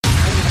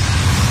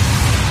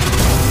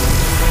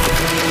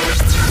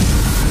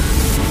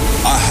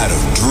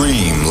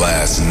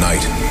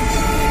last night.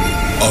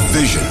 A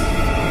vision.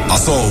 I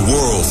saw a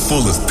world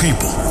full of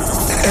people.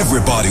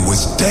 Everybody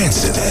was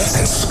dancing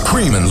and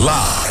screaming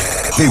loud.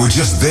 They were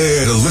just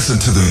there to listen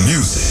to the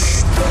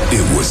music.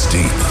 It was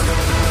deep.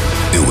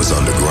 It was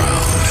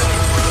underground.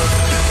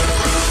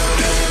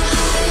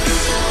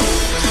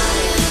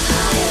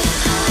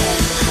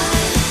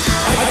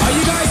 Are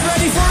you guys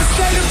ready for a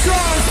state of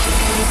trance?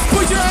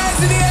 Put your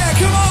hands in the air,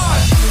 come on!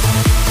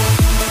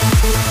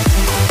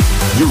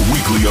 Your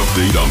weekly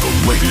update on the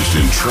latest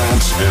in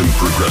trance and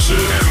progressive.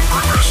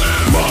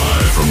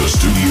 Live from the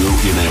studio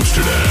in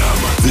Amsterdam.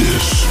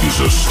 This is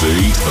A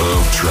State of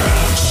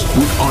Trance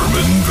with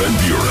Armin van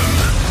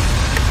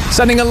Buuren.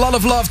 Sending a lot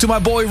of love to my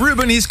boy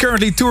Ruben. He's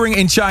currently touring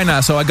in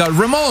China, so I got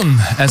Ramon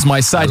as my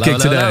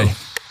sidekick today.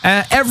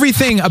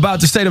 Everything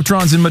about the State of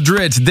Trance in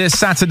Madrid this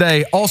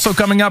Saturday. Also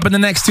coming up in the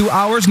next 2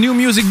 hours, new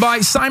music by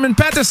Simon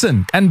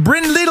Patterson. And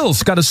Bryn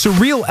Liedl's got a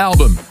surreal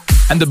album.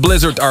 And the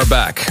Blizzard are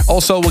back.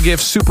 Also, we'll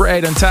give Super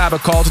 8 and Tab a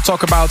call to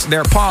talk about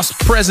their past,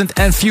 present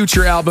and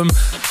future album.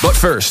 But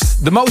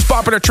first, the most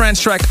popular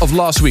trance track of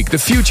last week, the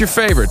future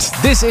favorite.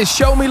 This is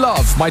Show Me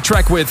Love, my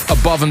track with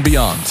Above and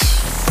Beyond.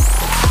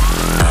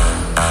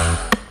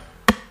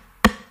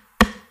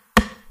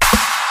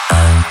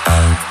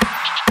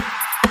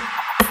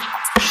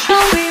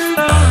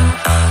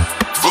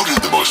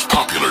 Voted the most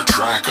popular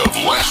track of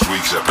last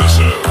week's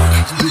episode.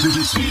 This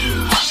is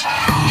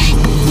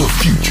the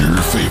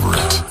future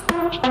favorite.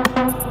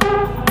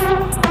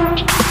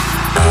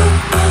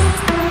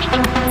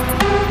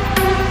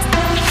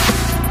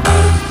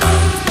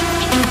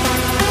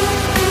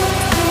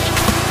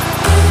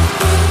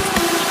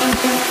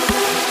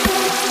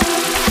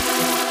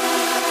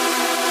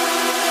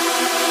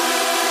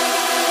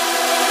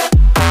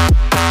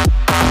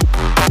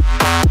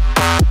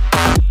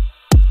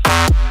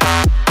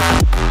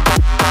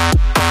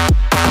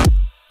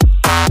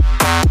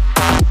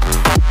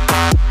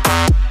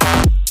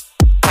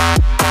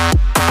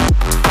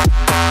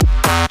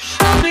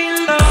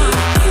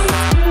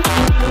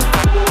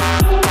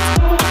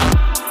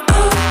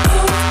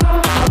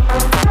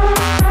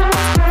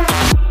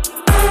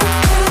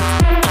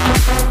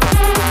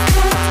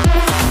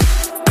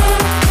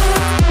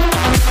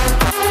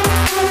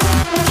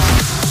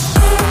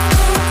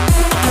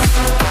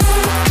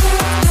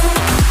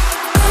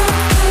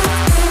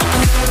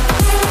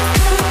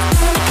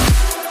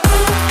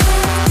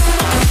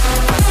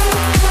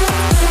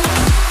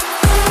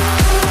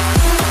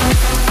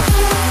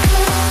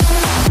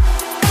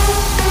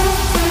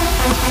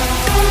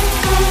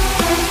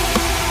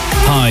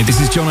 This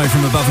is Jono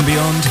from Above and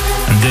Beyond,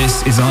 and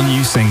this is our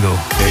new single.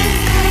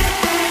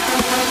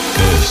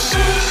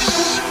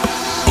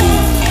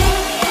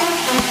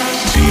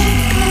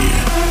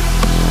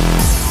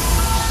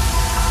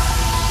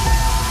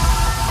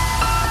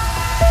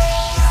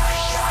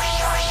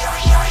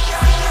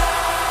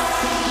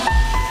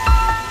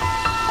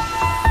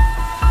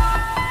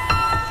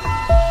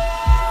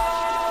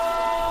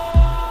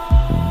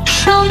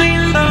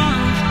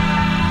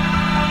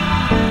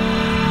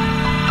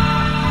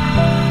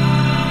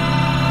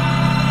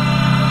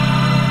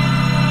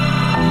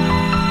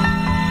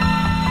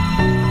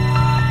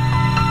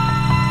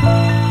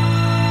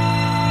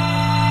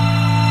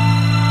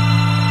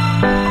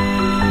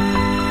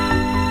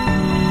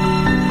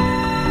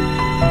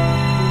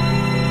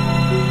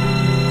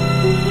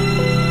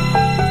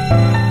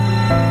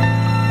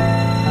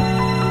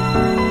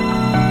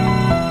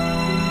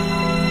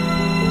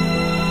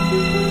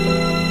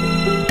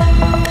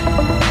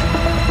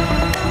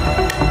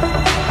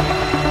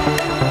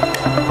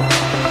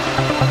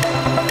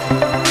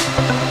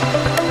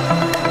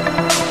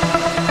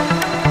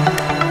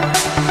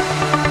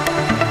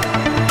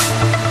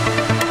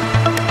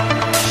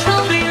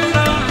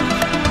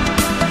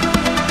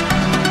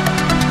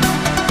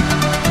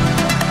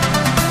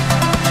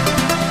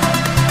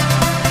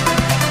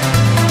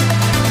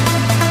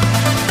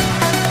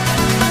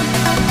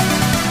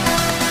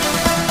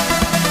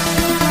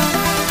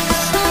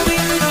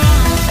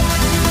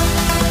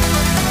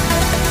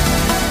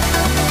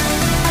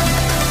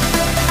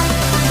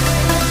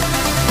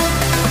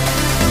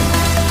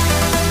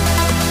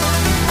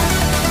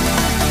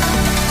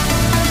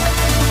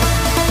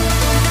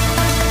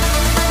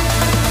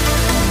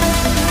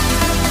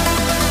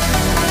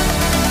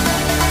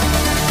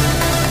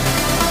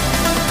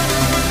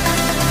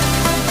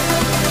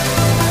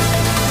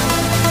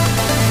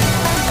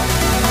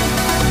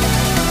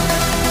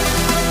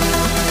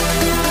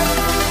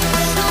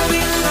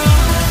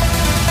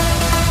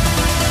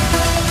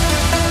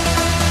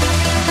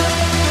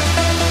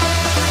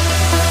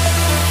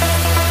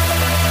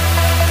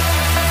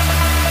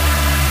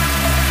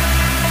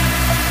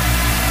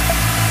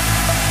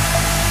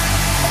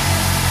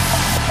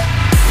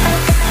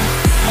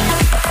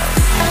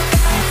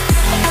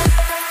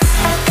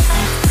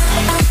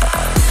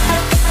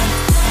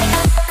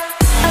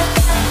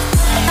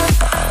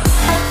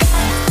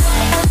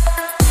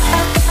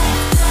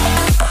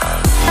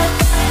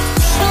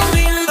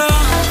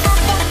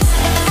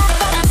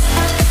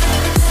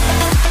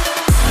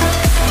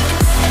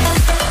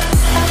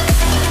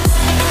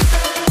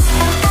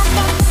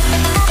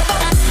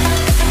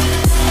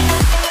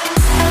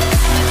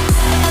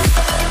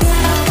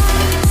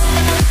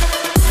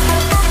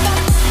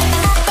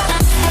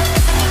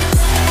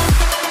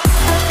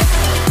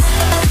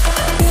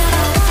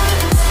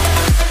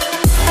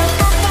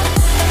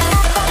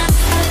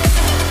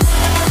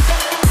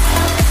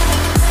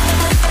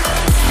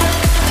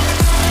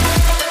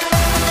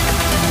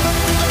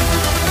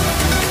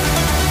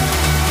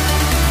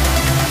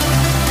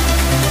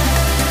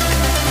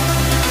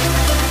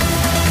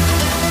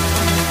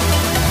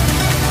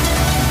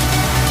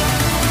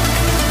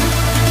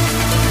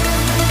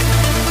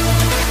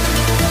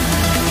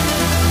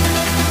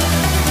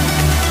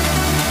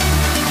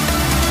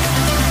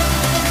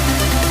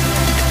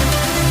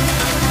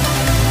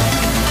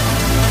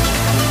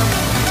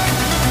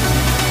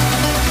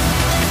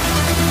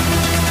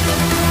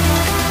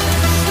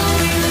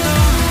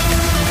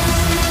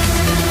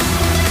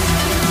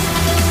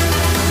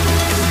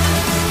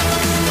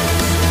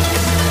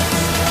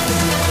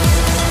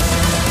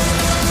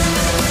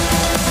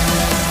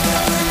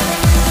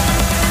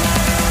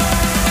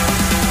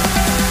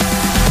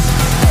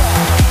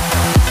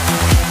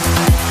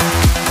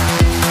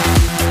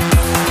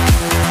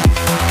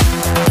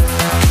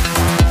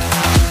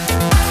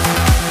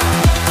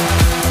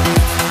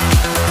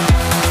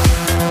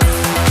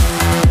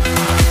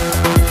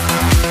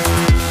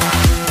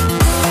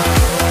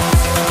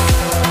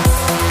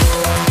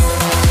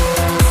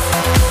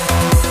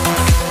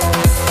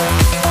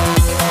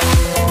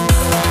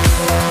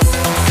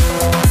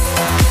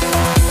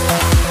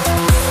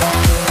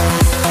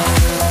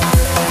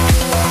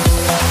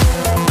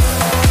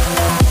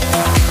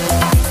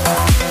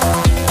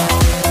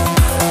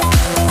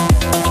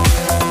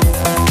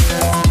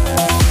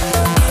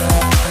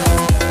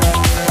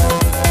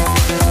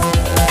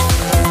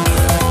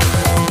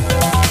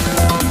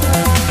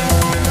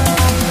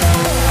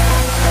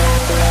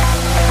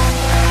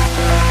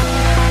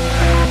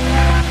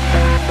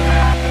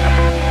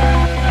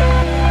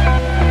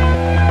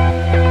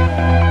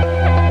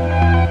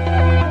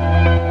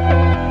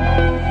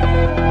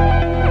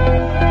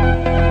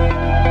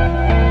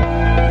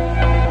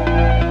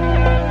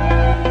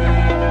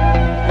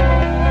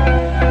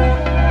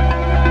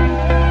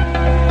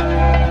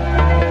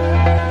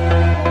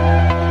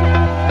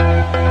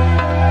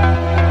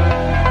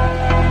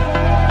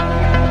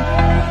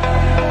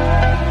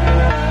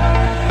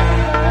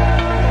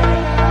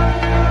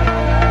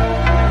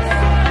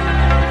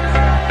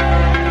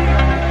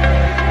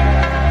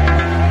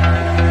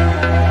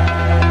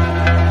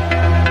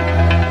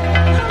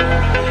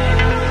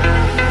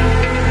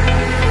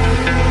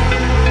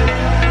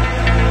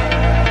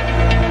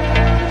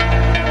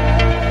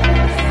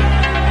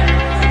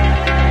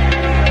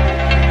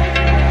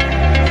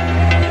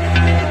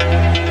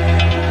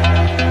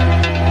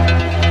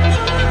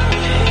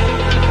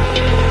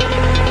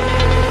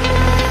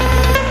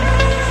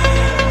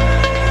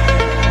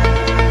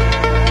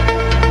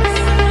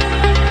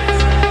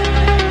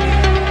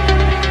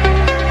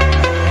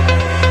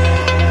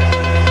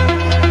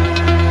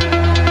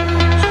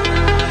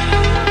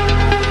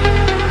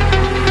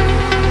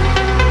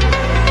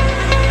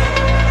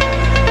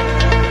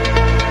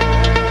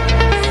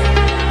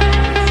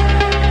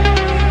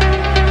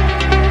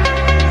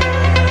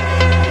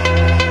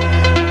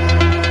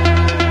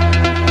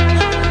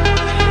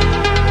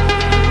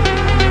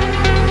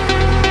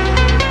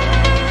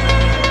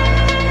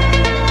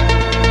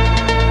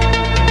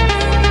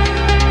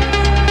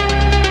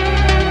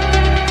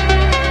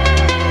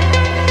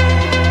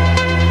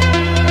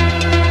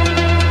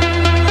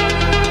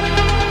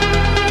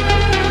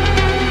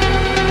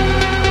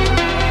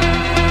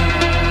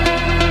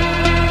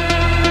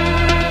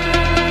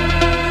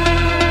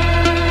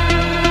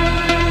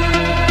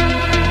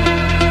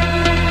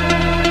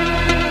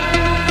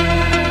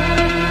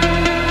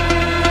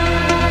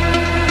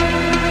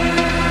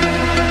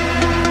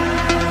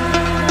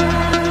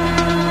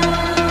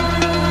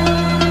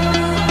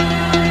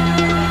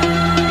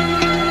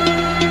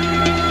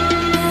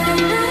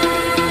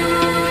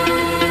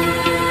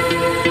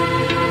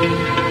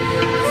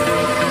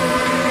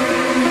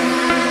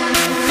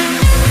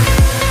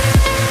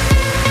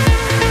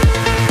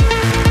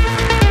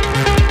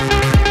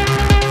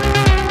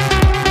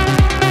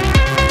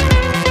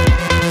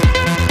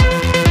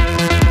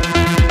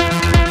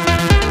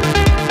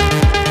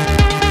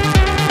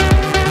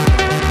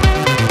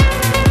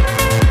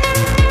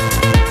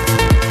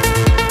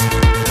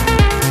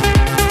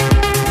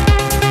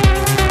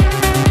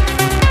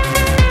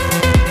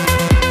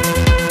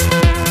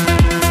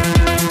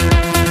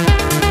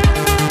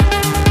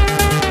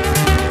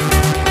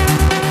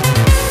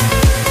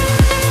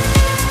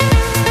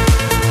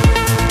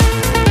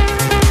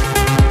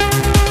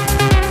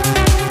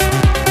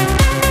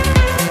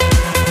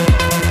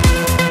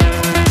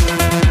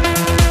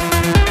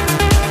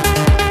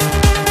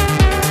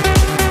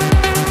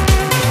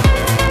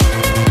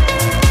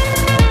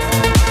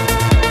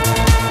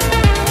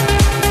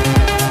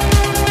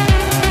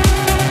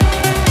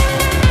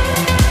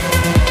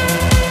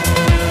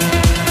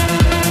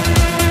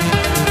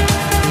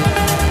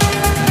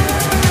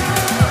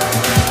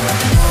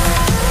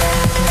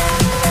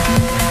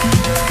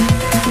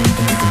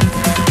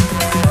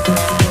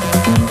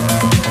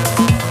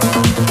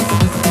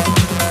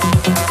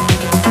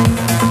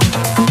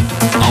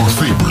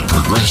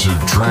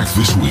 track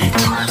this week.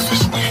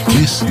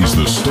 This is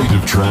the State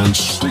of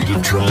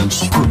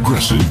Trance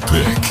Progressive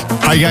Pick.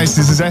 Hi guys,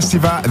 this is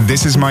Estiva.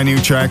 This is my new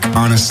track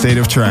on A State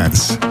of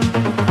Trance.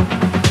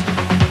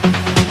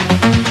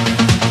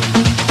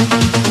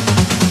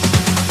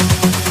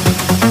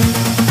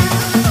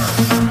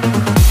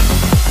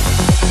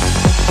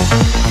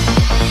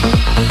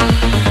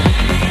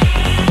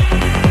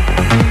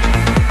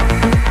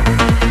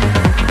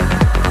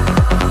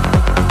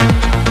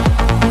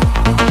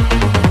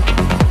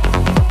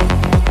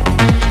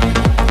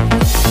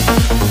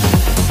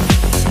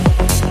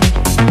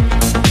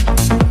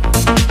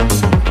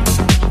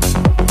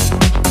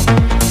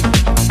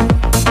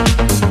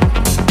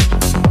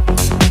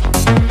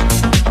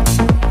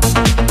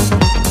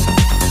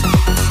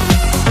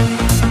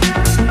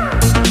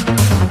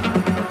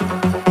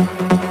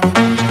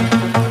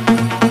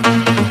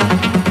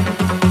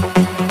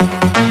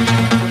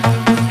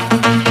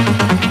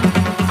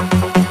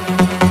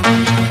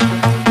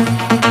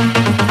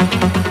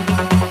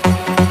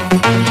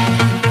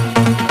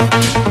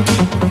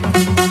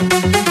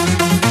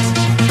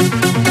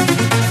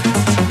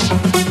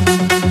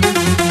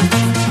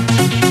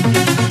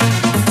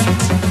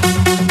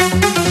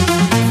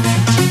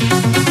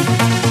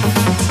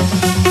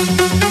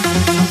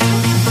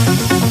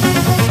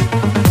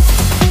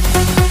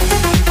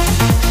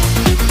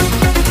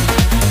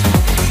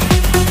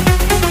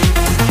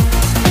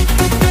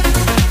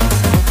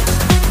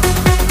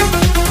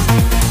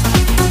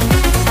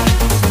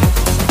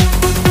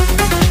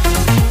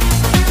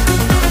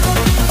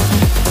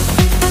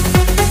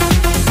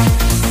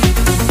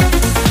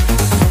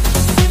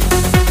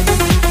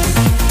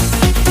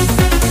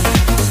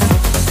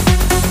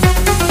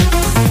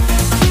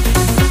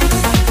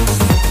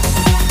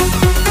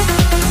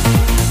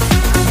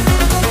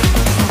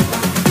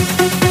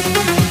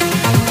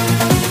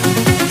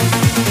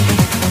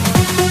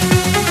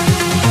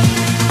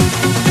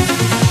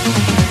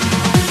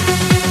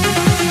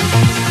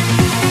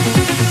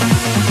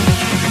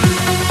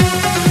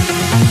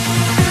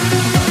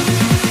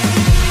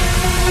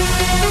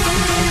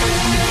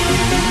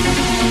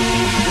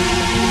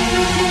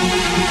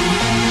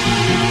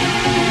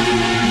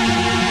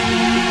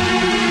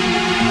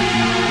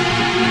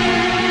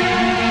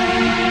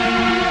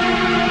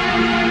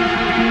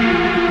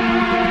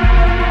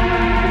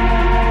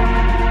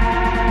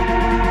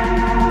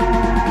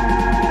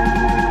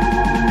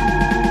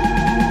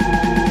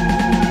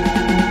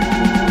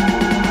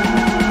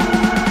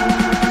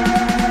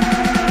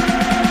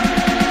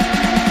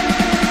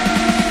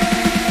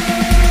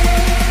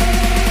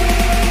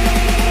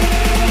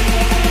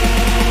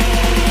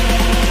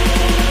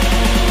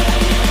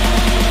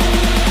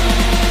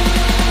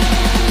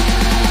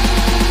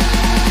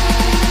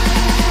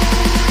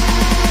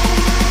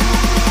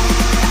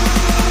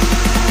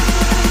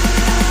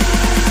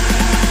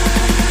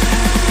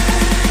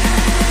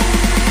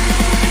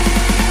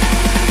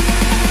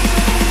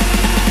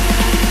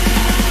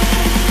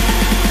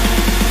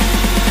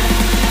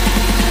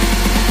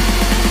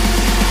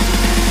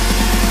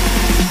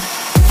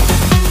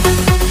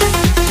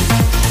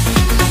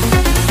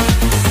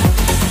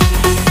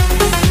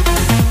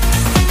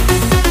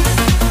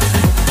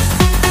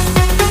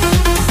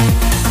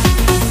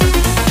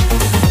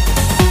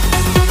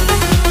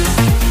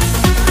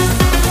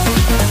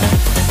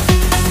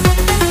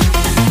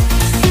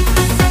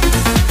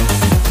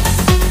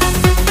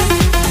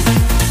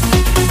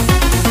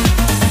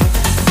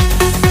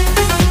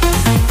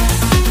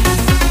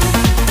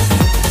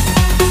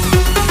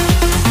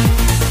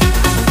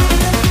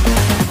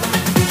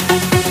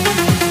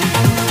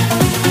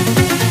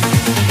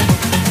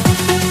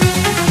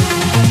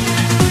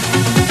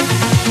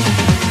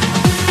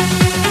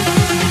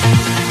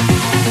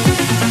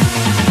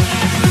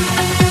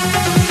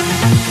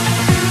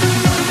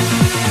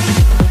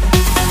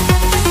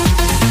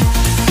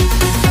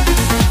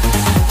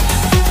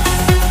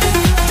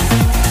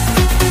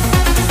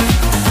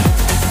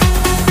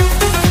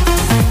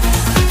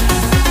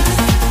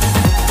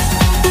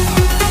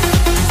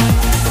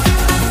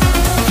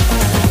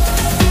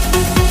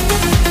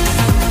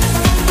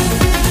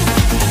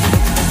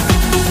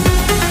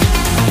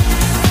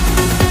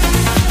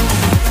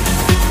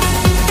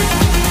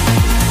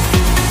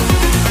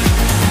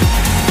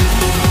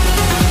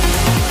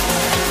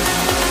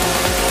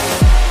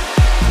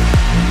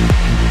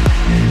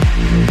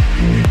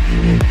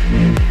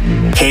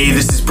 Hey,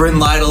 this is Bryn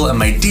Liedl, and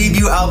my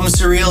debut album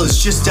Surreal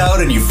is just out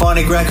on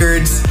Euphonic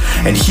Records.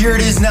 And here it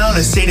is now in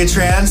A State of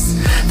Trance.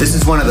 This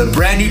is one of the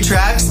brand new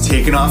tracks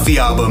taken off the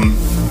album.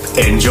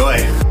 Enjoy.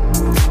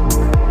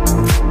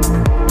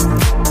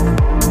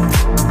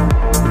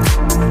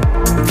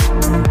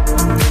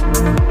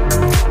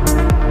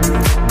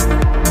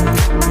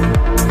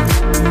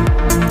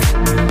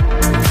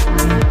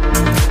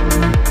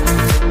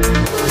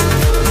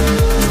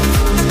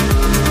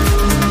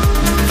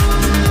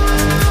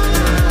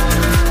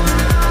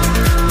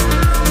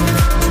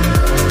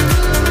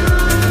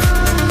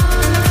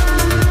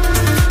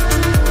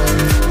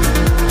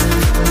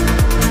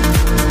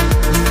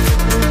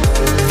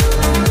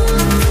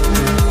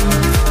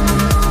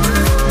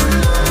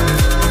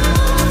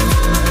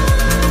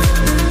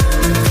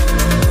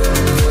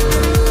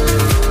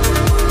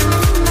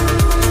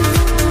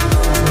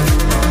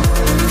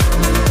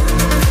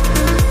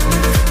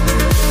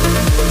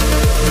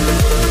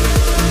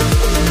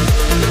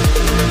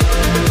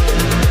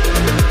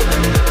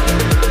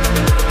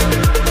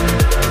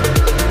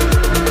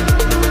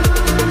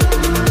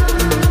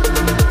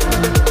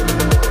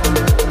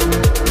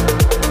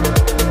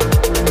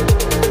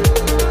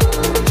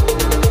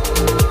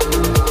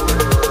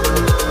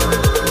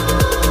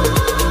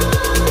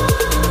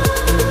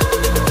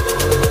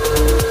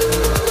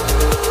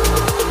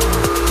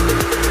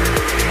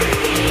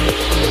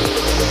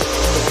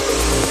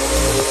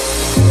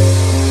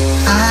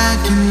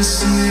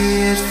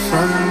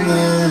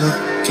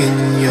 in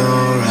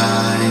your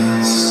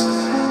eyes.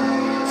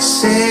 You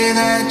say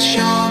that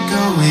you're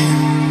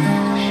going,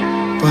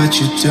 but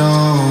you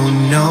don't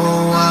know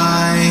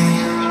why.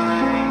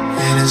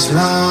 And as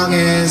long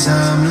as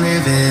I'm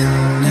living,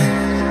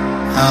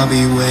 I'll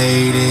be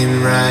waiting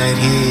right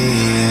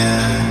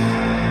here.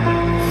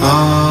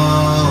 Always.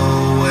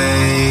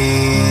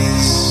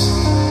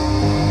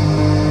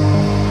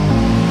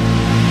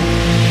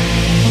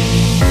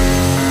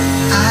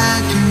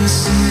 I can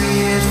see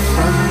it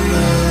from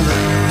the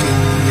look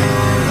in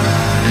your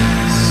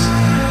eyes.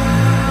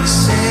 You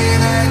say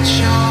that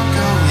you're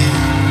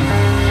going,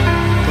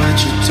 but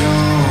you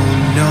don't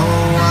know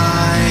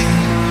why.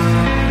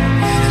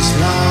 And as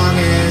long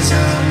as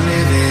I'm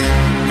living,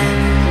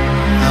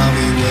 I'll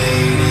be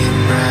waiting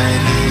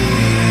right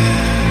here.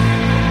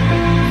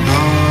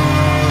 Always.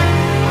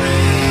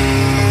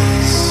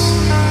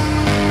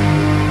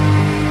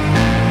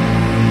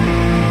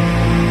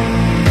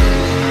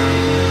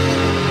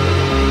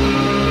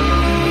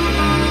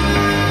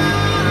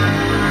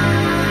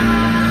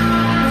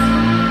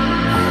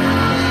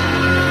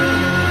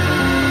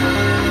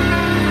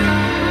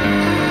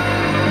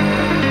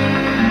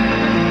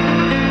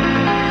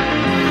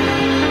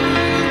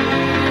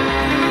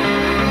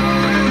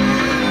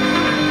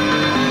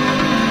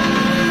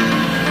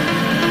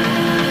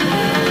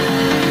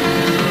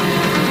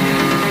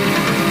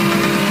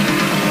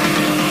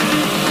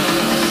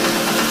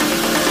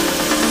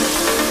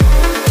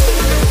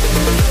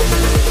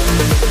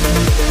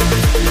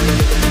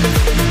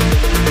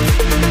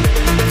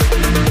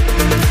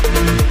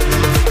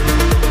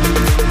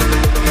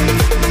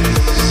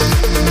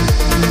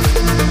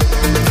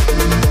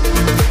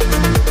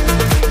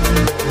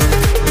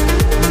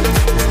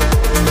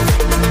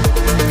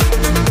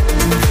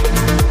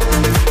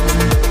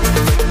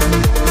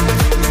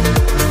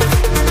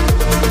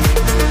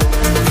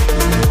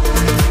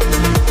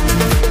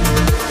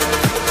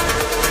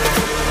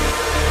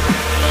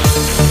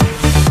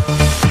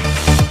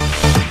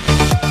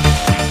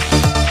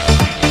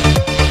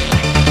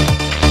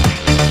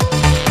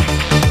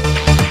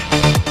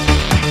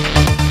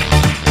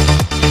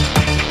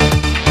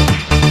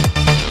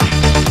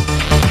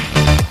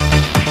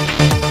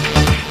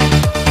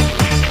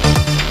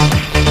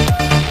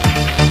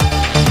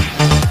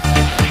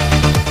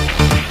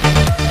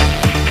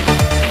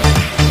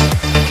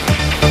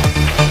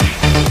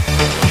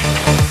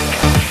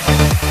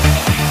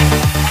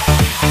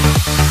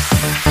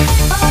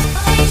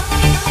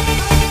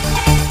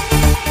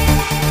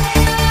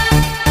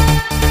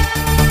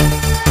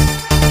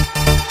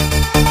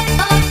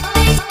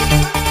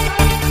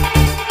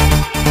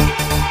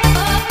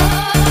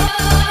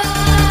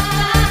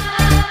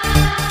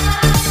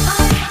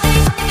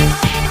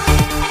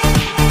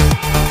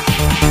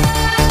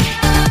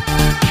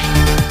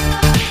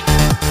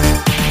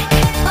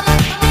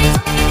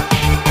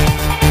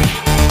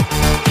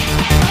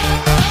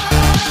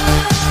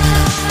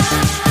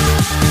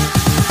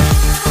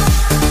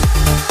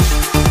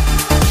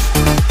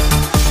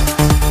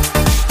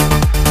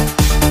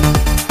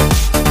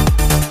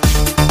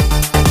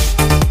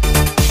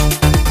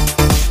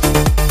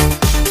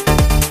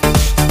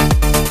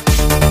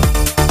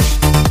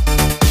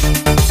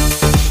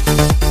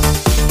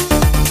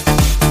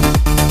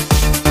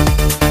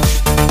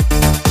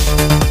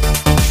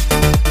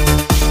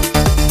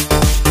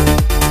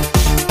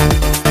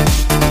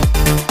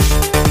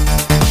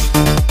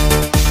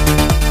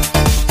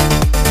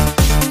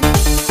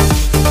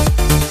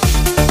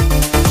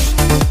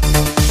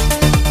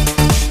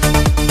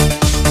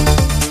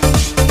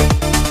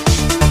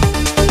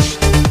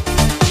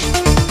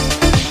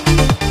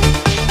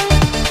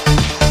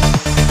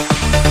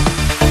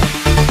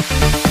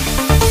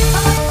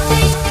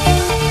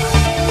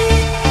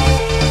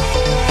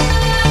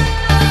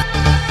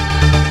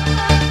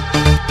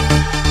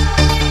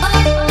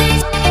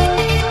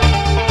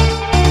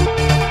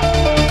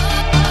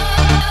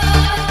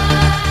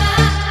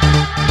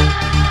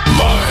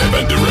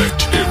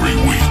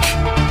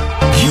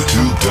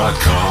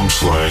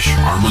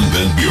 Armin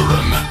van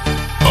Buuren,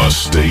 A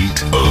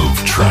State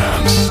of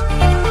Trance.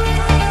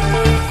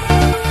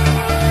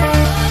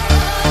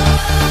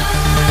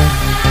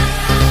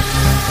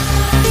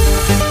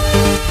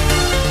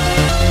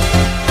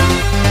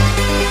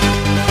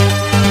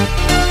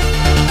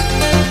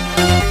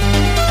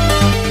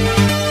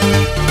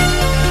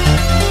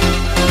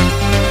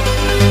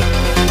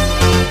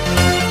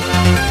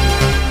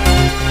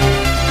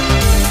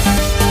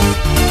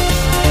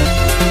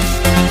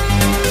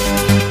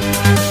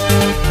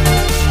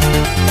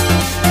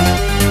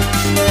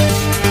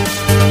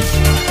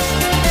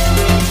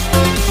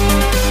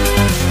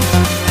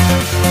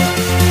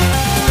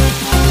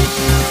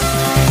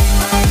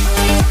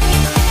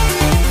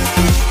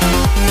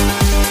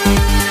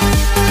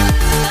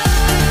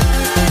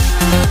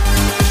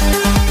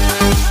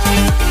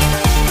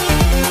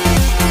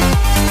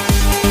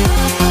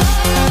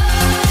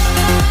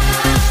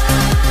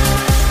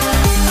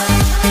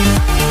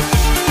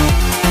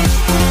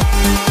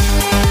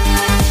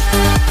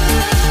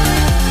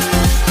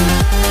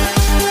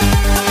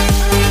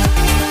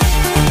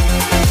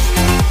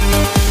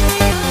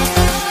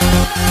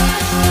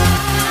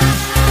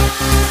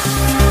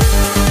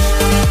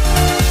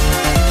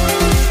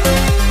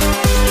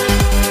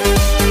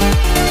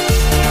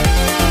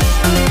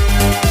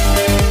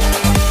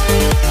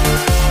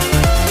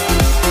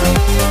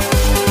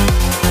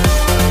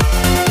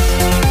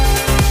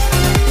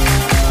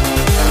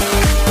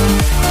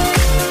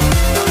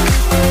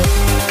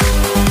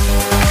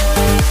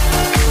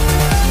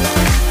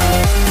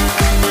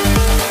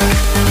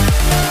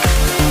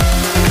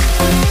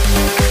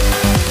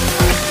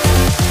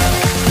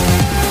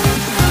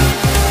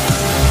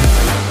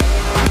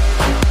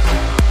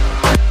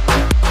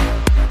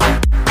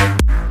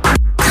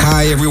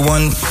 Hi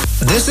everyone,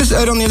 this is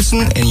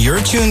Nilsen and you're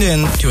tuned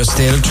in to A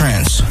State of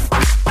Trance.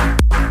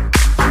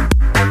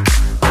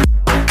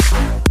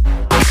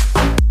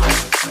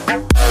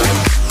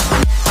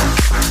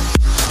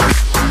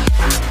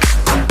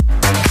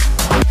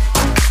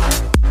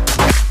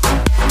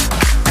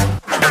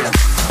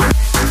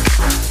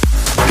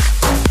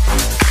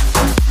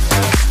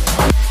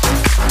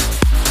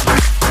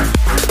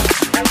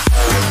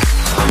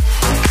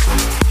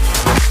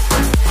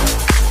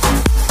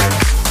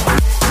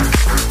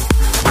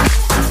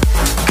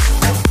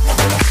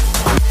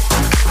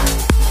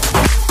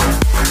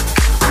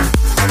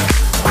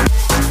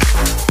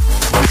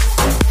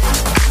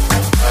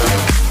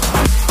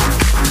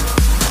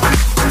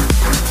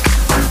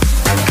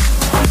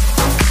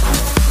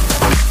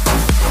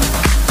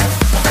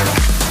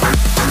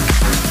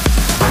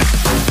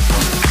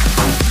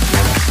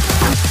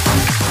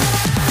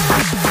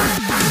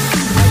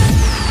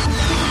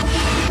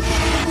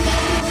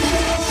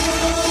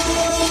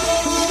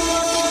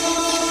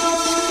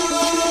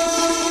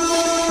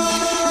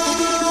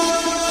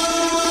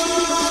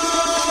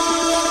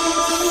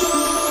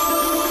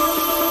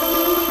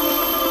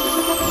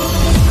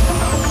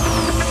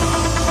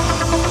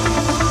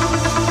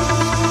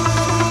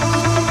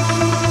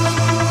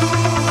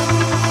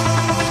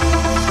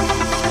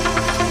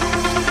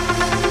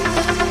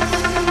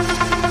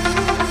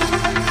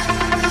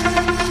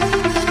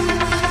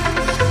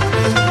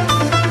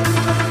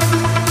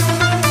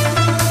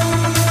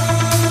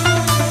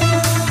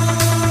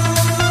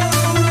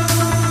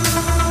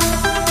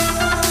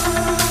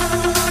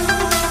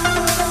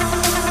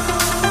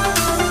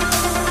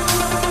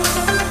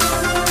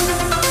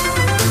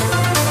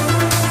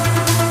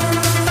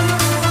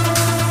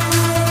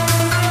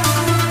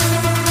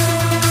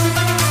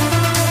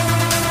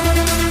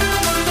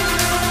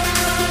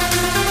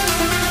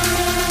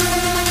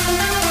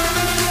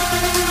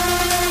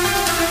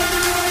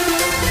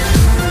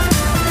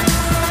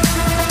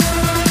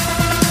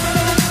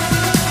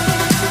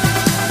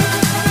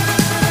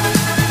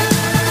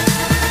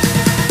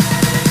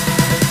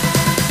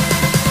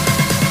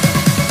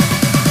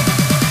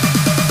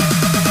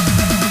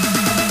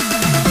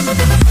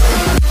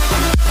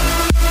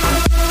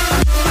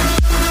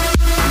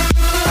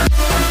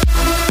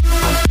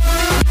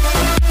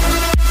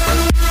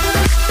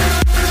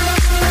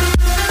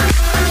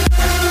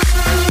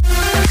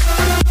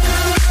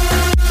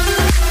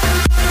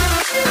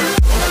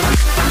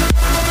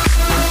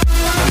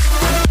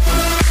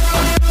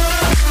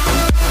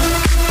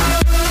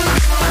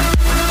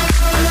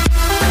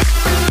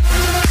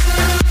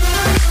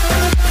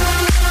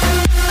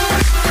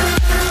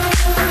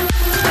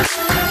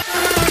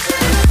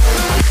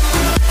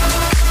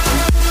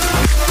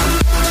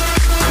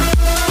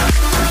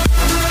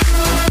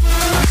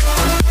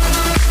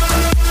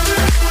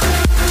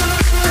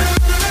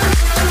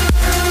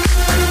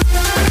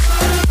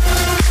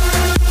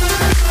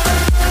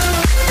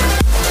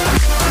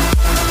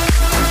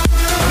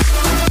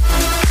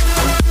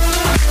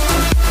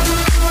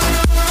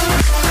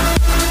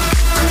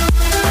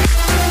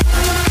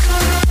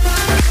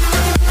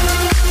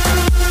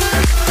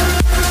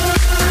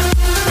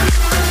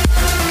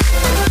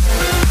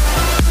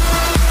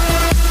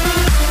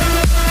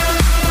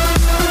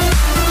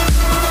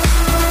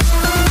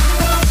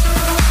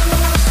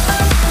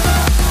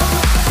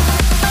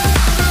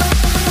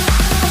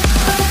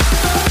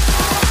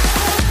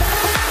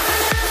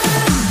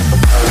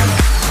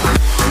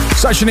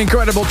 Such an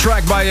incredible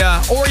track by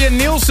Orjan,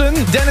 Nilsen,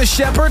 Dennis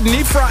Sheperd,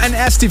 Nifra and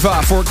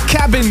Estiva for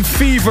Cabin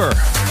Fever.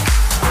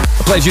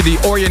 I played you the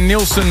Orjan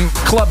Nilsen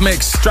club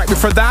mix track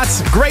before that.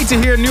 Great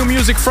to hear new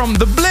music from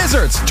The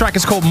Blizzard. The track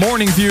is called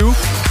Morning View.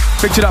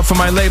 Picked it up from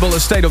my label A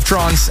State of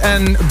Trance.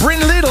 And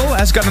Bryn Liedl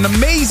has got an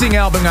amazing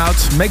album out.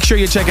 Make sure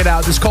you check it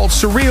out. It's called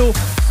Surreal.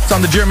 It's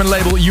on the German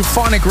label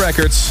Euphonic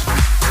Records.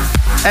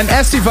 And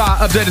Estiva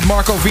updated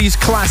Marco V's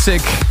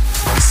classic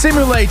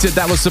Simulated.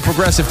 That was the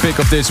progressive pick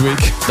of this week.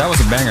 That was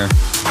a banger.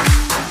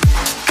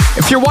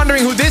 If you're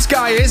wondering who this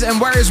guy is and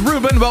where is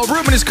Ruben, well,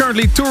 Ruben is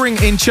currently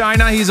touring in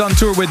China. He's on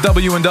tour with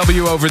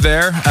W&W over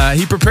there.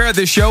 He prepared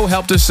this show,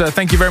 helped us.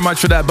 Thank you very much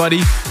for that,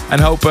 buddy. And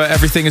hope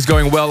everything is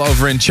going well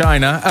over in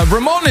China.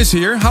 Ramon is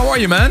here. How are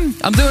you, man?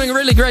 I'm doing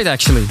really great,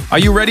 actually. Are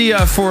you ready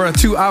for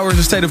 2 hours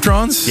of State of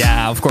Trance?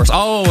 Yeah, of course.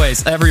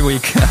 Always. Every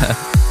week.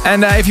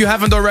 And if you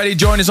haven't already,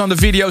 join us on the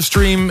video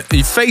stream,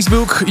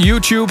 Facebook,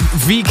 YouTube,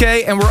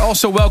 VK, and we're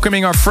also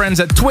welcoming our friends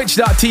at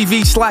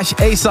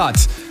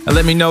twitch.tv/ASOT. And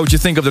let me know what you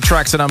think of the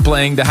tracks that I'm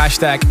playing, the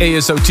hashtag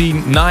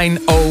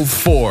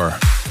ASOT904.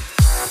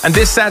 And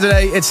this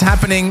Saturday, it's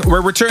happening. We're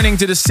returning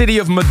to the city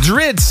of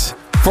Madrid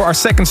for our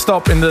second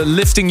stop in the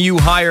Lifting You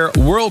Higher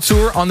World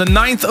Tour on the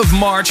 9th of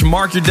March.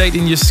 Mark your date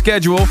in your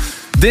schedule.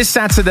 This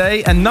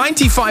Saturday, and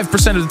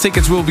 95% of the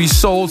tickets will be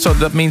sold, so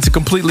that means a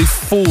completely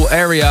full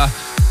area.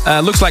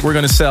 Looks like we're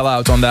going to sell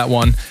out on that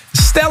one.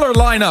 Stellar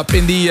lineup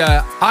in the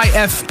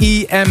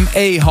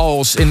IFEMA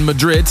halls in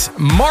Madrid.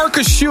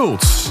 Marcus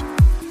Schultz,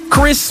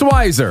 Chris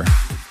Schweizer,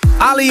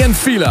 Ali and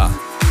Fila,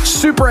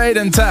 Super 8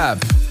 and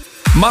Tab,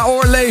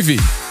 Maor Levy,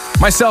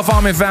 Myself,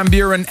 Armin van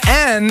Buuren,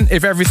 and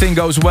if everything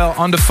goes well,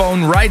 on the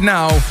phone right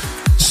now,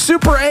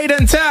 Super 8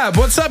 and Tab.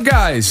 What's up,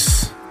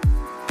 guys?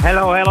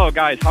 Hello,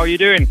 guys. How are you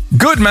doing?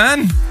 Good,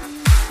 man.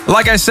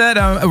 Like I said,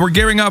 we're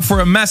gearing up for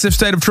a massive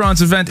State of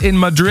Trance event in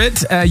Madrid.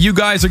 You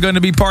guys are going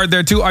to be part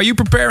there too. Are you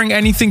preparing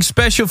anything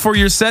special for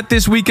your set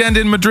this weekend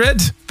in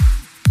Madrid?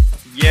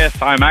 Yes,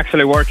 I'm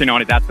actually working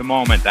on it at the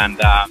moment. And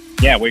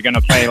we're going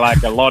to play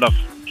like a lot of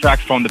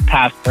tracks from the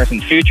Past,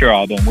 Present, Future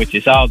album, which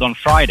is out on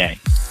Friday.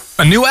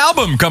 A new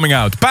album coming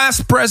out.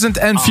 Past, Present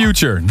and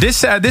Future.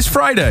 This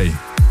Friday.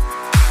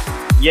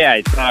 Yeah,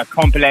 it's a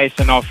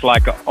compilation of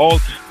like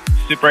old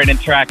Super 8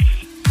 tracks,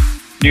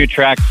 new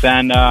tracks,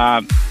 and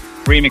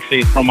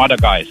remixes from other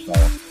guys. So.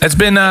 It's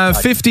been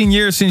 15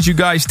 years since you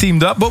guys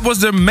teamed up. What was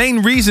the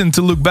main reason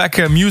to look back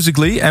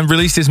musically and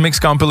release this mix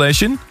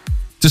compilation?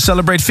 To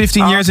celebrate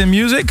 15 years in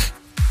music?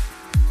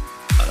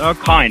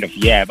 Kind of,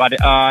 yeah. But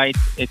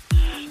it's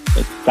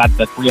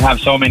that we have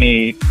so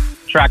many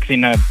tracks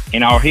in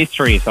our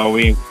history, so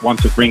we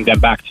want to bring them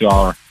back to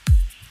our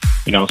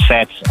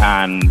sets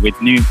and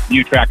with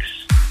new tracks.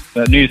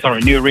 New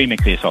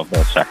remixes of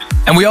those tracks.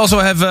 And we also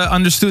have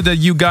understood that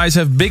you guys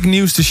have big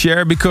news to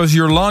share because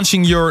you're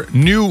launching your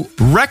new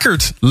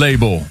record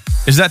label.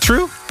 Is that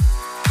true?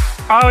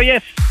 Oh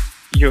yes,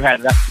 you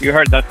heard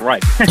that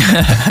right.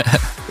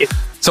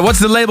 So what's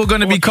the label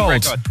going to be called?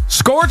 Records.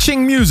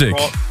 Scorching Music.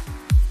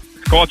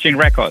 Scorching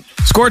Records.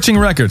 Scorching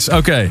Records.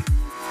 Okay.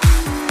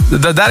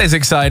 That is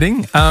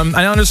exciting.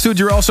 I understood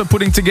you're also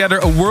putting together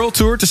a world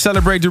tour to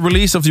celebrate the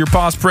release of your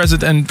Past,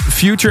 Present and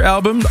Future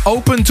album,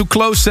 open to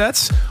closed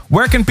sets.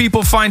 Where can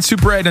people find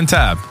Super 8 and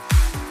Tab?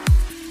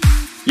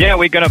 Yeah,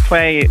 we're going to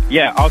play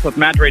out of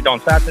Madrid on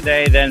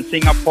Saturday, then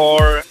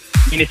Singapore,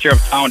 Ministry of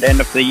Sound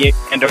end of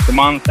the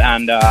month,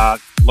 and a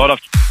lot of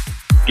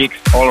gigs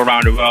all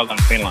around the world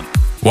and Finland.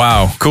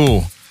 Wow,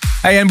 cool.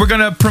 Hey, and we're going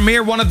to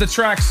premiere one of the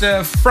tracks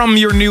from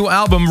your new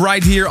album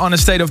right here on A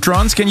State of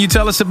Trance. Can you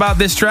tell us about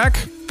this track?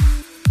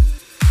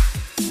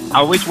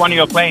 Which one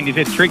you're playing? Is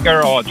it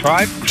Trigger or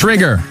Tribe?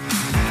 Trigger.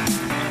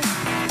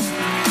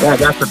 Yeah,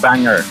 that's a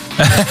banger.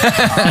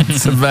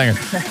 It's a banger.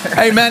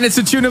 Hey, man, it's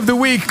the tune of the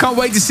week. Can't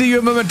wait to see you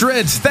in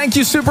Madrid. Thank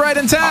you, Super 8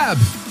 and Tab.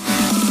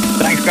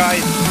 Thanks,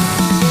 guys.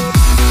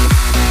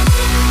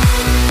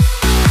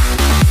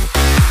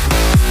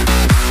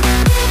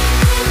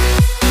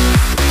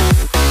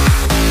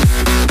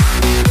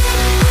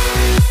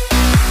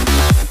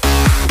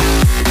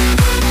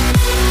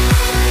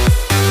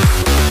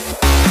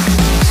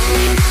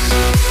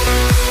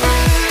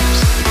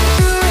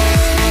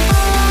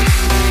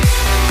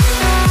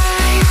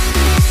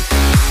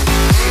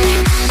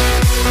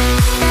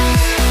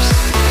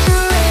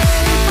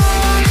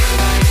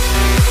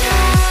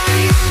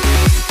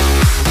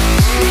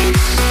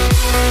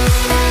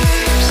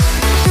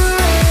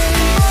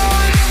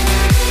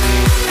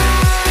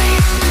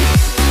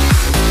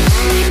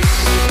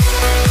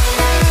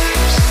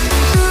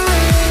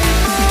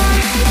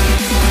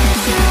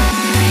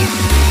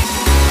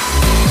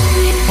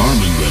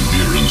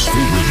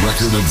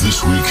 Of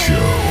this week's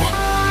show.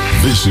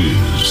 This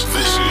is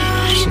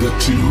the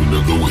tune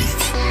of the week.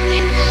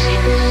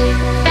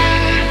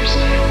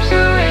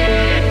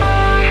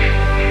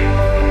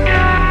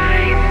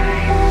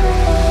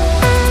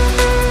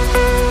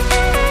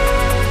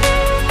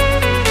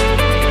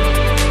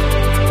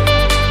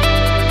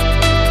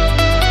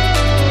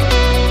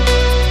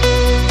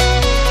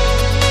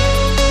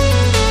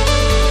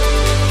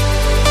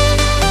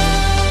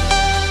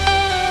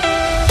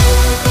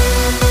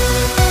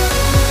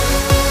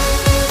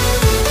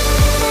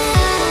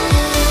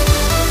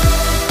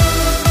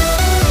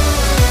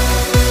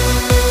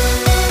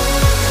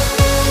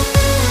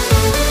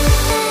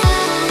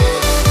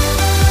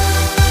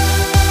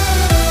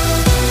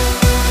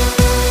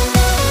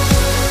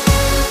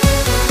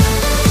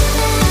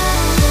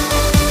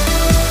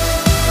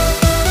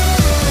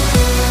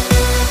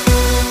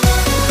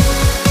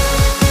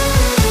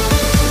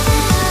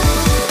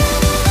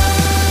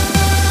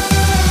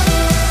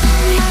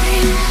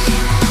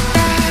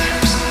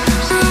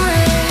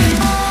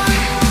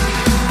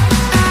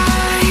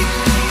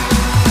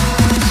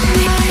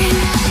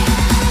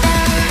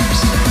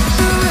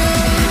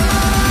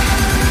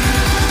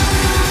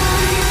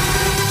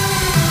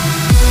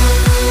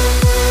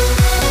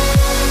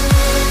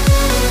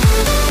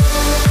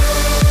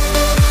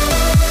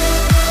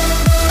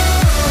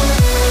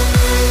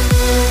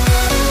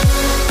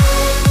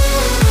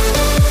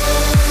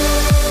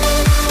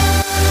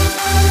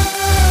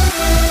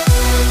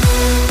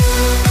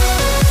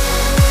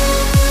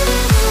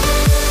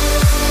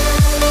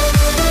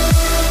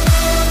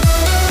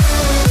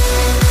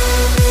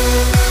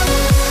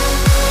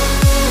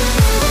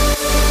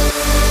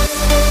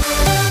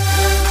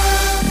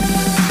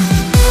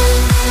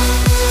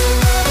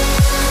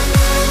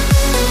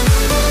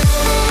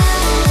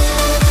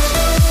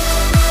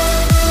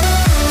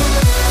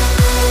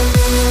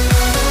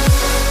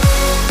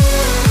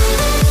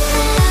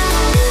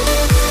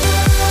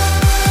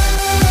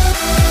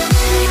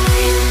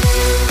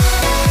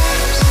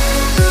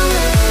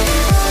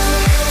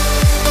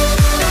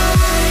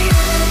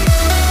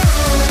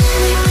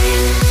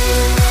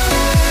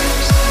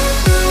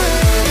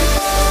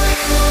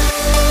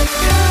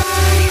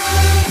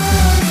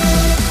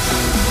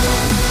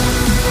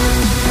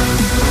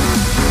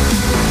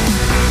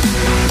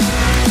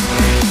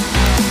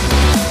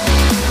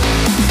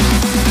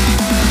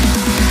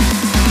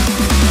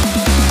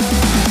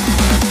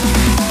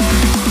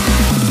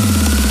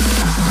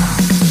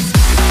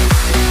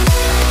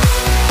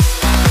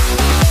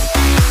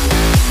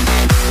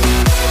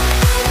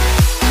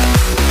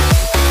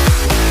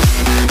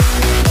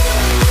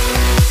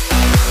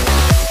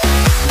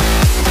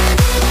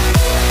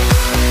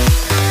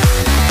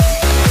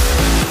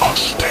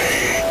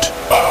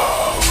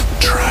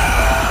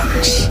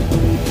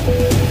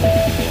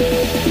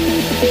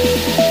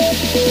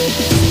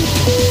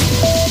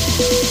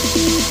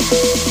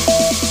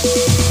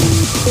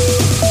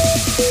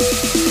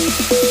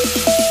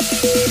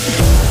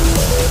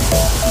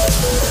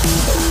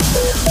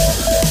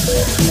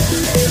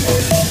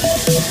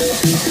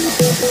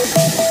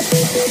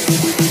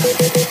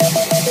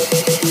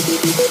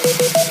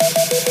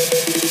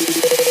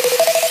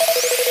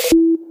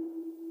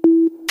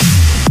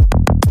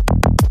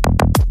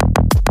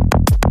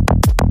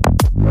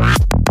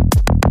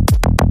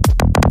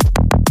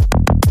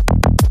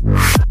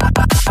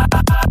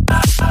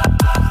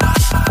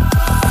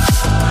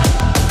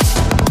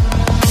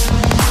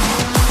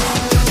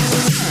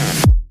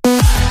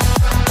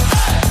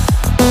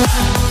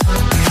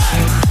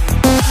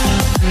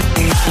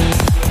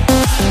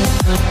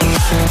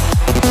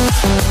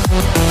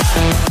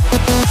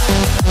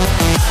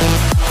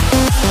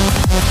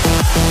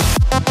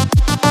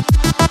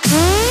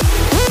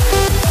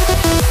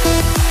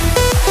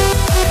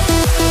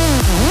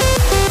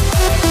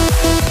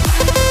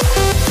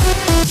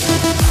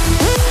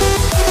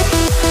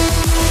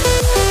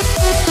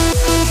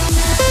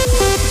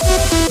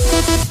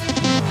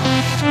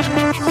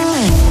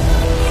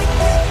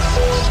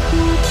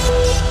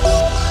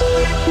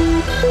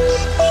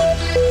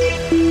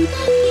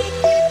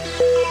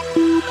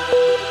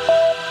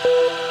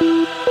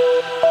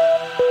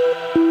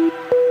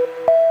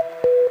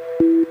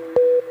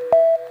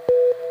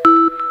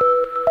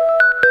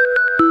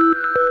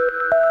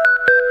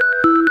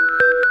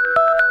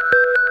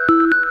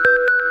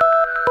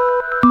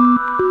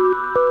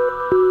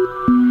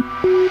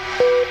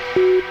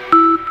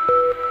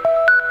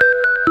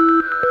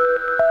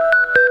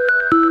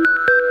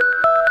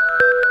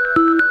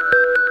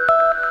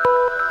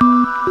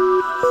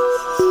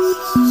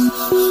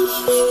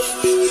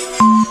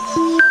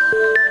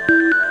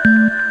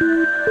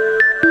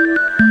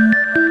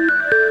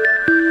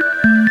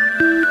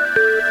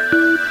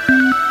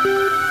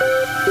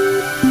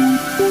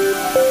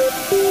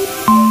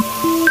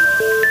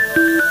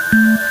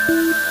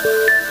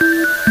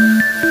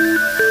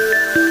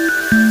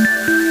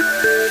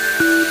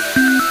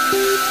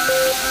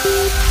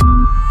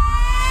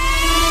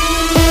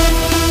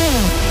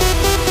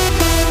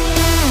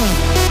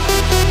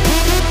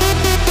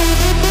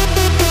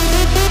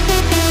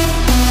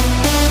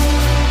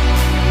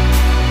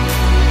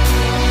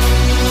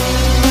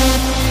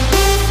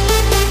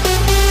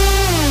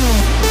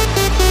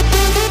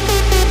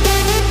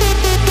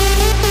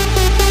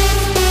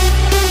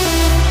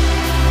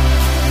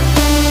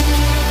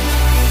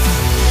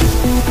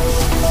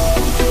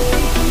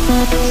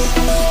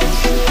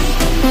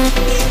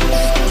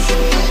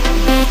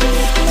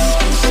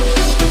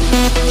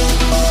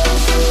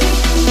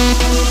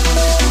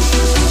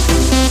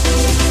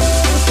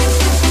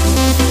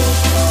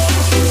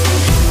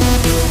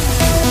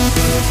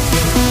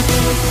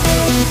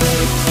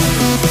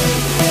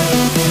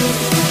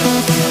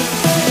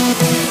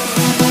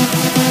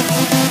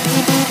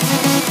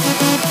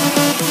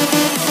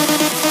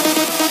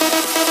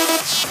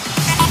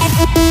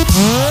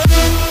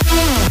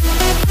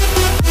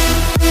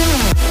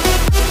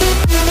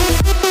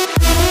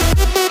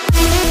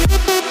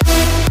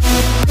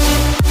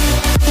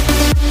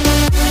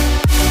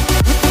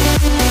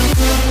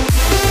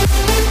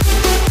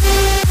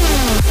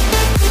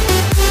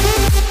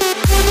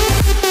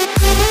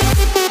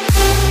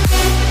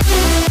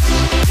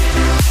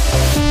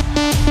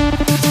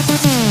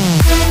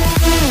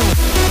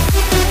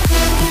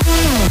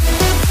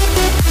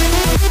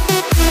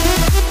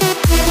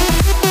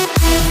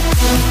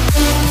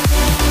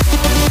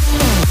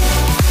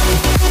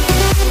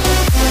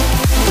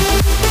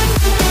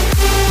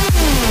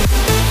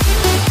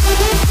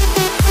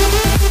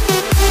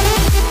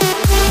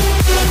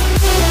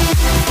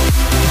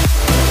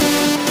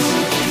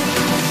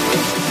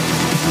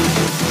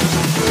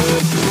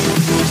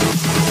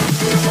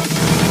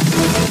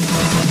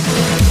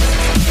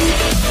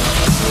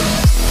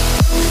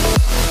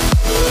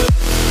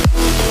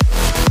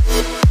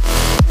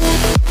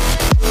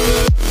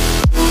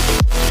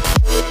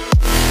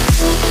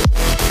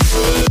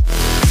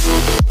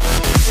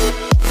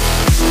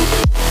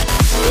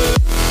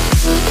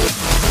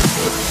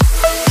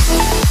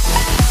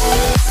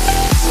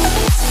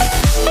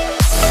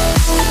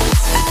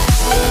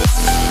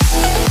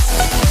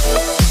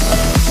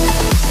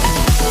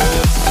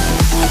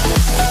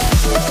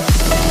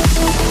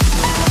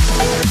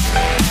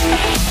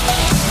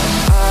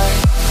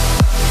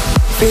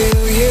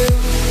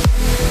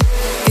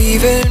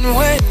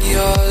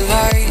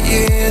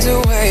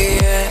 years away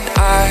and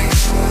I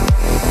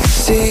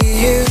see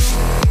you,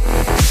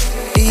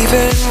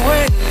 even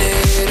when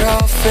it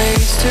all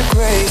fades to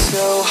grey.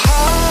 So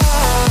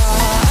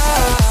high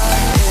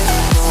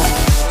and low,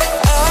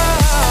 I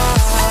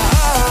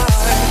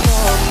know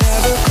I'm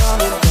never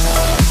coming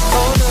back.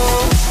 Oh no,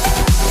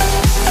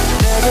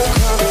 never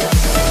coming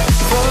back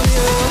from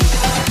you.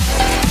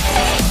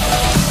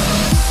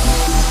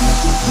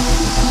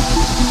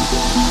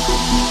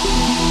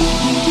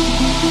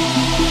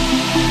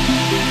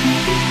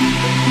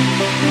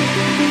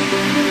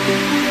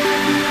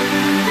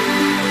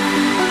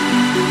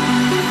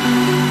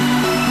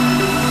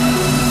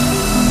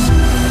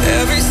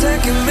 Every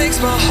second makes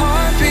my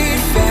heart beat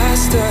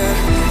faster.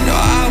 No,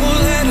 I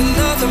won't let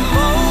another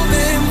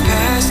moment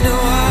pass. No,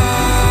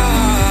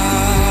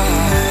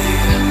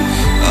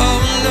 oh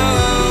no,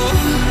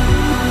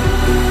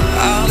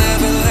 I'll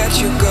never let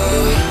you go.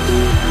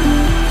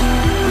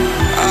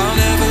 I'll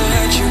never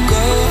let you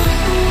go.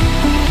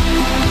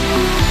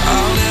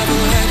 I'll never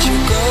let you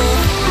go.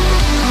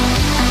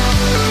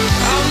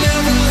 I'll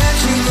never let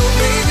you go,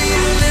 baby.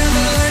 I'll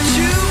never let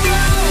you go.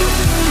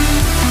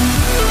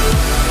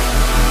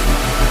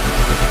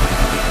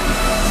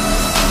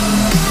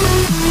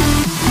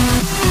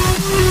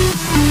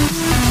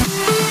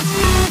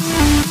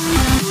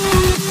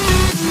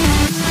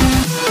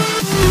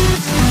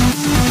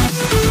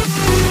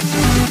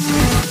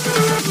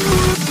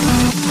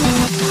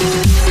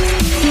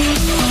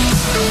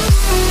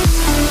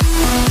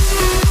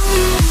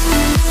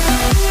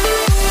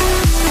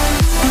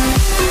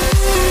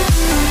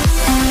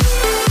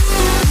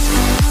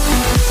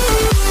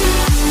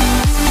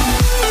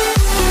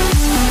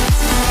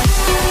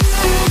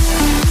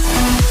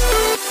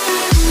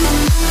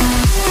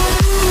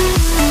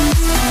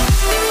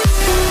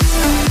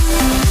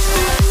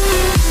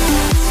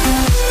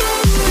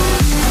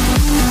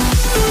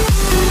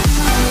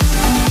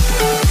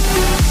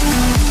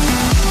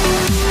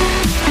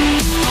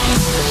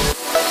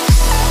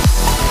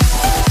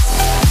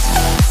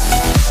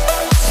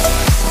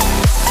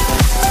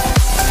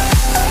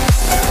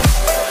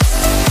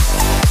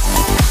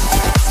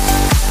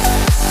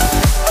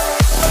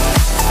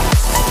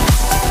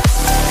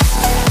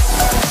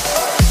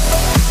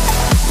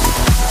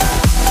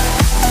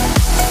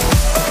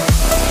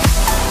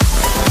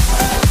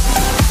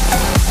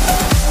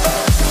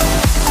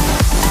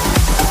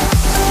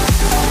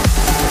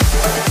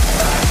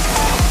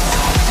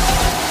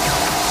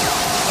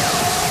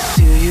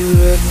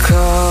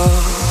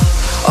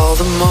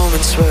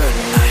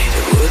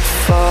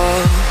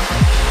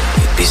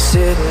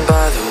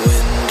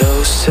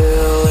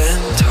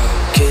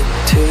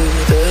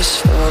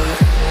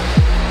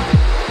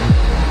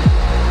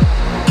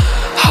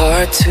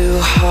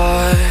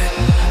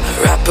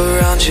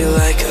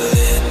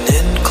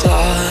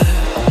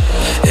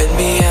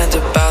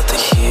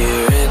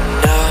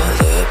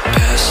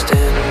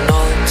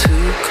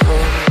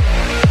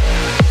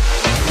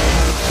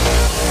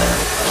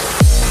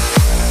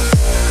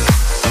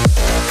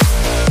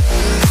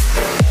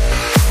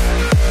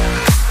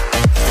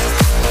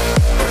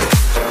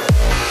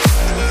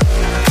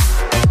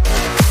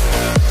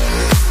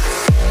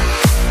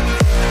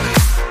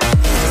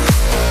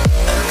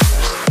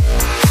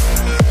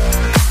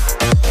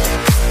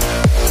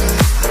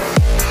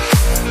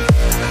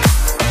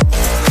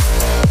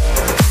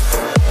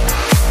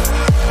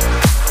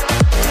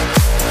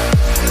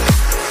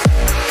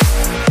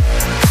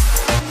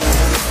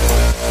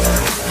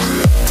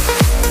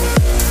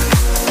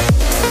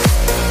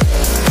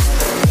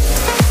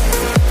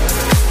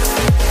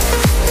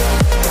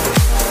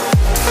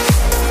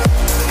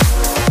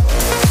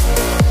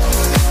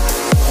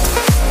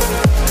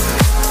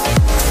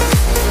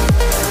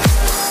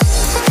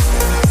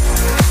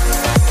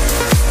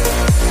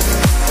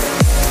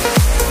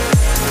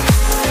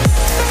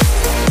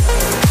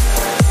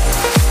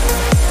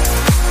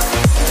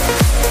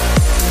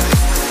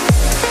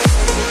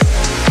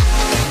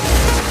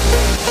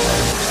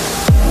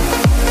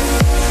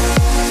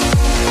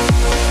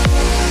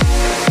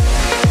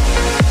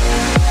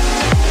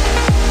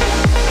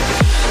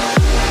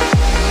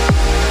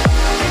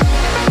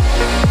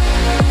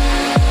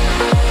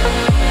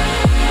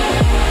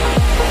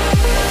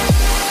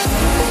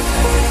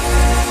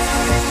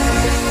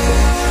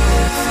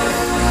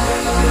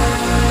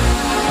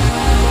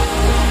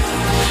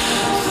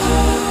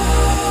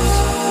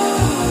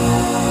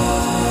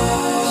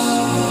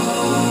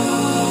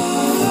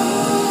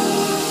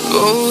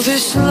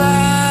 This life,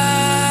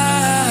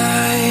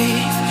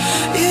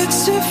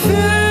 it's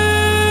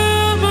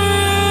ephemeral,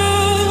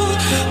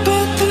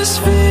 but this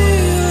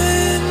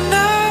feeling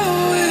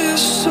now is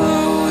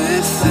so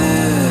ethereal.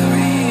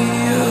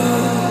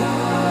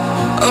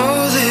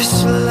 Oh, this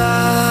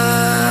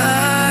life,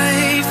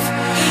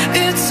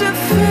 it's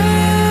ephemeral,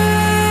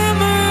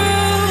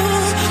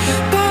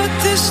 but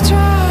this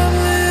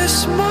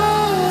timeless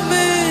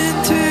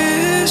moment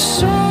is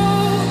so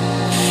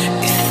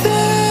ethereal.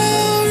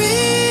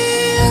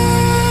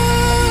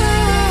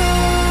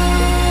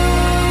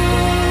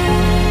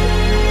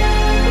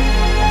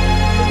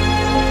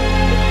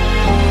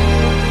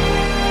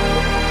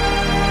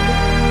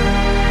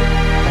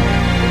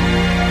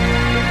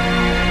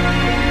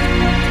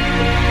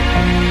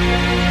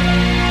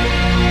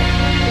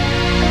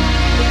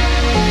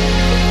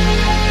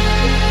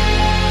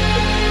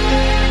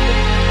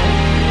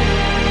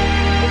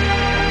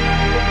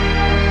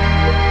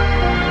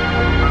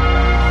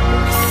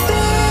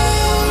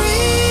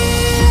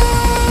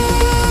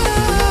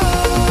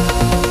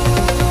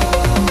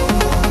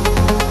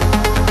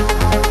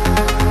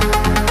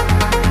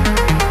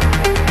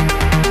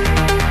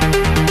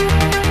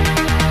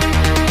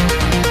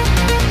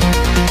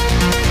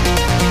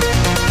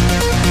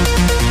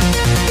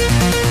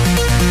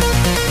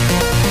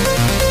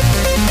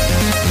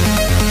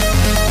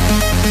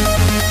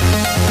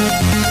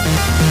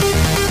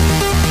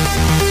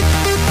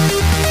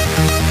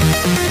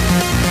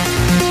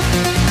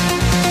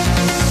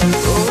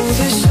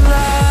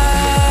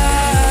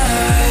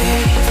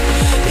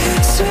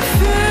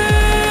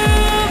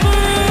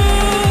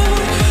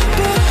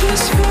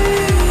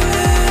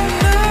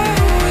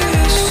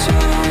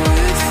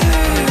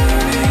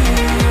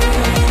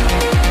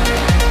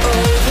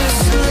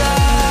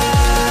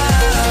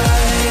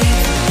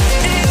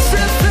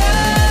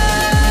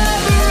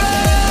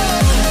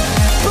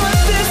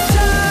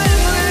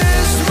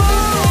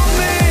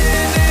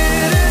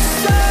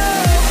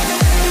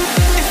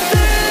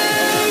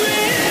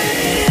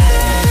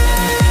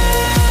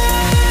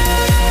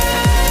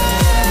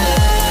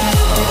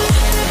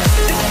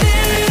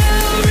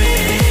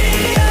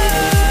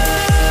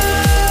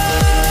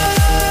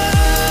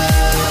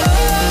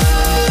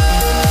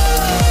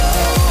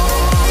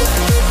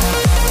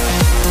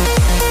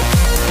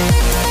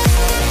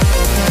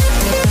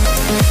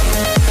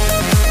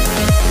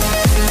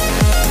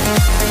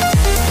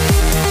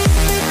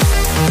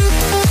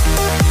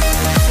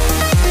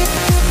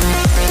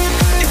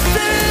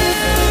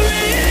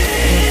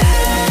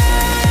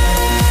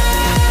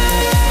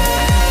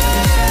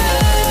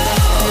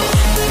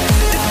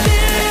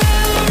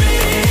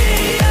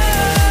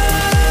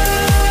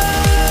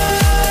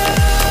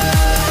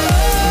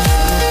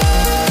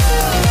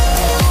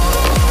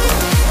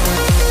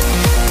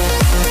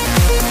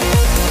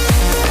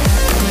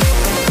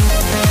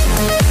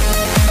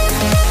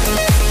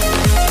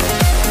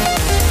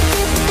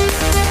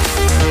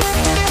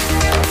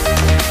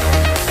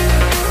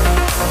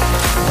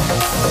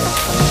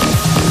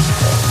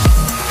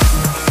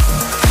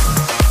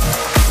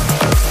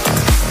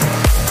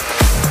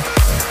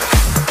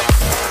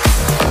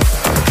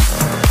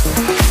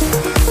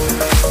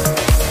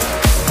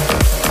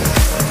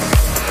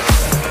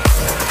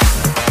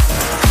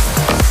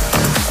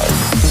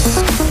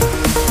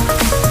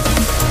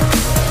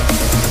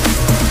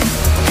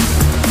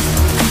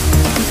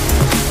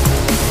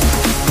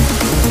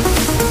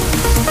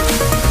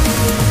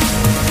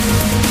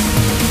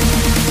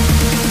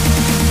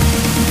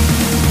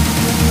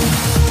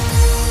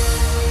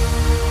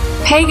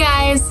 Hey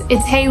guys,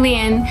 it's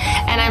HALIENE,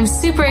 and I'm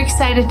super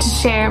excited to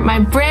share my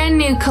brand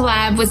new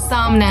collab with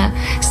Somna,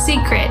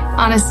 Secret,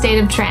 on A State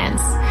of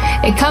Trance.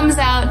 It comes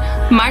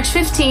out March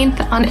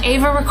 15th on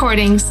Ava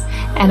Recordings,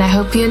 and I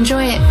hope you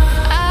enjoy it.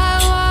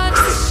 I watch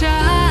the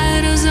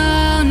shadows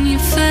on your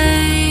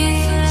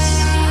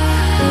face,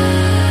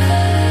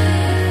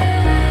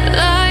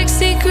 like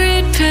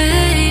secret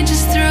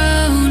pages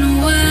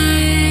thrown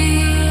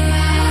away,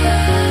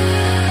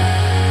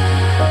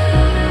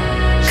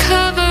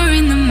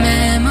 covering the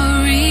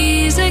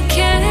memories I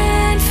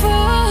can't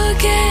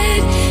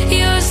forget.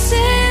 Your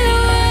silhouette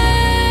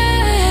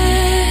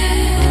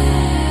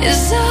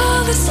is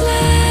all that's left.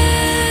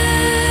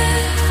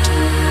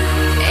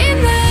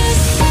 In the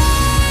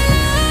silence,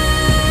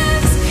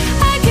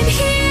 I can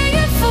hear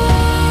your voice,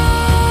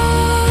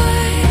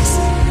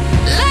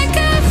 like a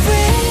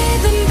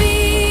rhythm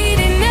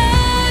beating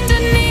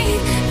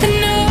underneath the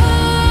noise.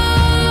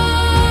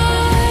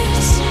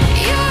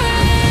 You're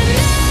an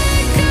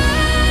echo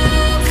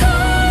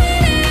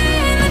caught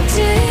in the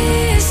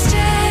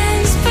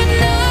distance, but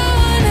no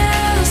one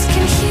else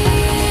can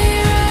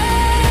hear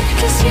it,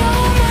 'cause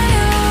you're my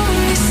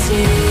only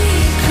secret.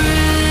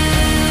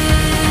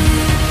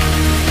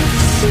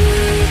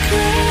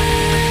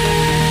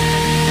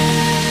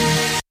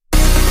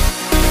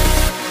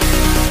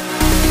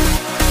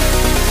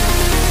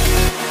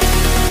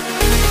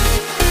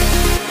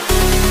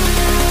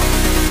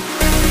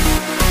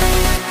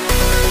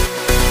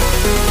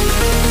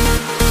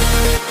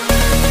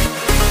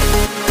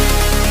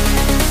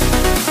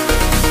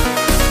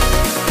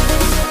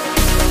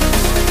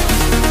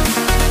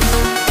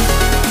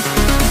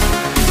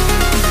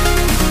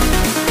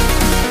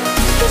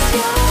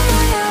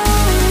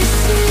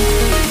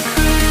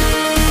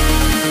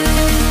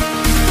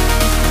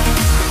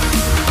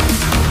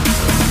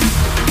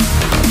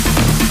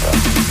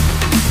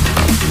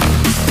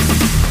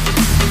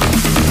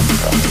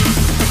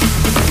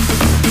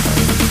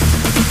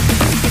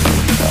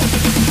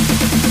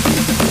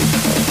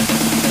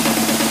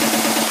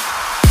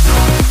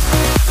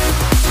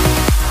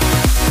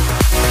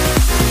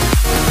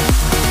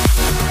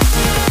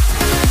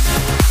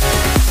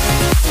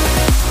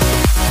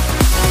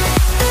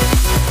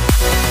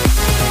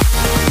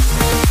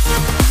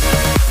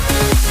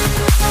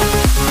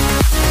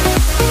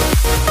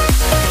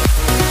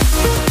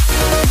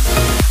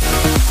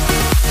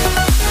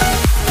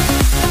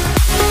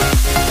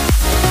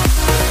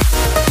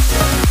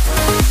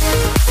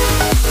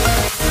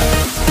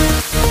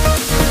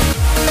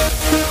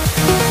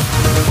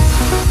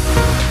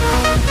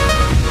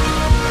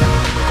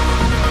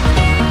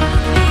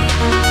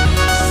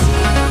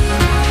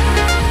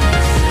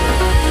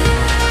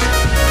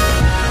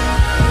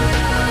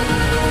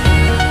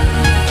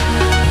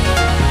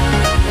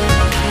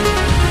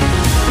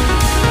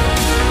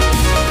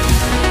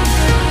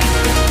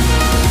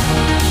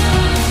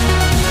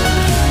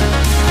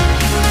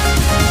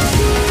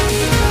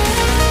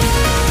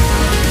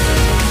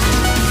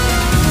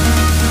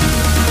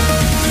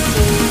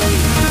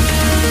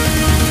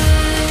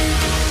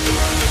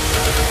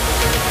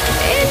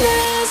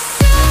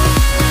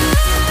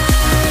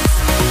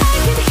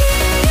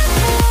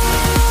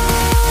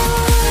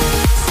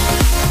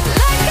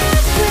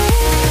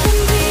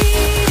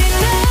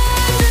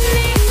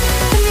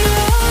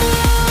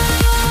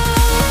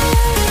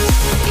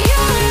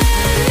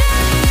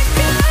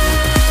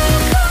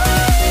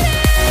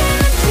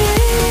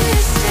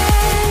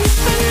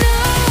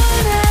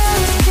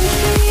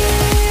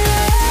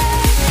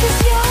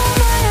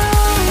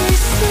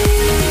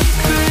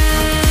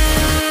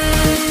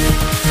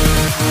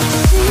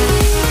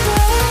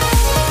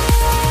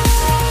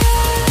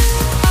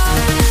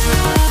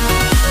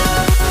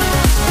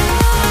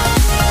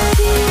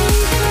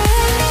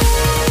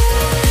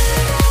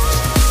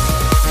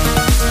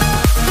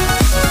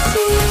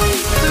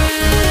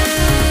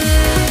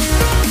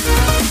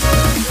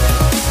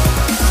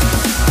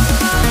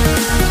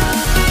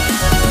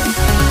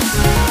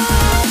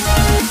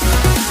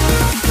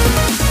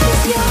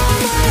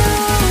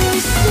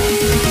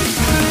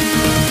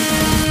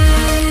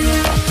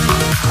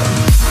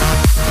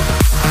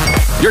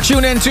 You're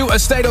tuned into A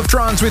State of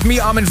Trance with me,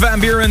 Armin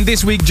van Buuren.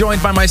 This week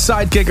joined by my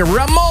sidekick,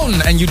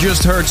 Ramon. And you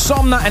just heard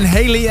Somna and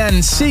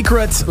HALIENE,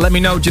 Secret. Let me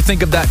know what you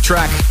think of that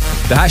track.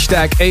 The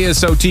hashtag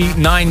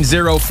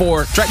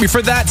ASOT904. Track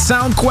before that,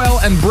 Quelle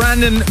and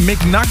Brandon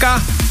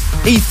Mignacca.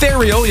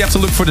 Ethereal, you have to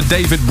look for the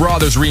David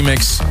Brothers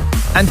remix.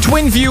 And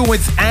Twin View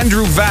with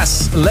Andrew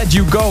Vass, Let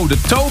You Go, the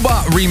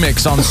ThoBa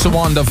remix on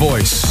Suanda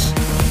Voice.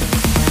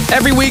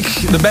 Every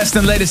week, the best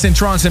and latest in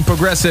trance and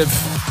progressive.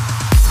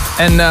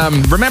 And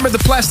remember the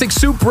plastic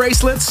soup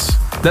bracelets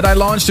that I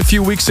launched a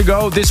few weeks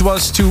ago? This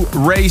was to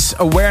raise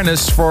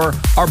awareness for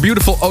our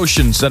beautiful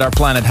oceans that our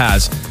planet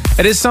has.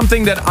 It is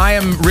something that I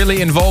am really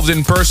involved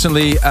in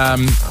personally.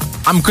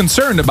 I'm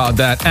concerned about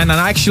that, and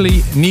I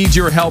actually need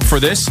your help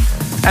for this.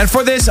 And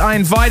for this, I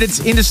invited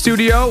in the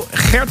studio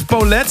Gert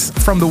Paulette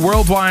from the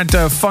Worldwide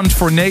Fund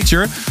for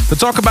Nature to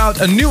talk about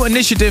a new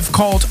initiative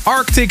called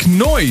Arctic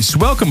Noise.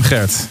 Welcome,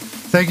 Gert.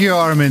 Thank you,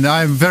 Armin.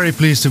 I'm very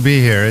pleased to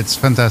be here. It's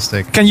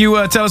fantastic. Can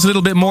you tell us a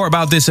little bit more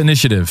about this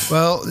initiative?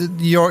 Well,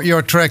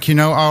 your track,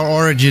 our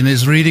origin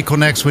is really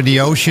connects with the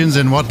oceans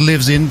and what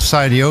lives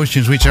inside the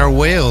oceans, which are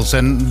whales.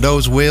 And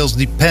those whales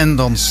depend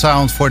on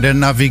sound for their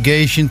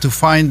navigation to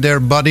find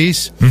their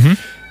bodies. Mm-hmm.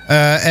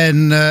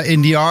 And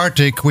in the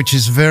Arctic, which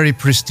is very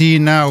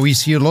pristine now, we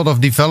see a lot of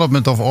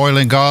development of oil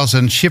and gas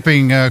and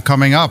shipping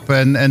coming up.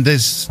 And the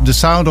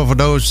sound of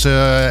those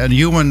and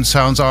human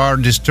sounds are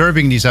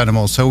disturbing these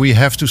animals. So we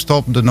have to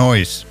stop the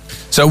noise.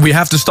 So we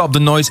have to stop the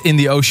noise in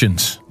the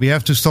oceans. We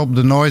have to stop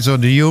the noise or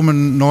the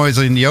human noise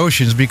in the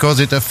oceans because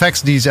it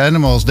affects these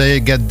animals. They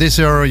get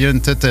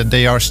disoriented,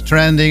 they are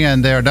stranding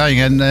and they are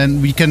dying.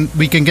 And we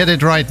can get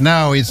it right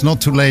now. It's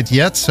not too late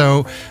yet.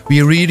 So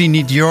we really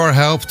need your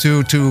help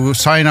to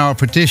sign our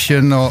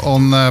petition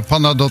on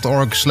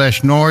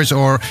panda.org/noise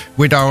or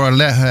with our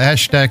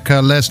hashtag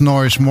less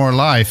noise, more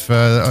life.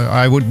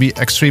 I would be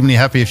extremely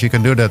happy if you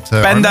can do that.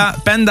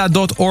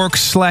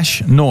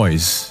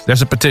 Panda.org/noise.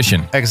 There's a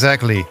petition.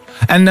 Exactly.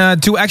 And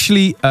to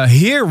actually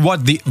hear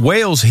what the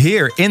whales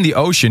hear in the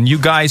ocean, you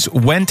guys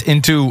went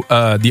into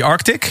the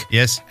Arctic.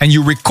 Yes. And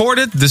you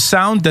recorded the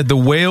sound that the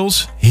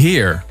whales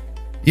hear.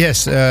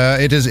 Yes,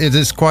 it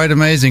is quite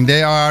amazing.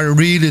 They are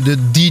really the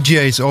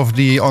DJs of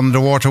the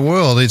underwater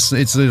world.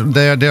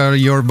 They are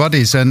your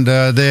buddies, and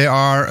they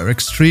are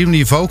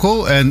extremely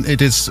vocal. And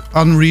it is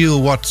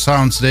unreal what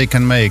sounds they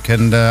can make.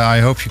 And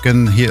I hope you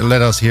can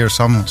let us hear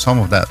some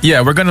of that.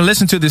 Yeah, we're gonna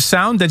listen to the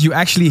sound that you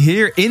actually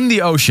hear in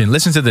the ocean.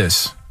 Listen to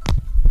this.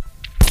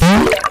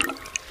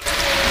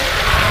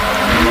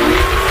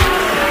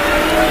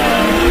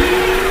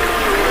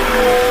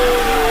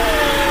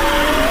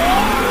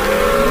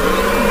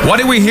 What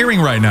are we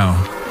hearing right now?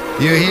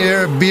 You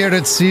hear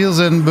bearded seals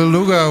and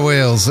beluga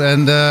whales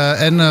and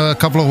a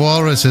couple of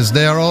walruses.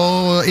 They are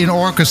all in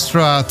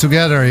orchestra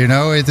together.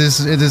 It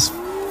is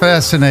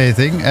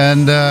fascinating,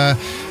 and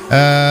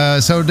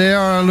so they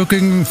are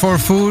looking for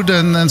food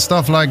and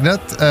stuff like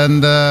that,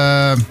 and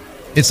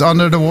it's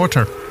under the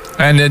water.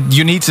 And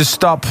you need to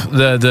stop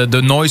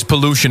the noise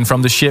pollution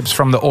from the ships,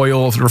 from the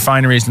oil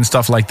refineries and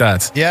stuff like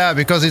that. Yeah,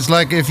 because it's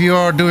like if you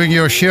are doing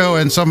your show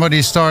and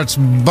somebody starts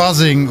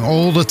buzzing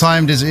all the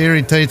time, this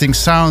irritating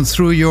sound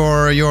through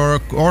your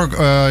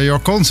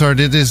concert,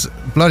 it is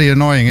bloody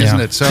annoying, isn't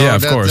it? So yeah,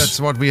 of course. That's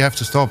what we have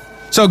to stop.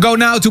 So go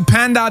now to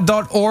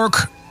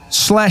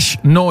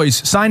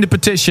panda.org/noise, sign the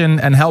petition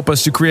and help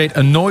us to create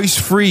a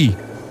noise-free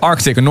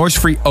Arctic, a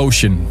noise-free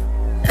ocean.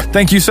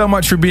 Thank you so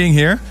much for being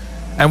here.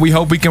 And we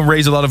hope we can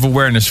raise a lot of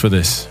awareness for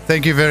this.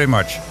 Thank you very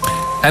much.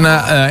 And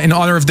in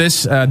honor of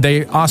this,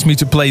 they asked me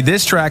to play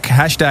this track,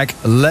 hashtag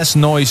less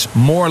noise,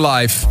 more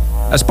life,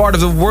 as part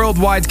of the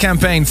worldwide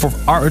campaign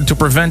to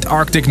prevent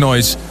Arctic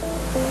noise.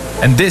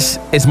 And this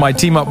is my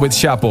team up with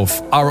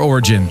Shapov. Our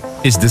origin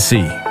is the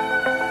sea.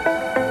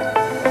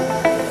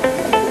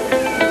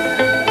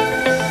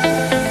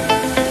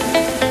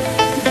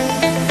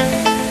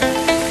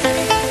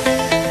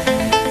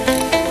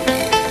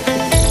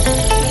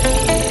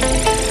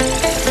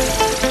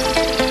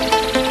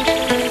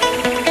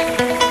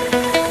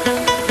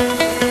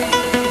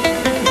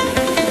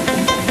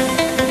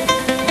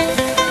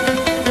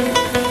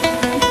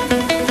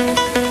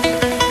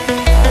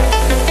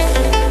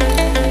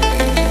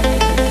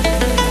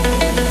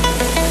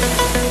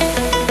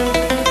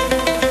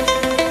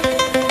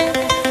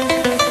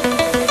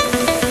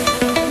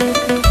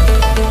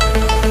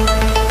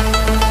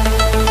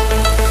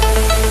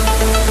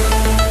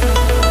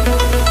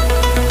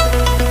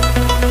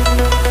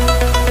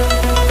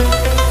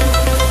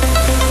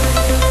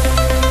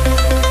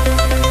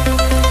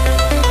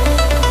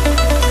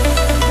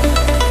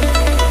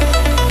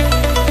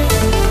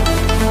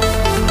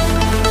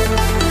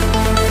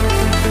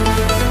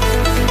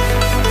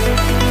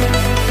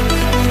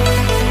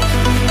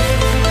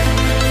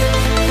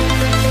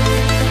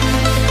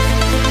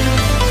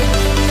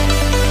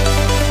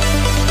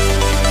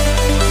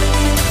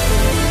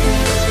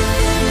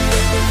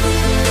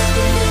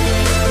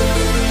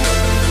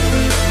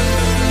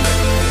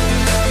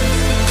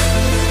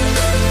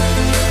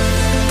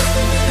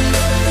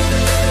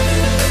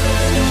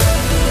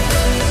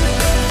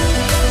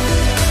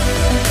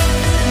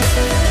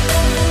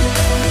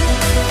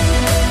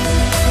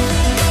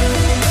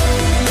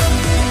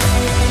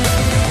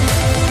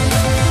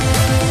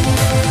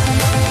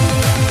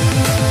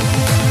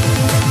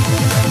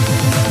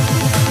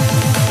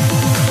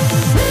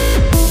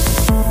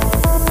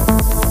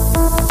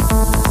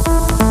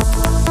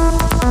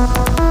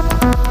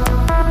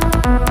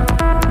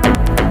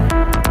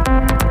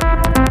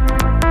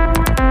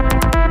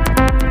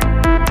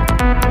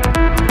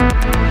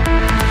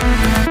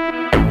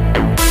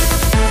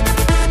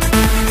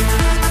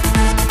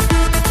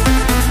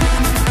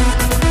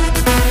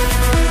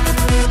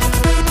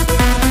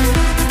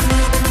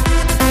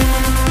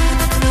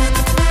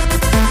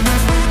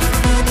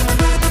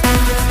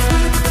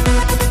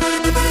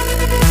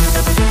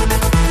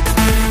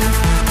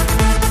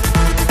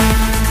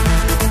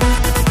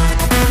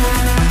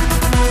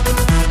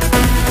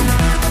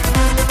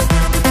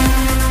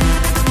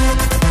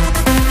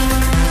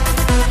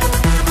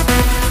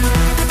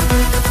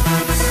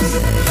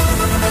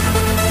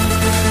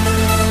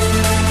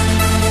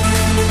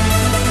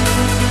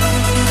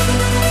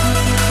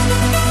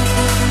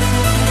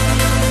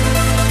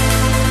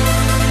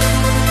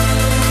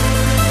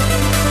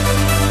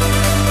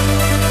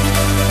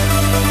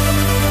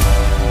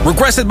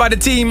 Requested by the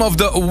team of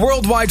the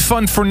Worldwide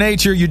Fund for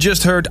Nature, you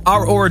just heard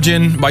Our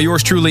Origin by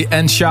yours truly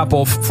and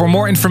Shapov. For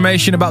more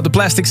information about the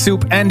plastic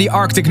soup and the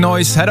Arctic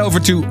noise, head over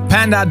to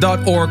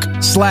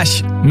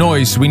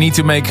panda.org/noise. We need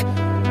to make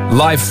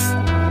life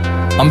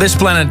on this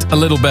planet a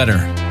little better.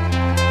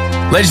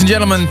 Ladies and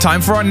gentlemen, time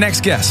for our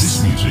next guest.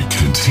 This music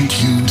can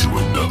take you to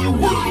another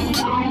world.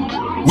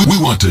 We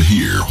want to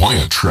hear why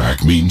a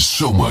track means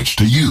so much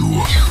to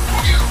you.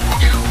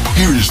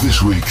 Here is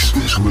this week's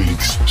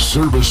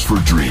Service for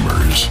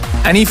Dreamers.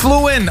 And he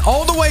flew in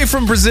all the way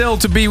from Brazil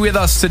to be with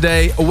us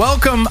today.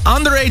 Welcome,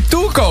 André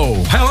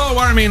Turco. Hello,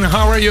 Armin.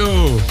 How are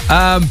you?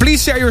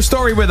 Please share your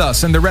story with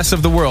us and the rest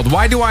of the world.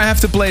 Why do I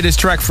have to play this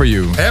track for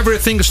you?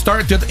 Everything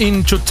started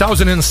in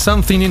 2000 and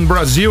something in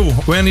Brazil,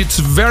 when it's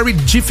very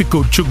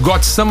difficult to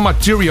get some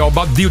material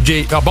about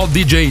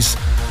DJs,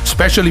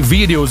 especially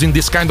videos and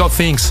this kind of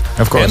things.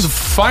 Of course. And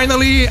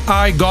finally,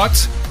 I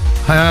got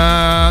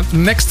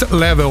Next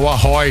Level,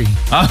 Ahoy.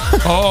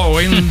 Oh,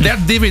 in that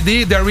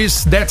DVD there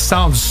is that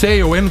sound,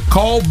 Sail and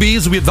Call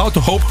Bees Without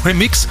Hope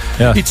remix.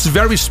 Yeah. It's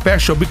very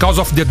special because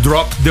of the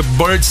drop, the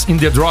birds in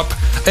the drop.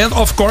 And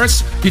of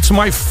course, it's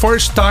my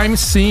first time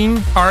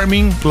seeing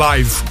Armin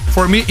live.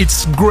 For me,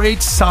 it's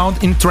great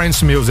sound in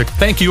trance music.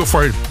 Thank you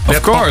for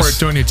that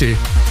opportunity.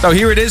 So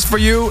here it is for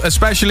you,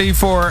 especially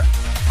for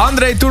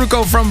André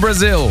Turco from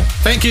Brazil.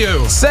 Thank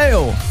you.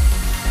 Sail.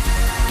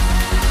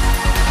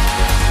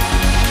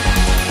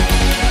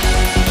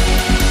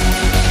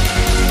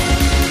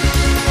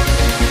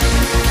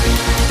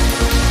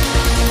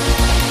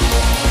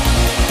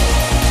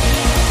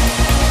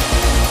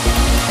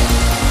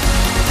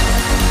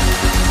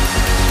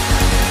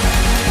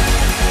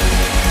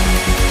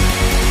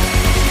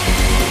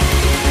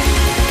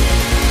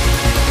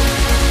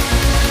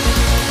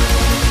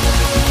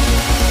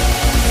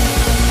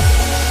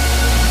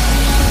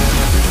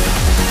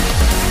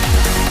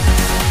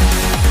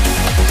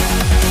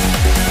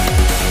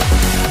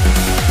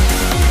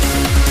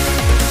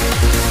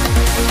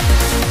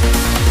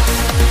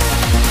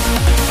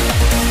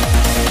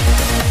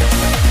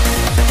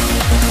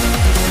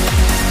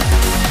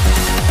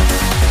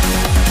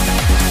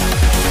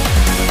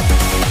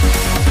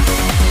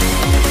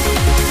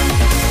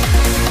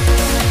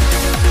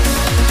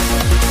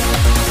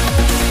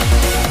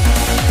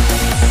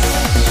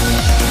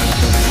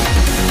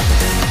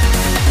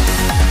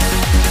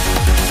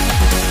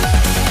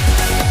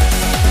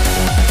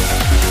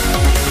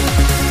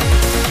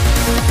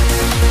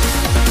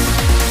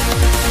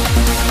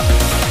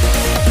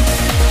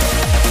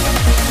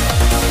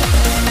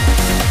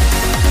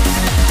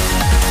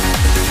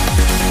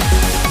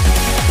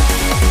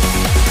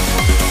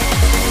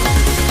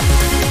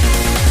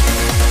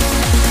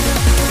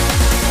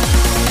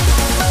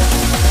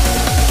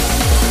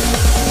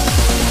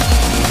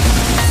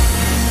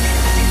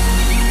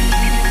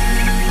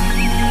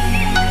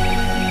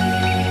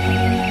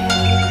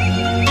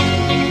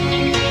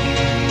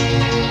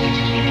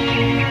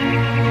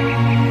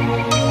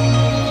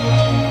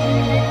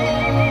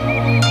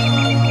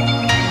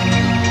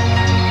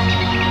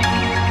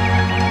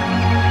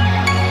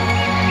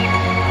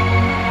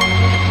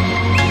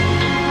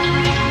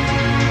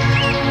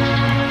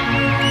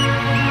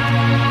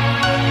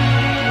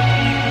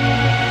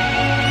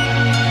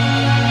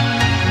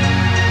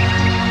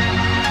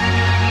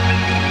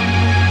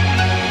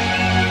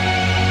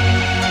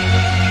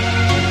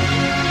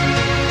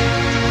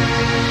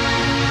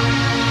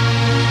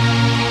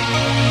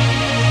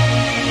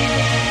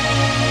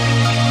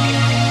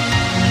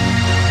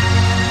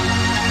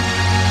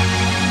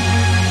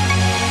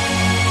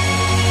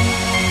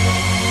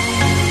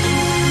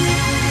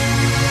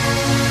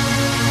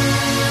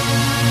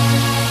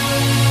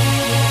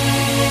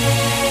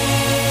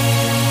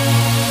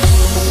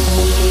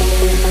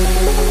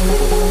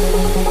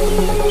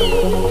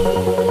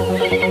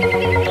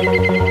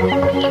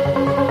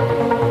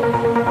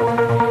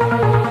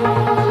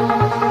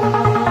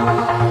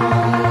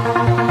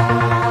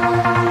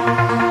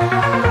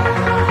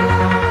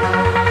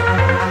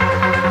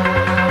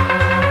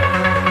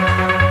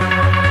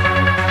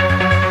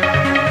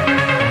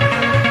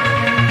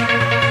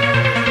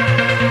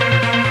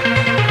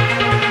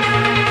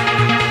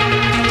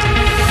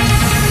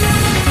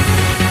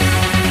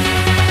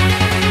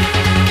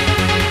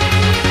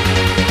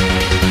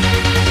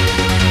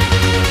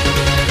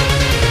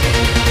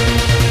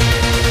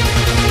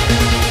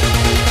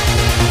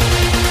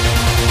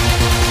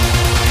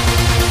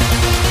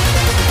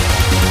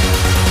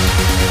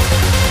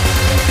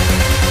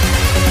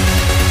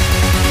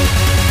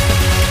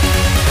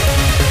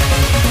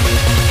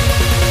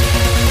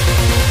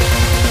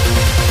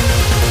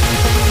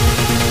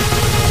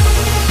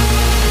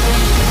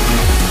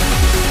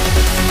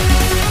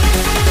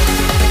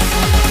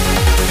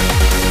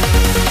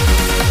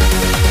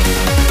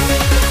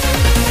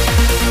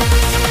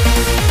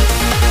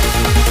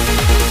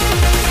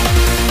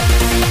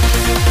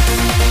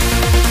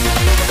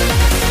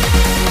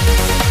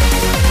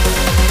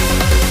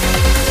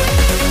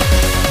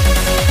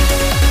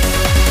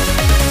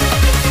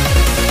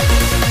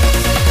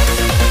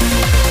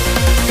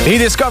 He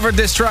discovered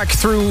this track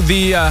through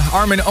the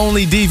Armin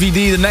only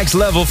DVD, The Next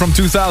Level from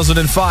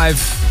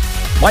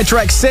 2005. My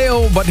track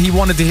Sail, but he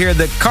wanted to hear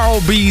the Carl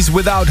B's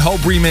Without Hope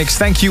remix.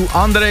 Thank you,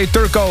 Andre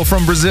Turco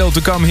from Brazil, to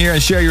come here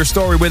and share your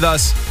story with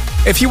us.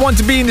 If you want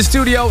to be in the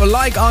studio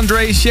like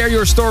Andre, share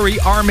your story,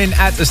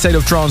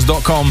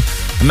 armin@astateoftrance.com.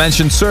 And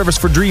mention Service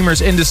for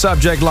Dreamers in the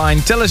subject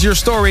line. Tell us your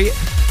story.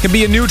 Can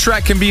be a new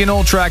track, can be an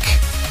old track.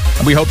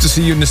 And we hope to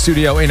see you in the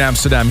studio in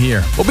Amsterdam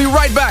here. We'll be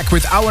right back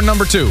with hour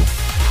number 2.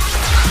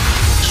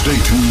 Stay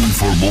tuned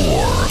for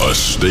more A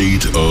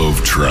State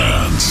of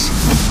Trance.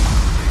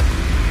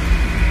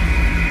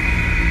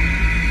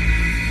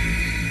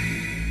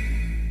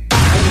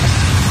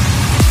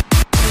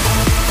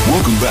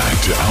 Welcome back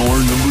to hour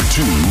number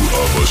 2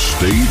 of A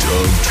State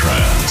of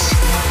Trance.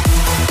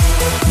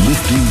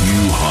 Lifting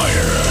you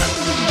higher.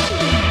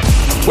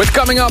 With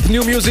coming up,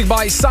 new music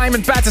by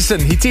Simon Patterson.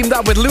 He teamed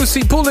up with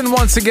Lucy Poulin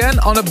once again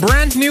on a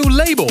brand new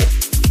label.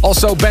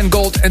 Also, Ben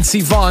Gold and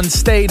Sivan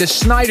stay the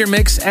Schneider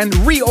mix, and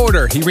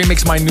Reorder. He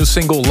remixed my new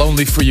single,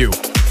 Lonely For You.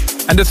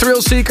 And the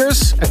Thrill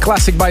Seekers, a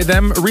classic by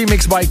them,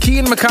 remixed by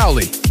Cian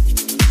McCauley.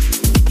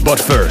 But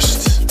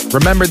first,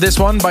 remember this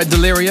one by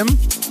Delerium?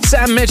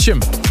 Sam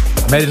Mitchum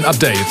made an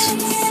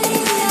update.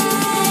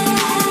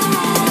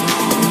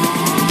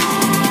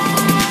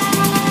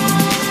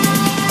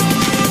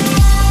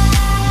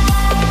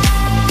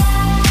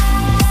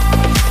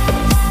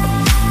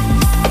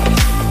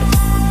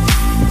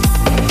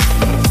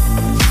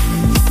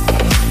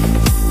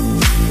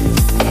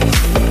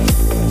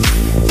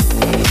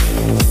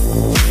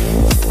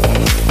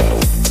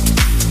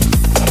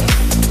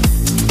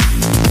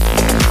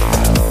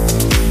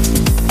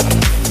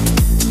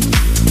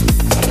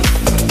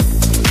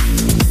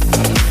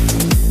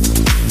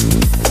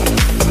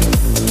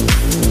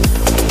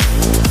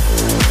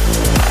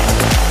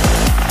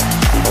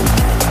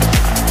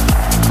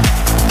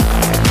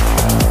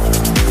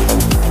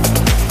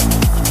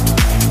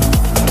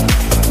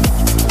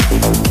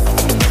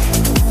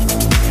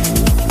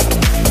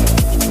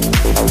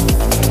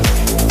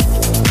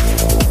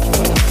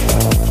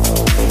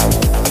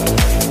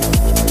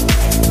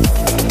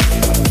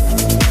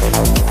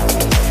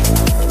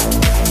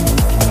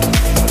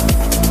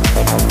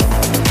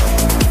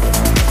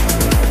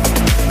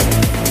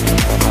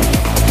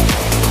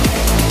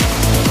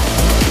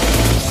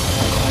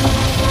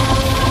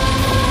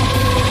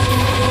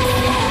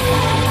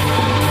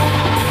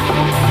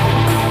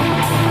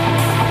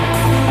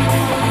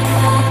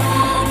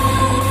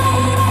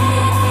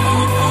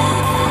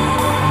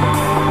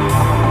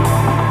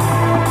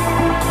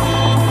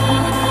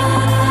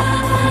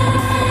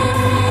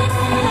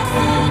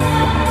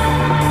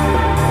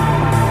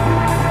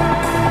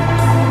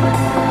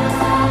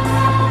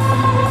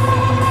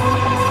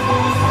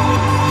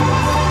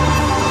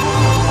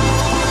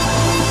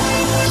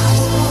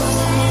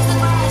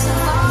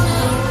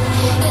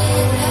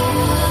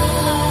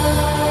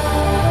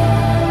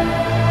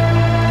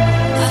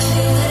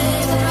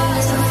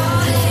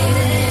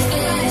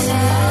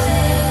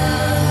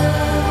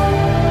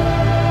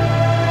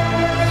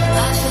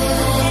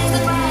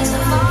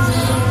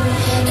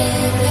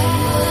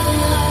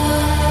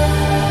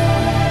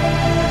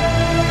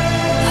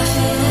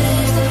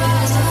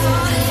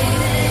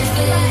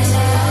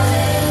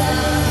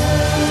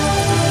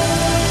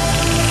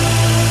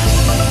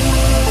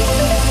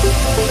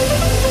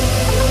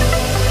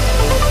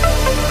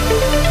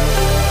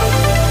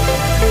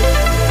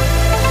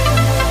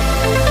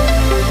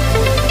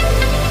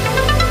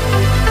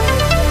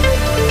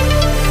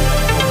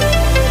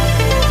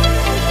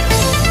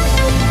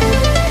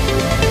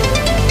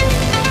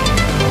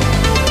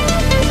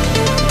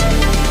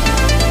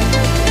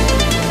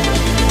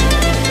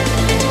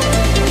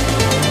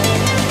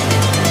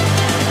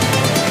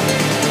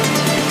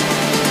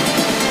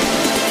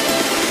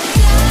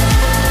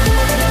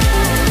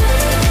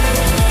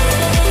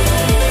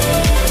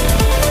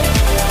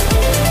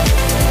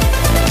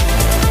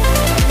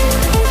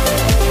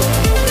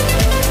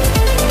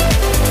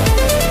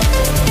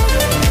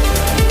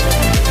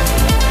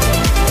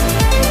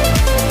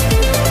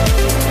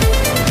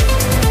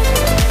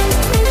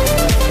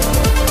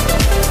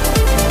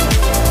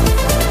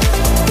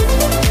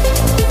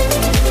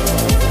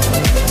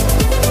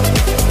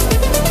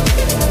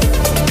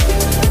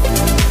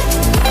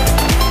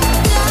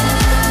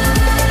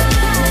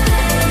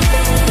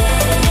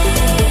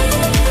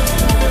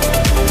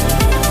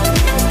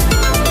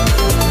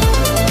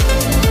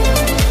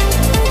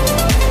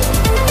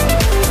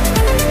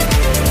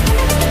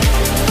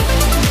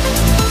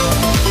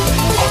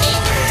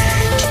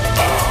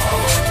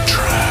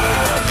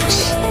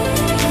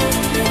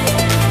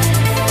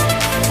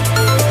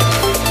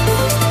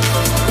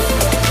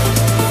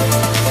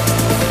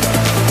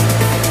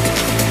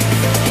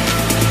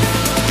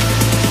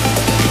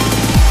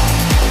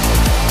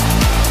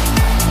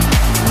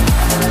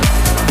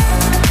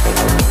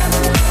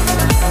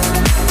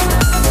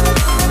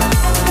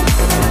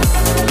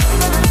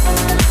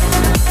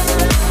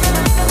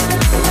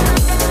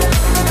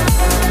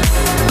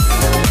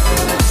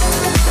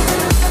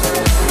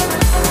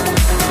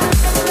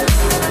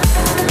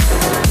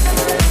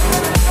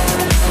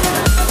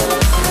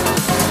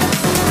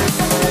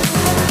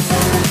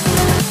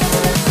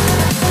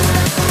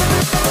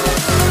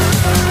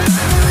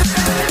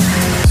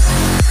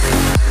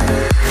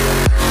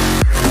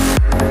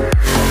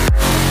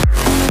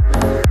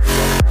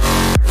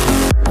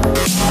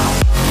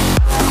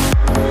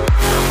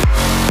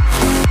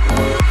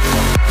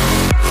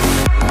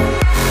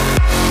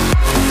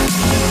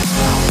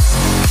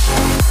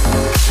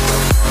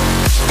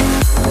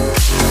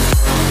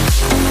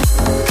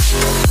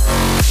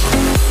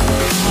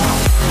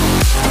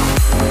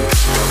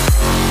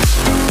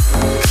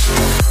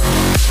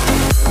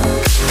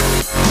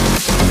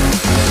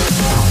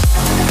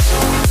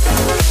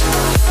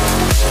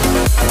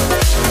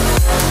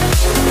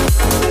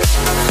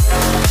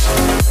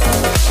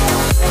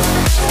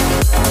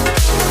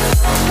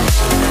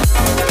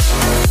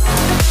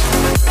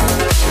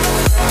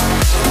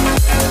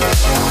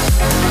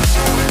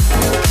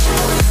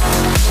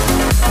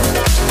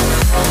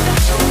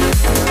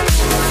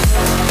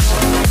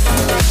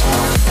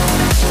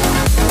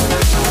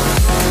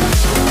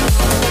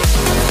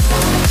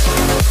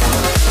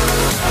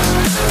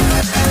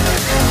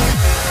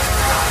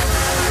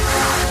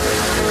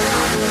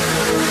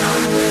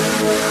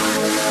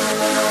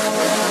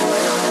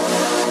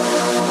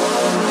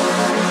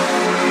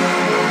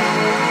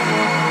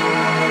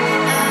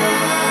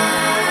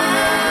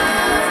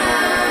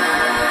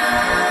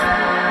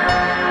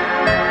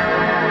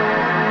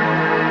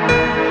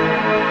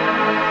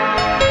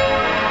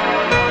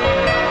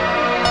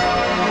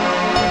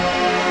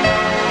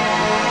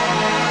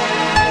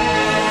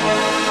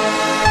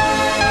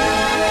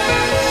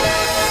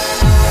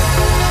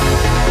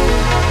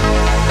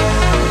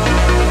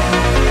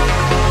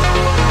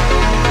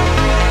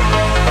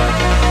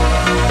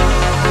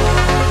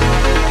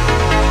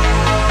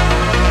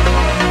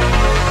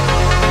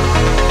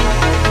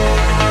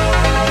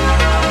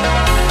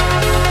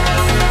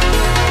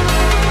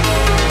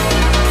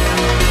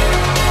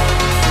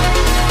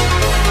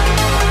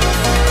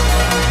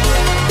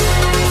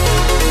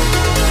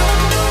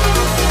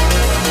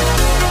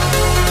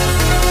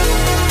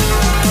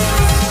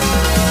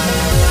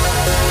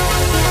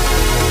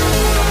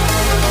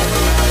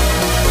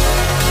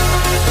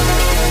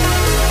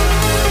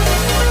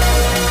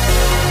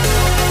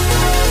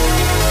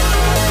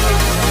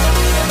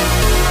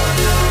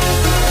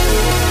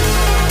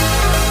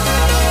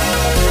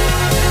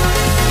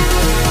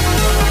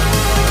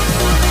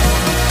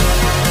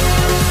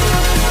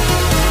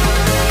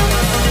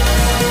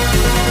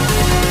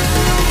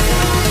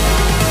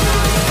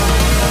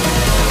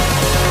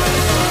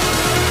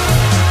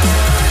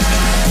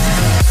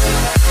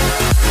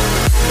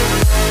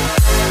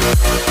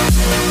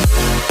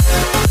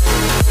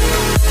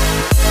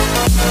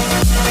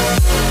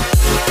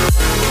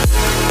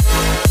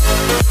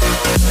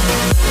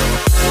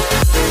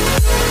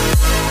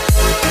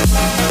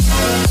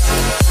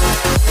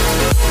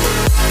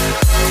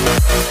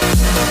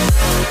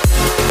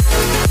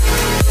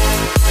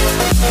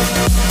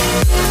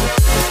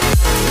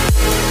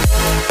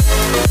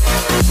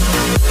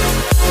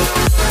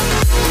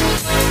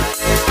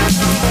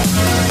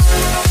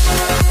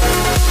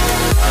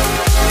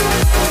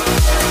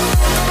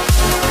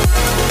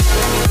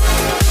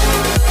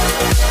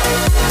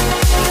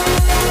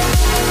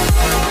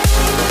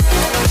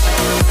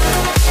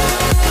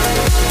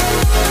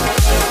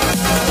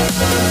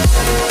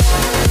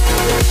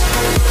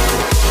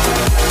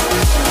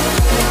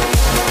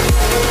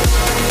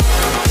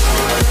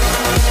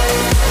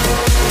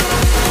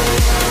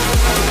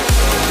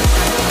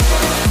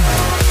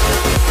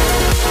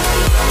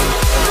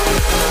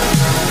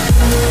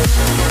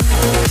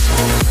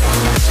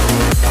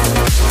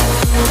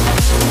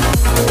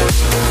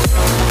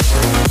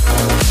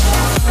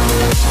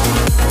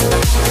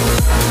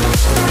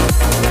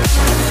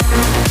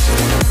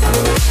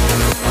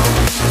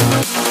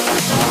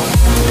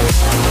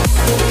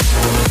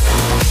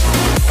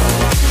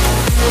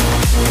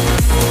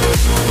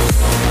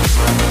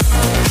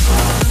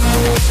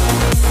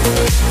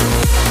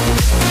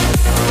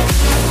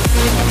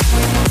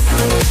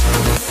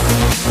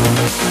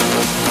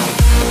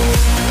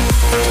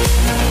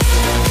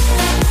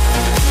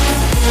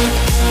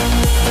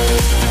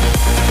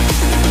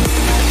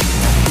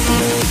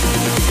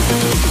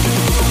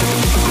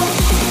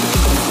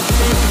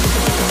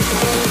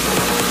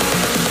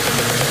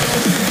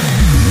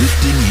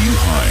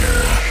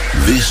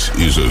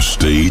 a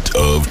state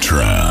of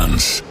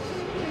trance.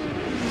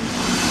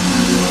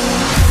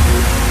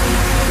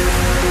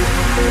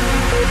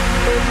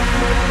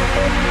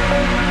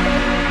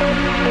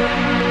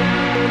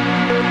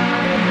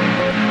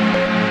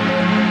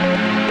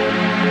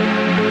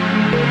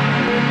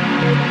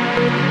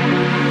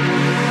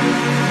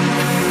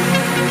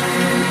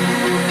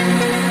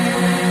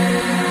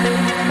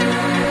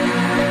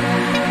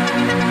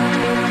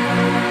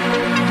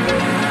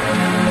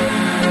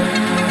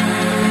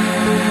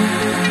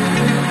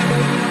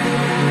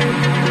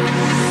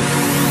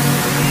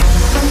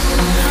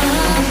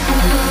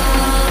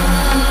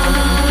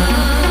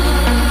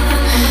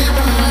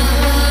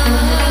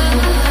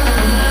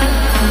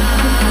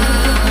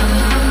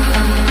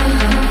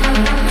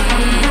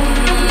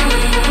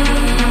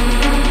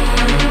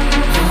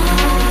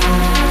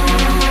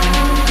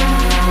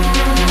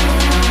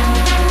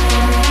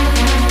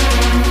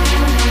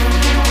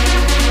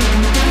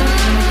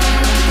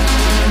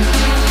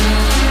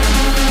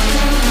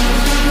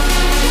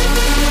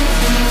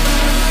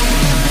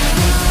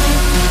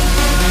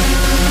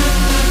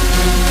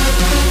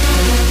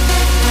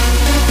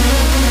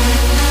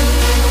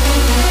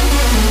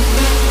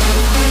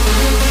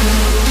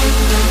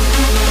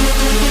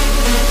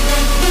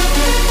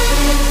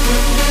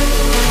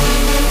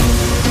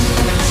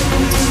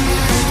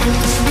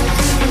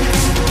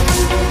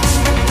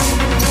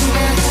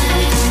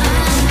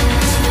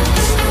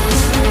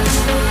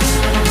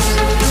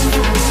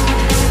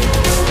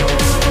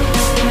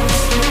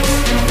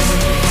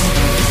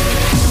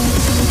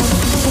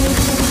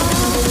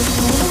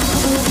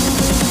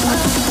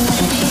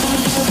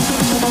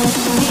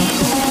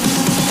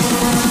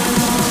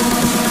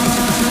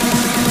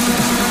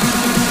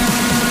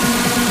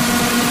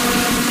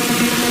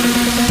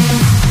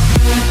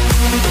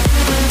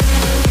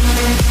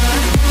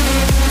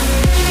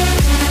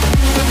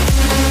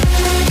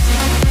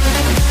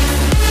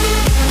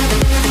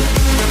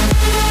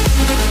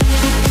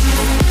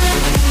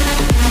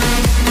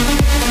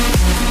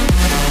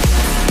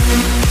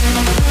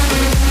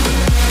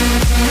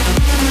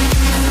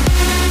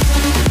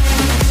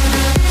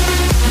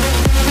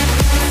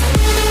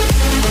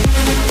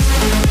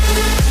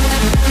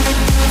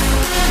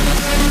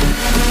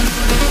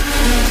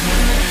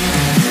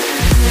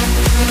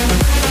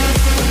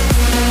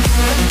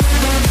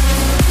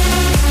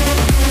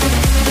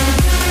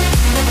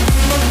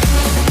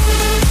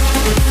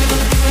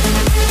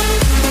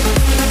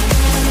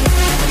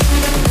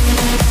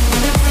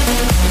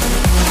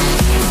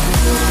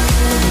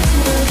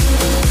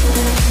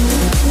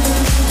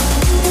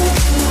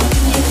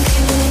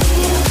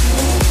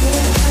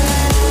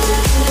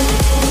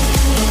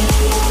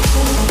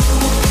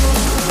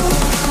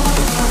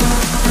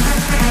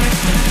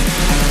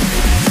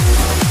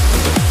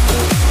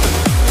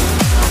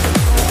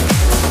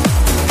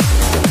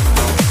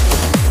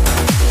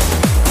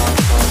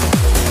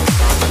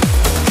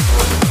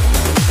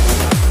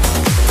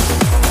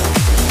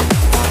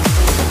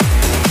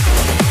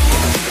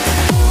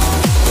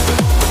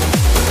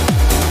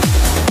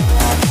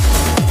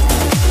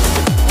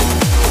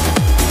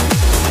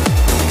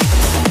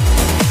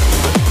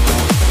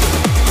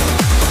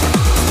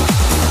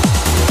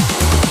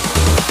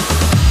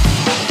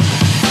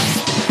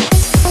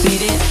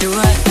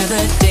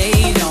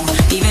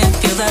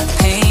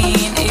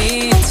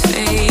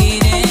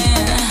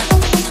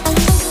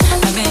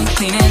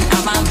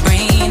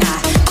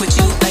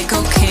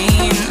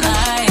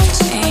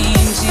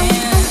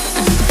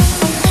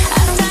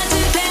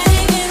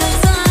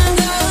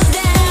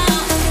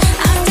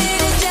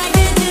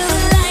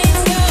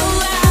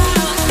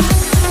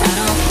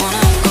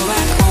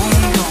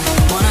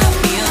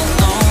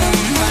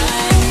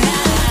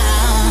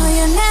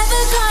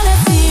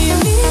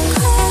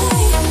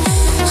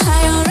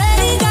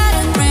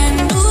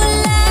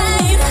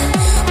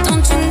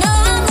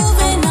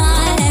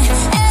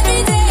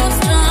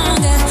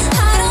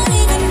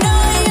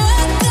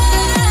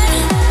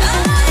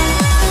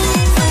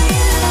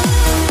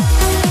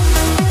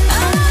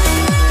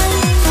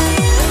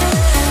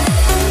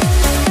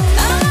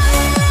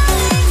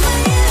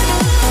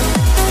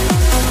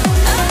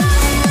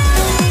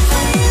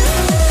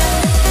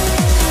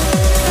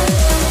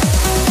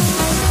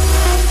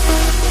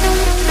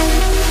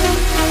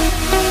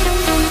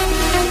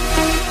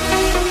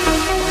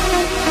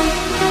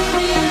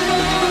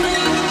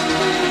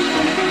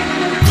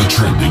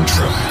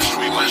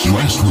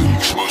 Last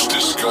week's most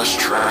discussed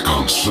track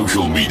on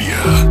social media.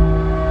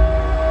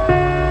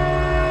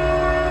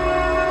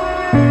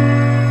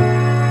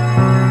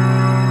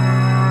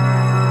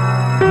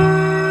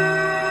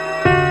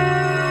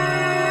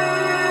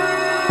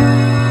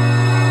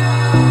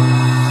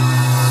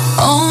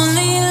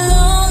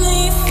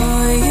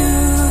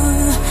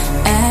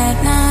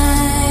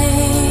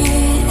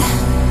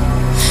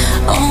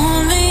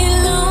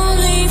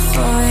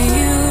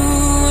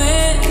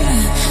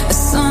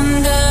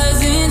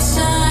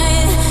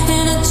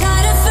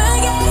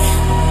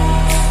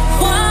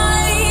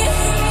 Why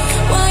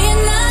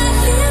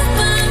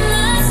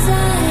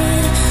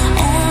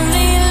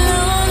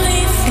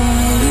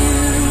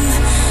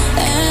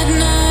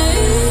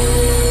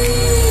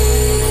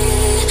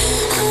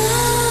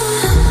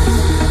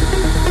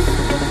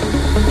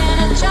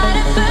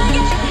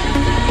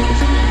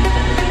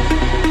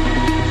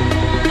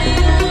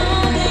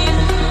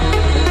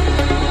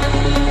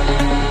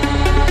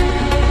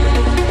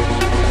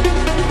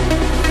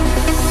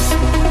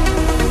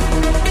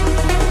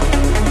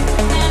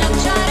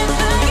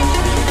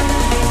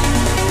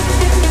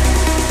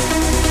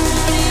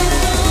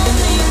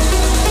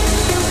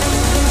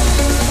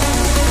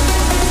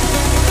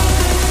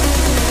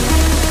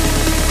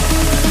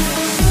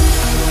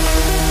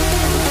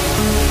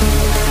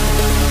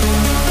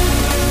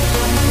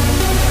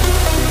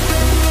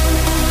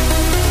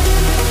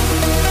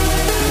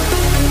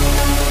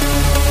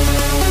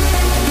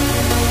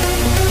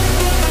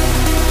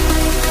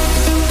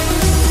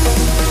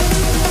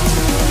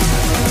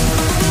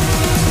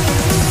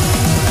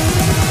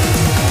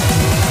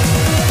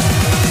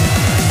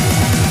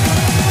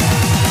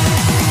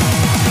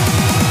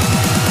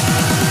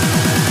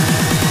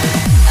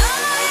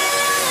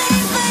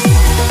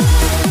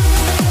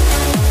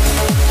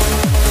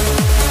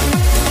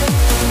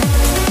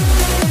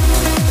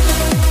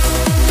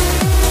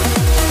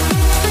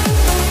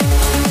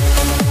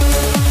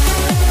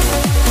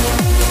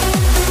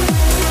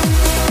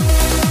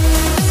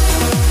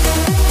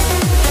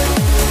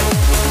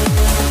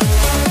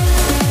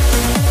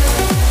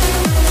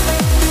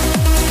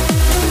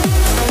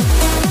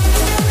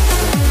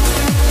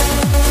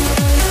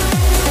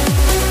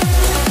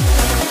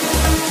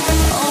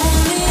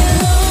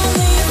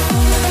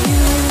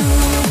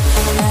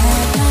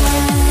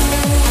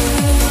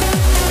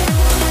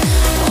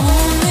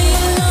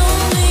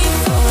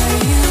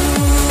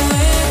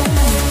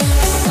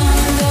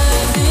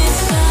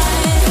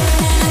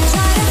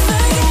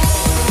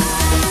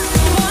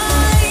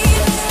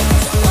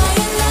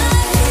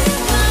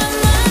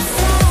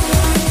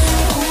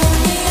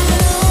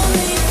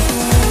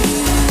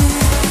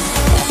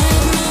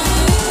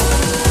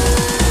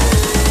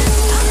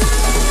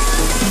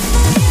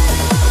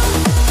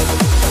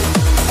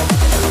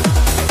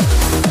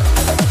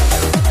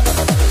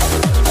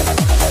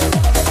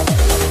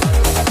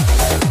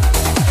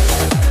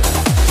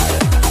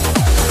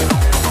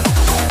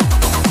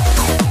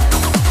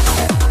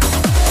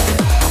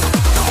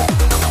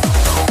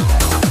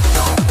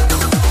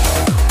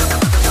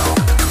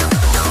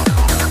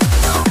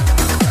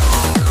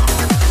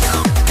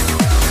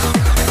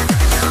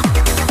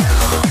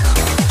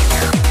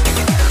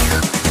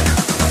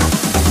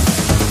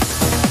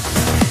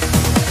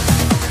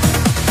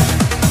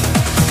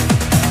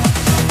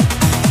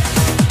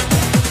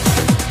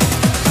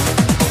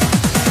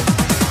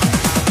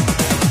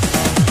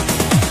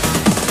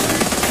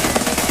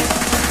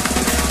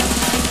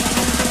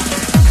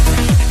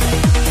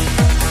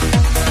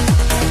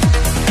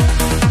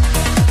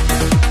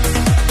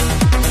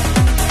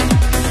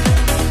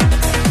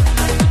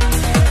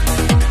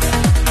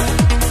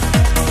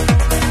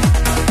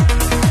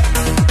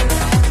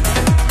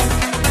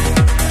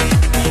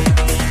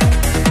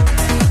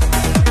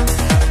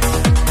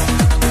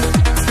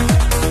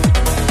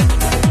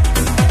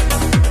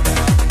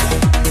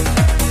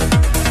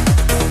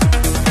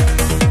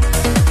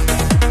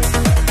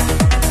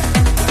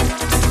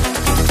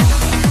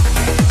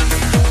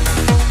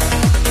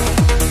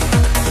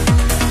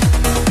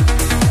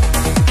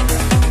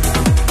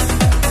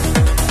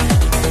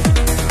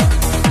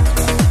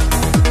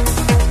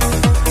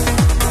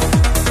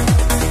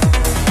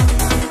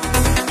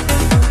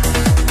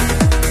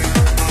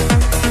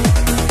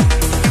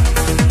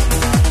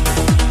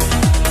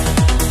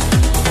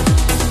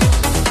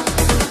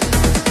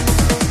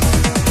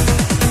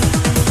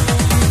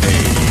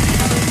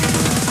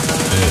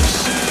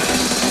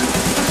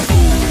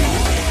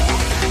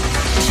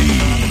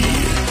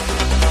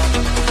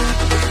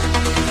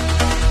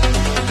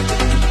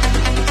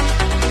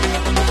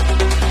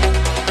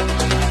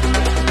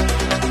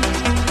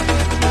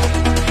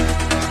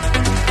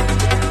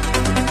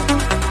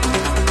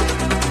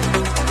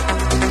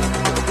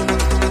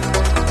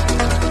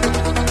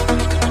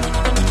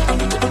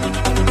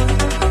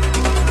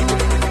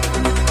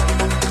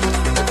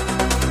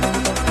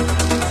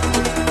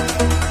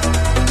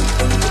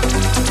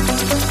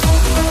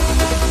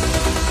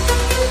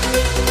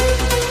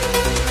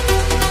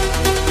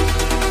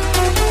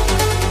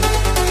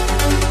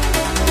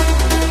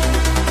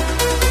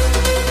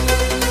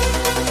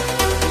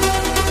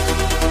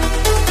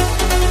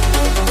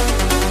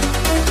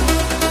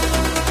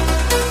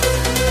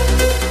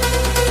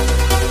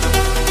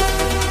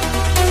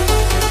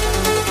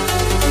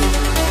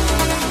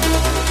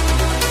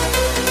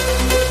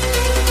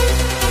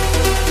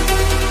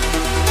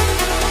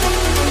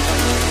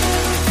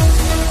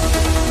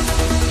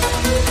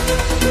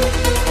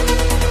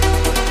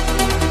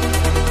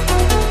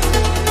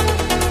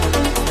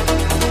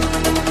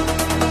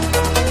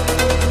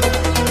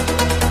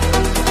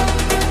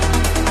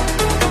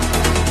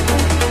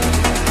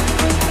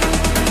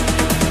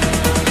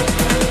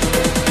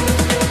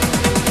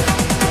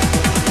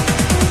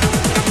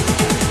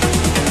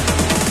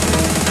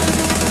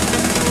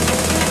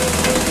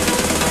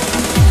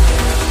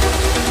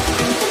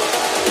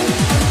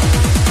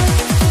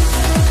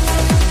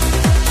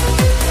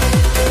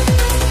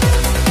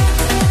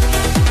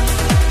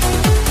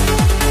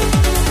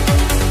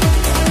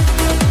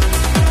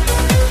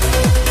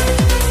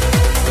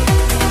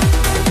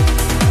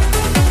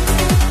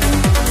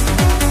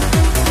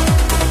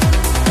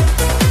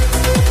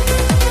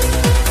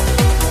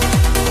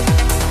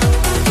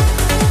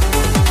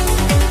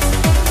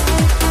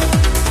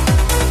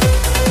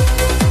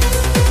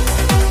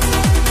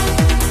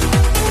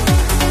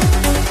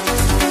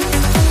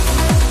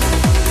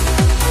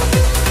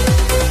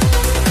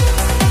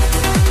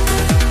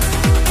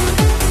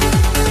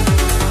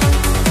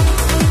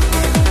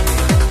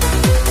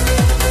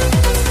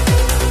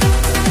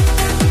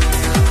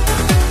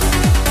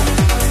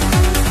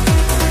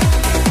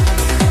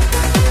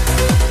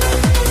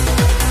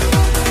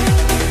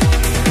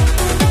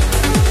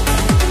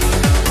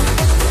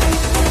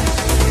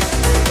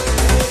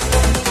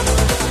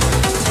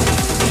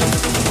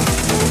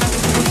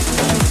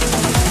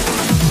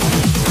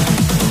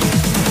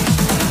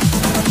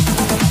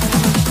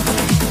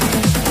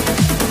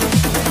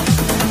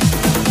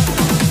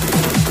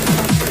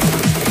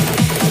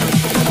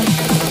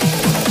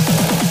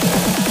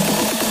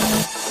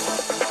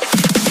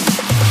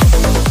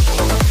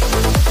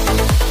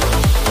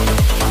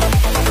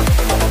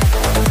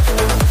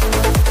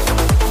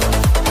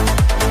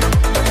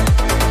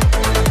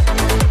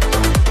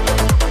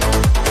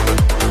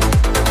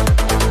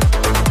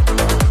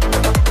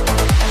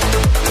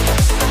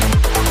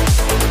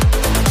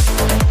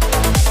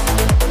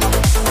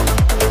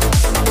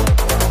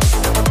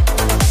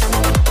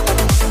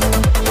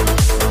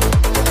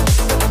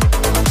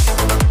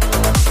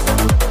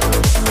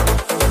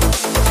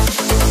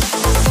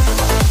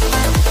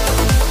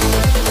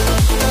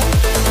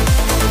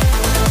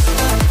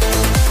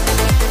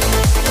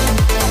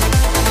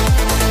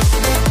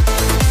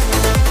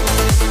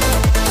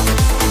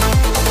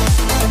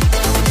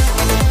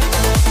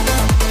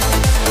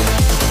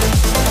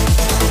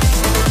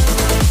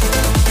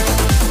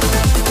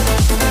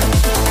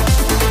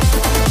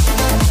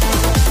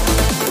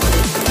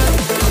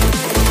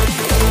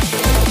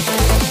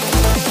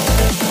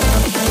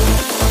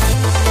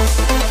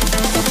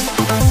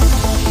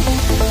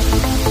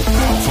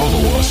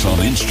us on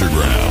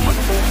Instagram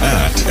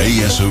at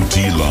ASOT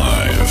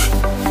Live.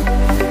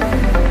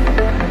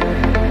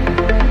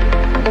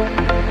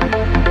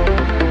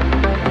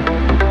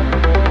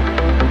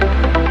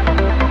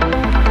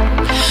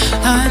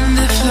 On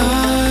the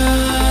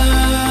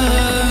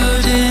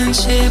floating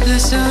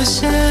shapeless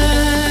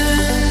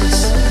oceans,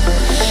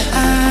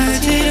 I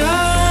did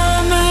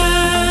all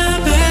my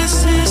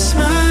best to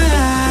smile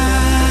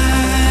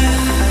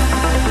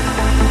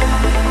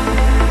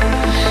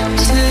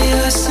to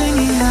your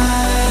singing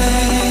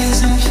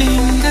eyes and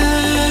fingers.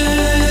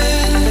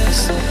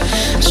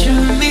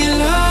 Drew me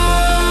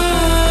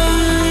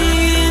long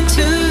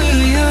into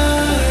your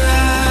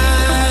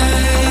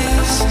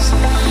eyes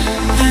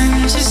and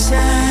just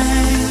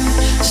sang.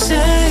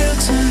 Sail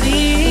to me,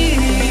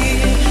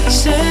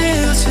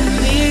 sail to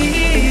me.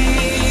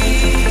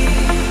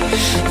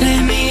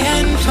 Let me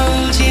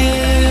unfold you.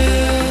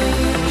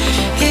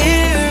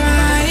 Here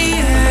I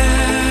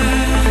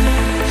am,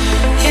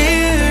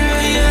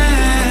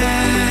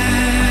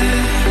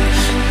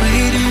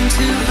 waiting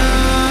to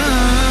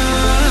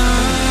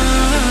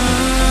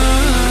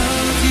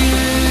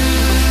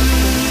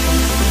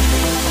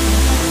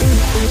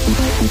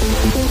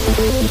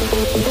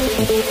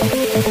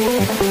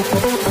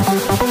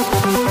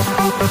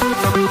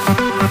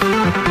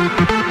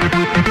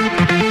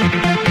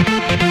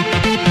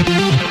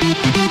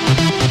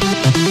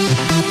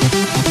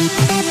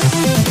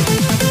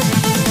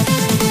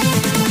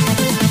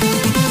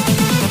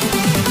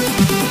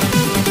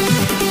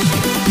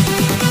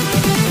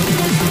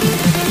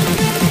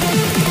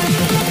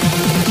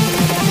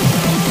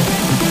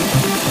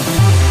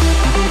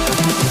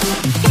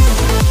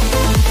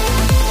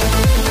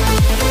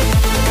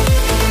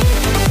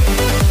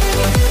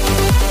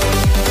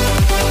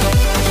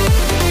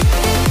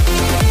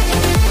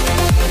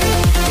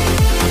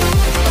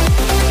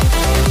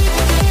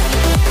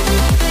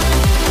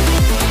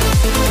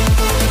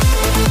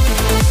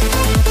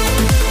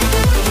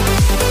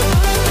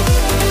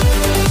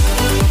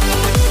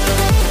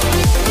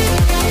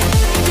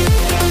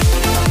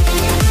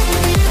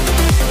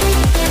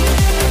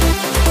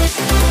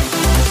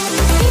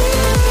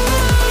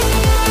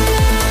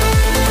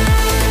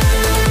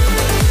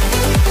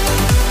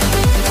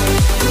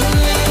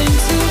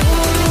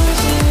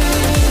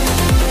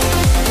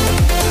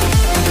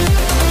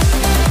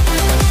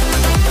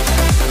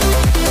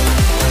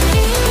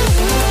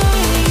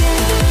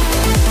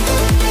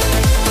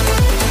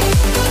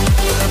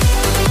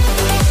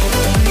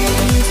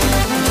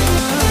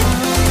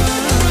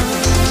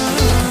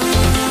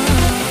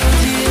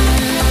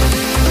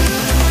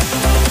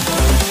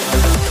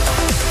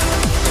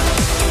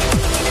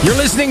You're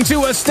listening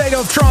to A State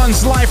of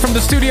Trance live from the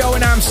studio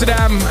in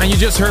Amsterdam, and you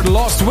just heard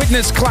Lost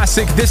Witness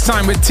classic, this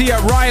time with Tia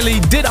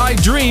Riley, Did I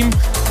Dream?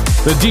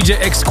 The DJ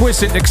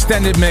Exquisite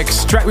extended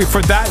mix. Track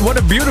for that. What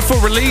a beautiful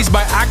release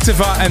by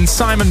Activa and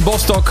Simon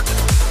Bostock.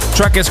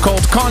 Track is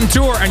called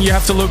Contour, and you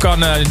have to look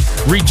on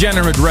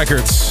Regenerate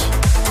Records.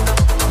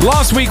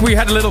 Last week we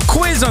had a little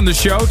quiz on the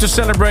show to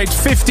celebrate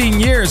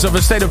 15 years of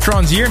A State of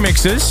Trance year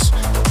mixes.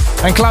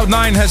 And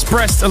Cloud9 has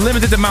pressed a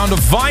limited amount of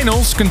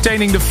vinyls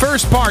containing the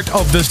first part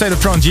of the State of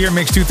Trance Year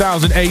Mix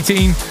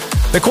 2018.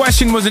 The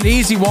question was an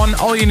easy one.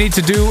 All you need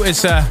to do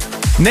is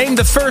name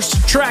the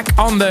first track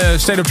on the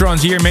State of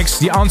Trance Year Mix.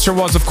 The answer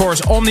was, of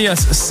course, Omnia's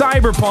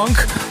Cyberpunk.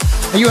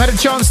 And you had a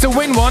chance to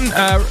win one.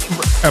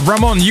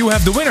 Ramon, you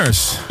have the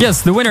winners.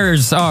 Yes, the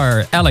winners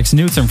are Alex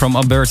Newton from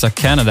Alberta,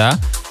 Canada,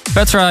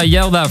 Petra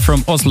Yelda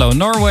from Oslo,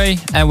 Norway,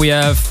 and we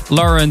have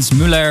Lawrence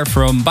Muller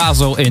from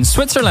Basel in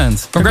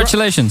Switzerland.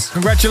 Congratulations.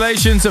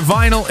 Congratulations. A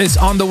vinyl is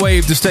on the way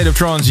of the State of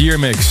Trance Year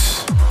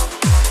Mix.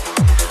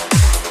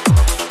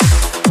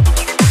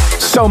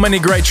 So many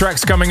great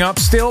tracks coming up.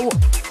 Still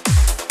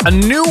a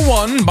new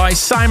one by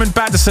Simon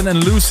Patterson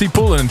and Lucy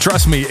Pullen.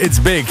 Trust me, it's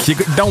big. You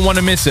don't want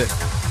to miss it.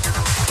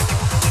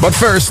 But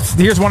first,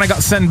 here's one I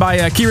got sent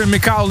by Kieran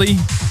McCauley.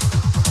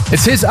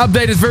 It's his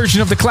updated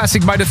version of the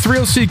classic by the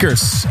Thrill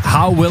Seekers.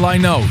 How Will I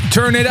Know?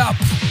 Turn it up.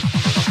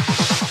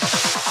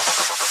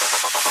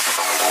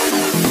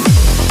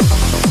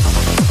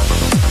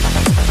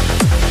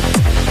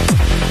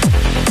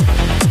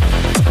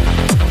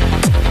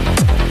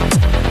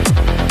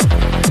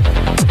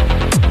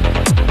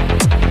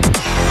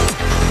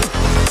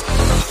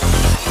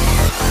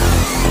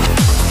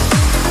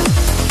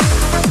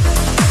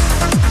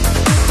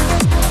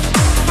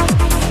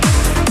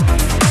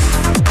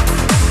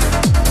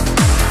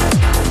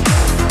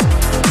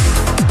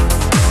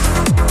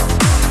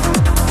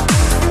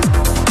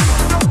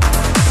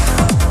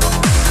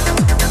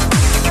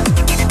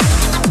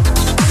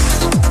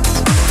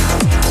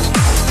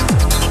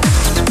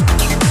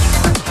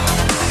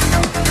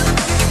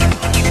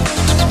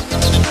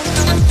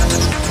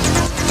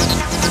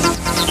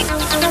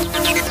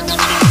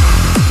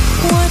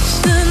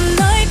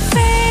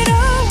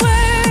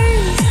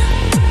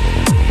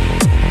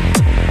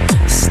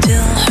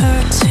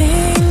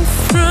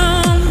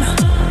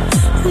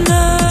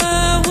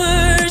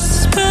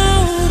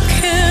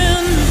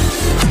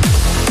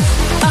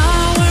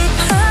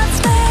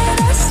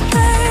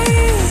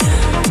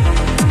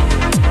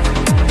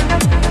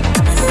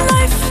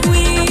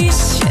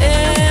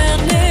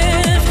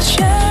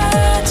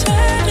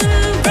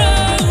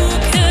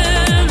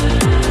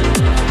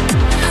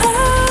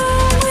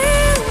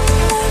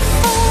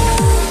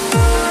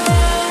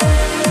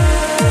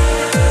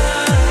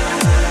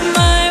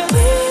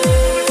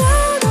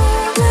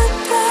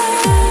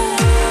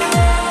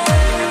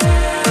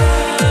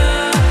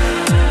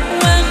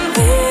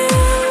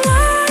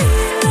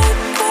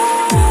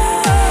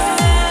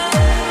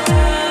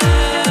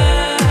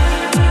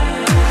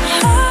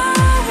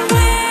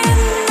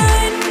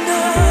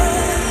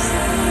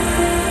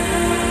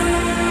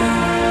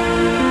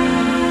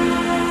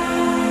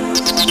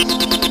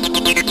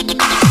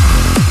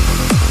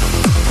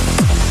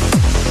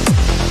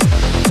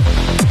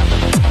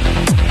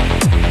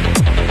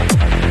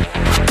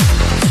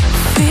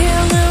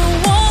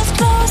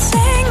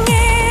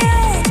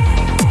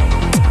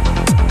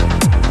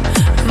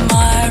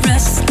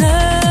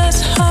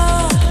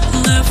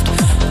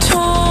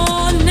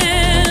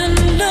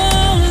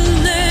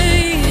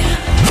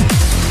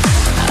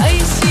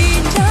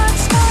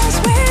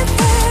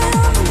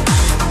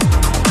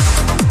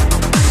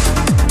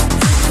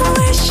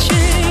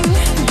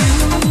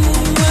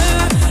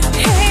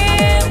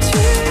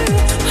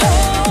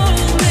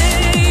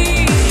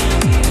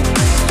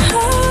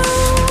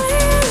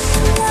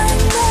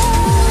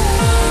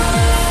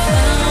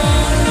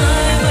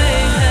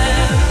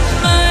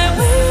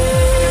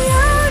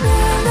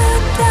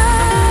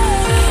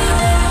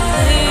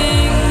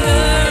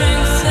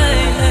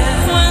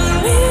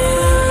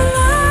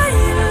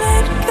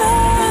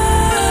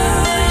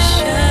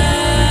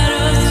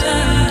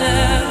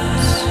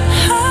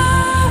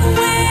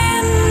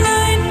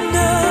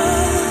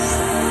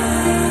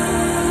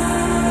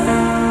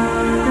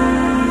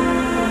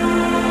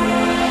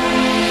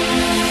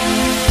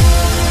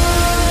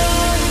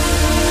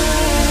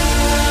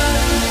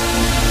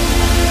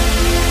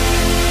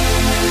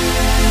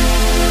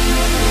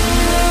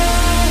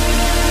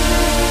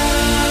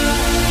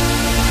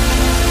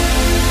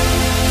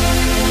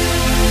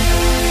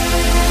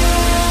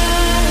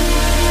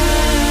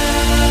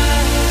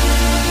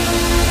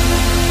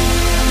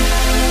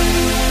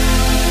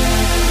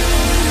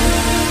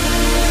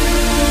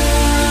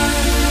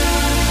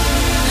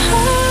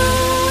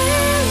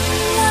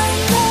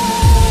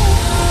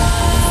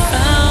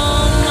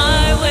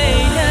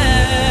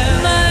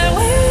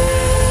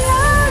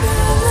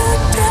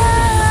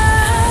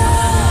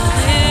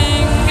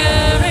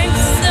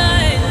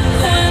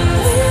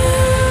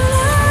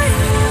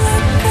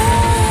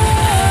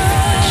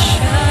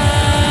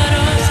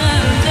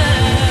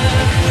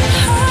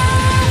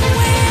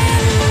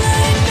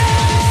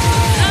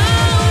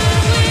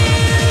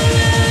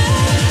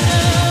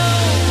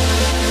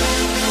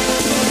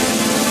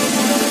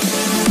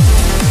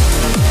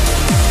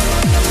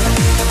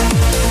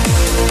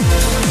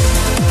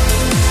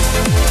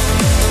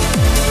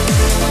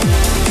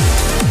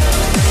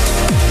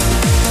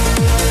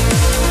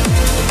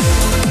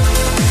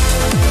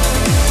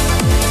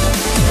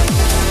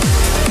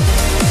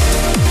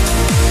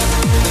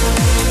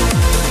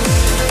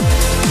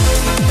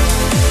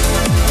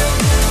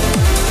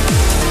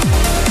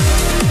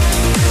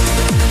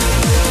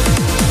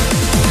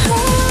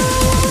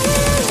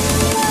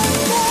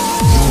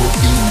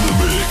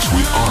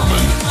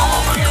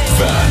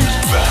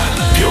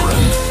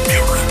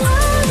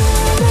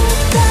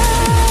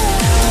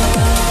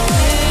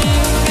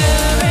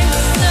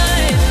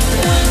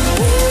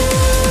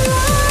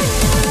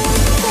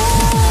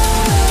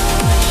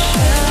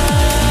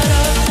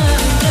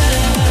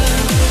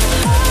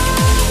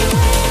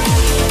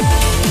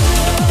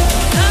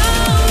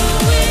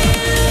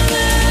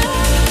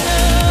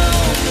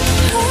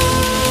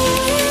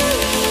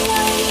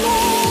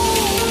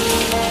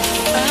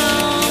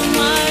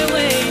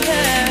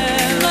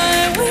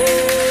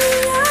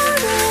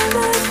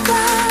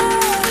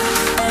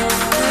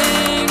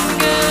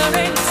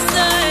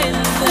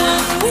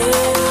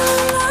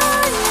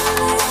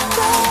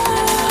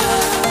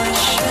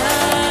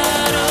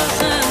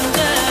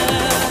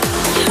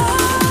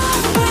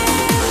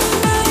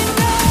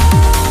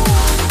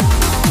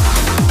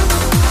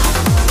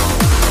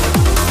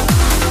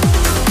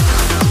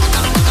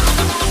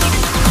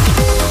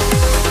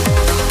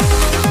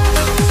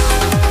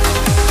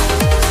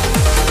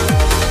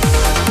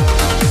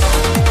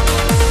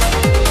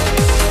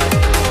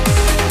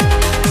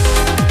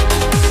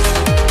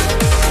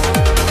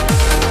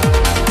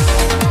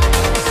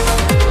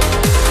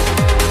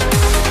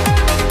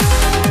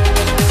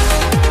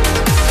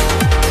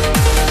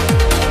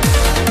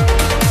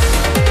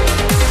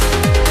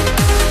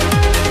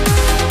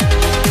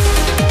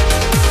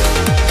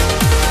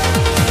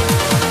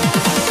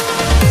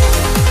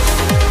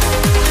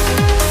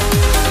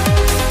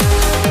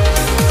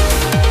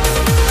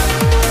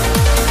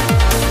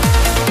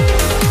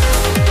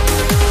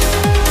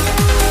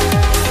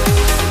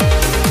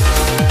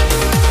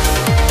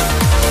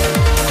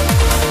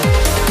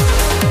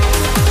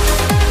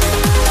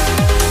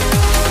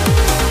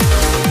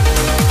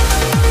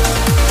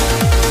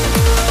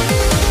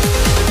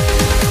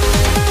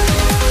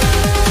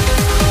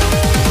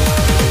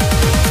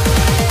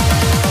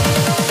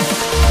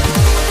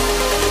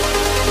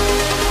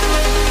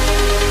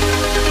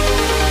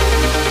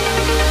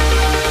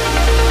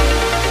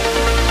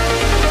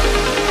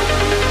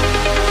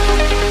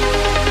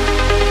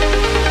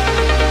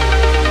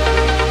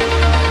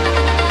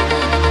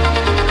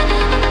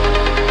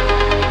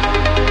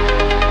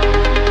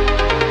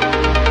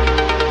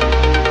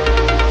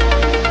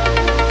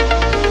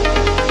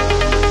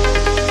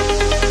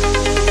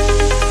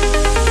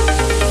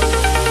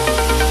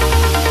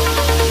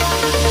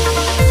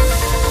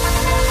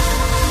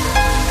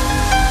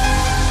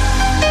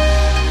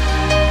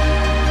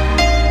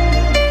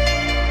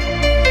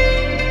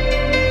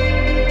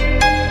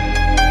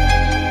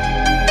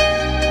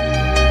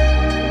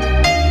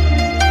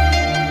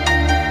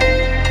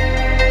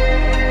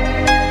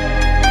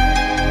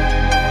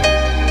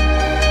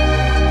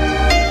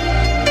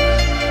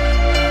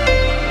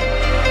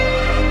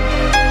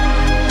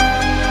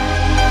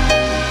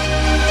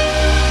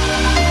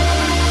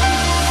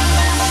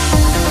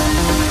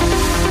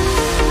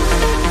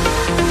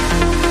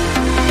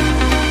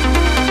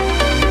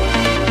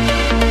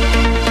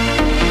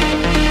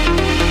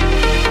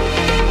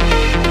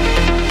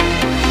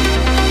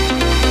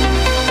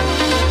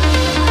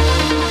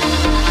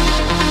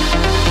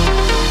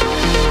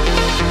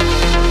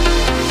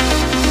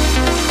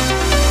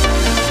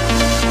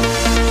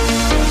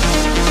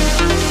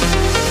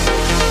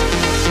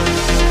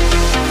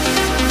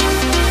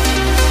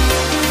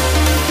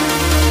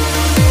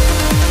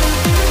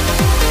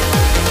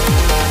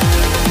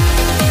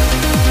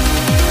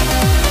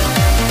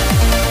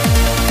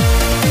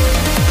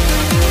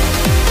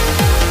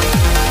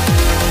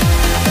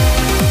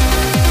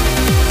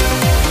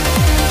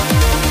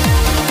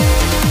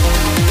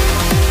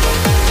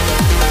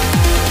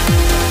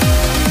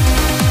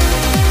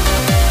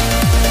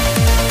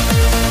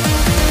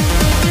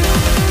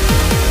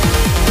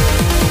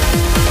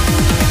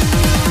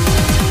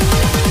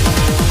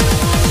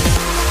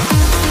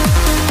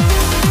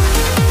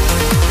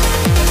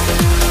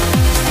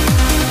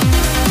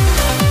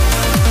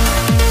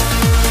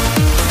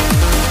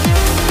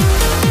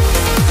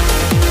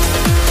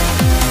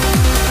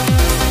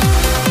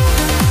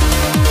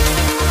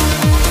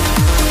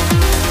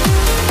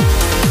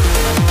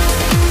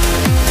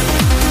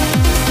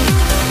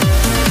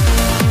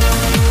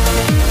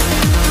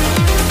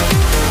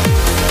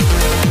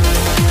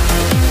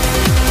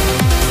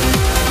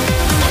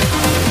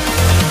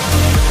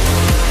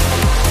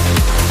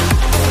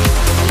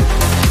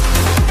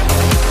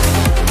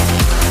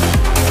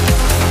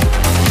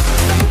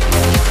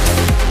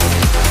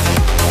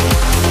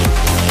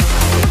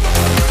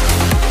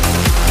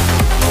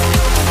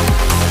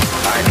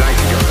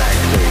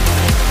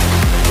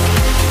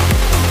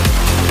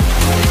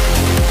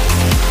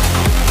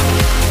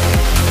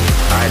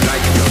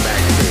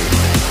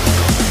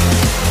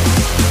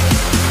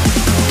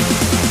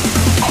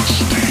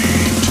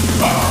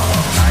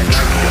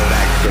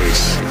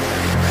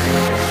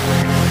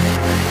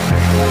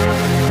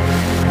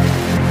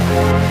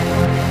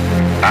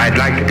 I'd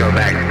like to go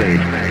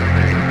backstage.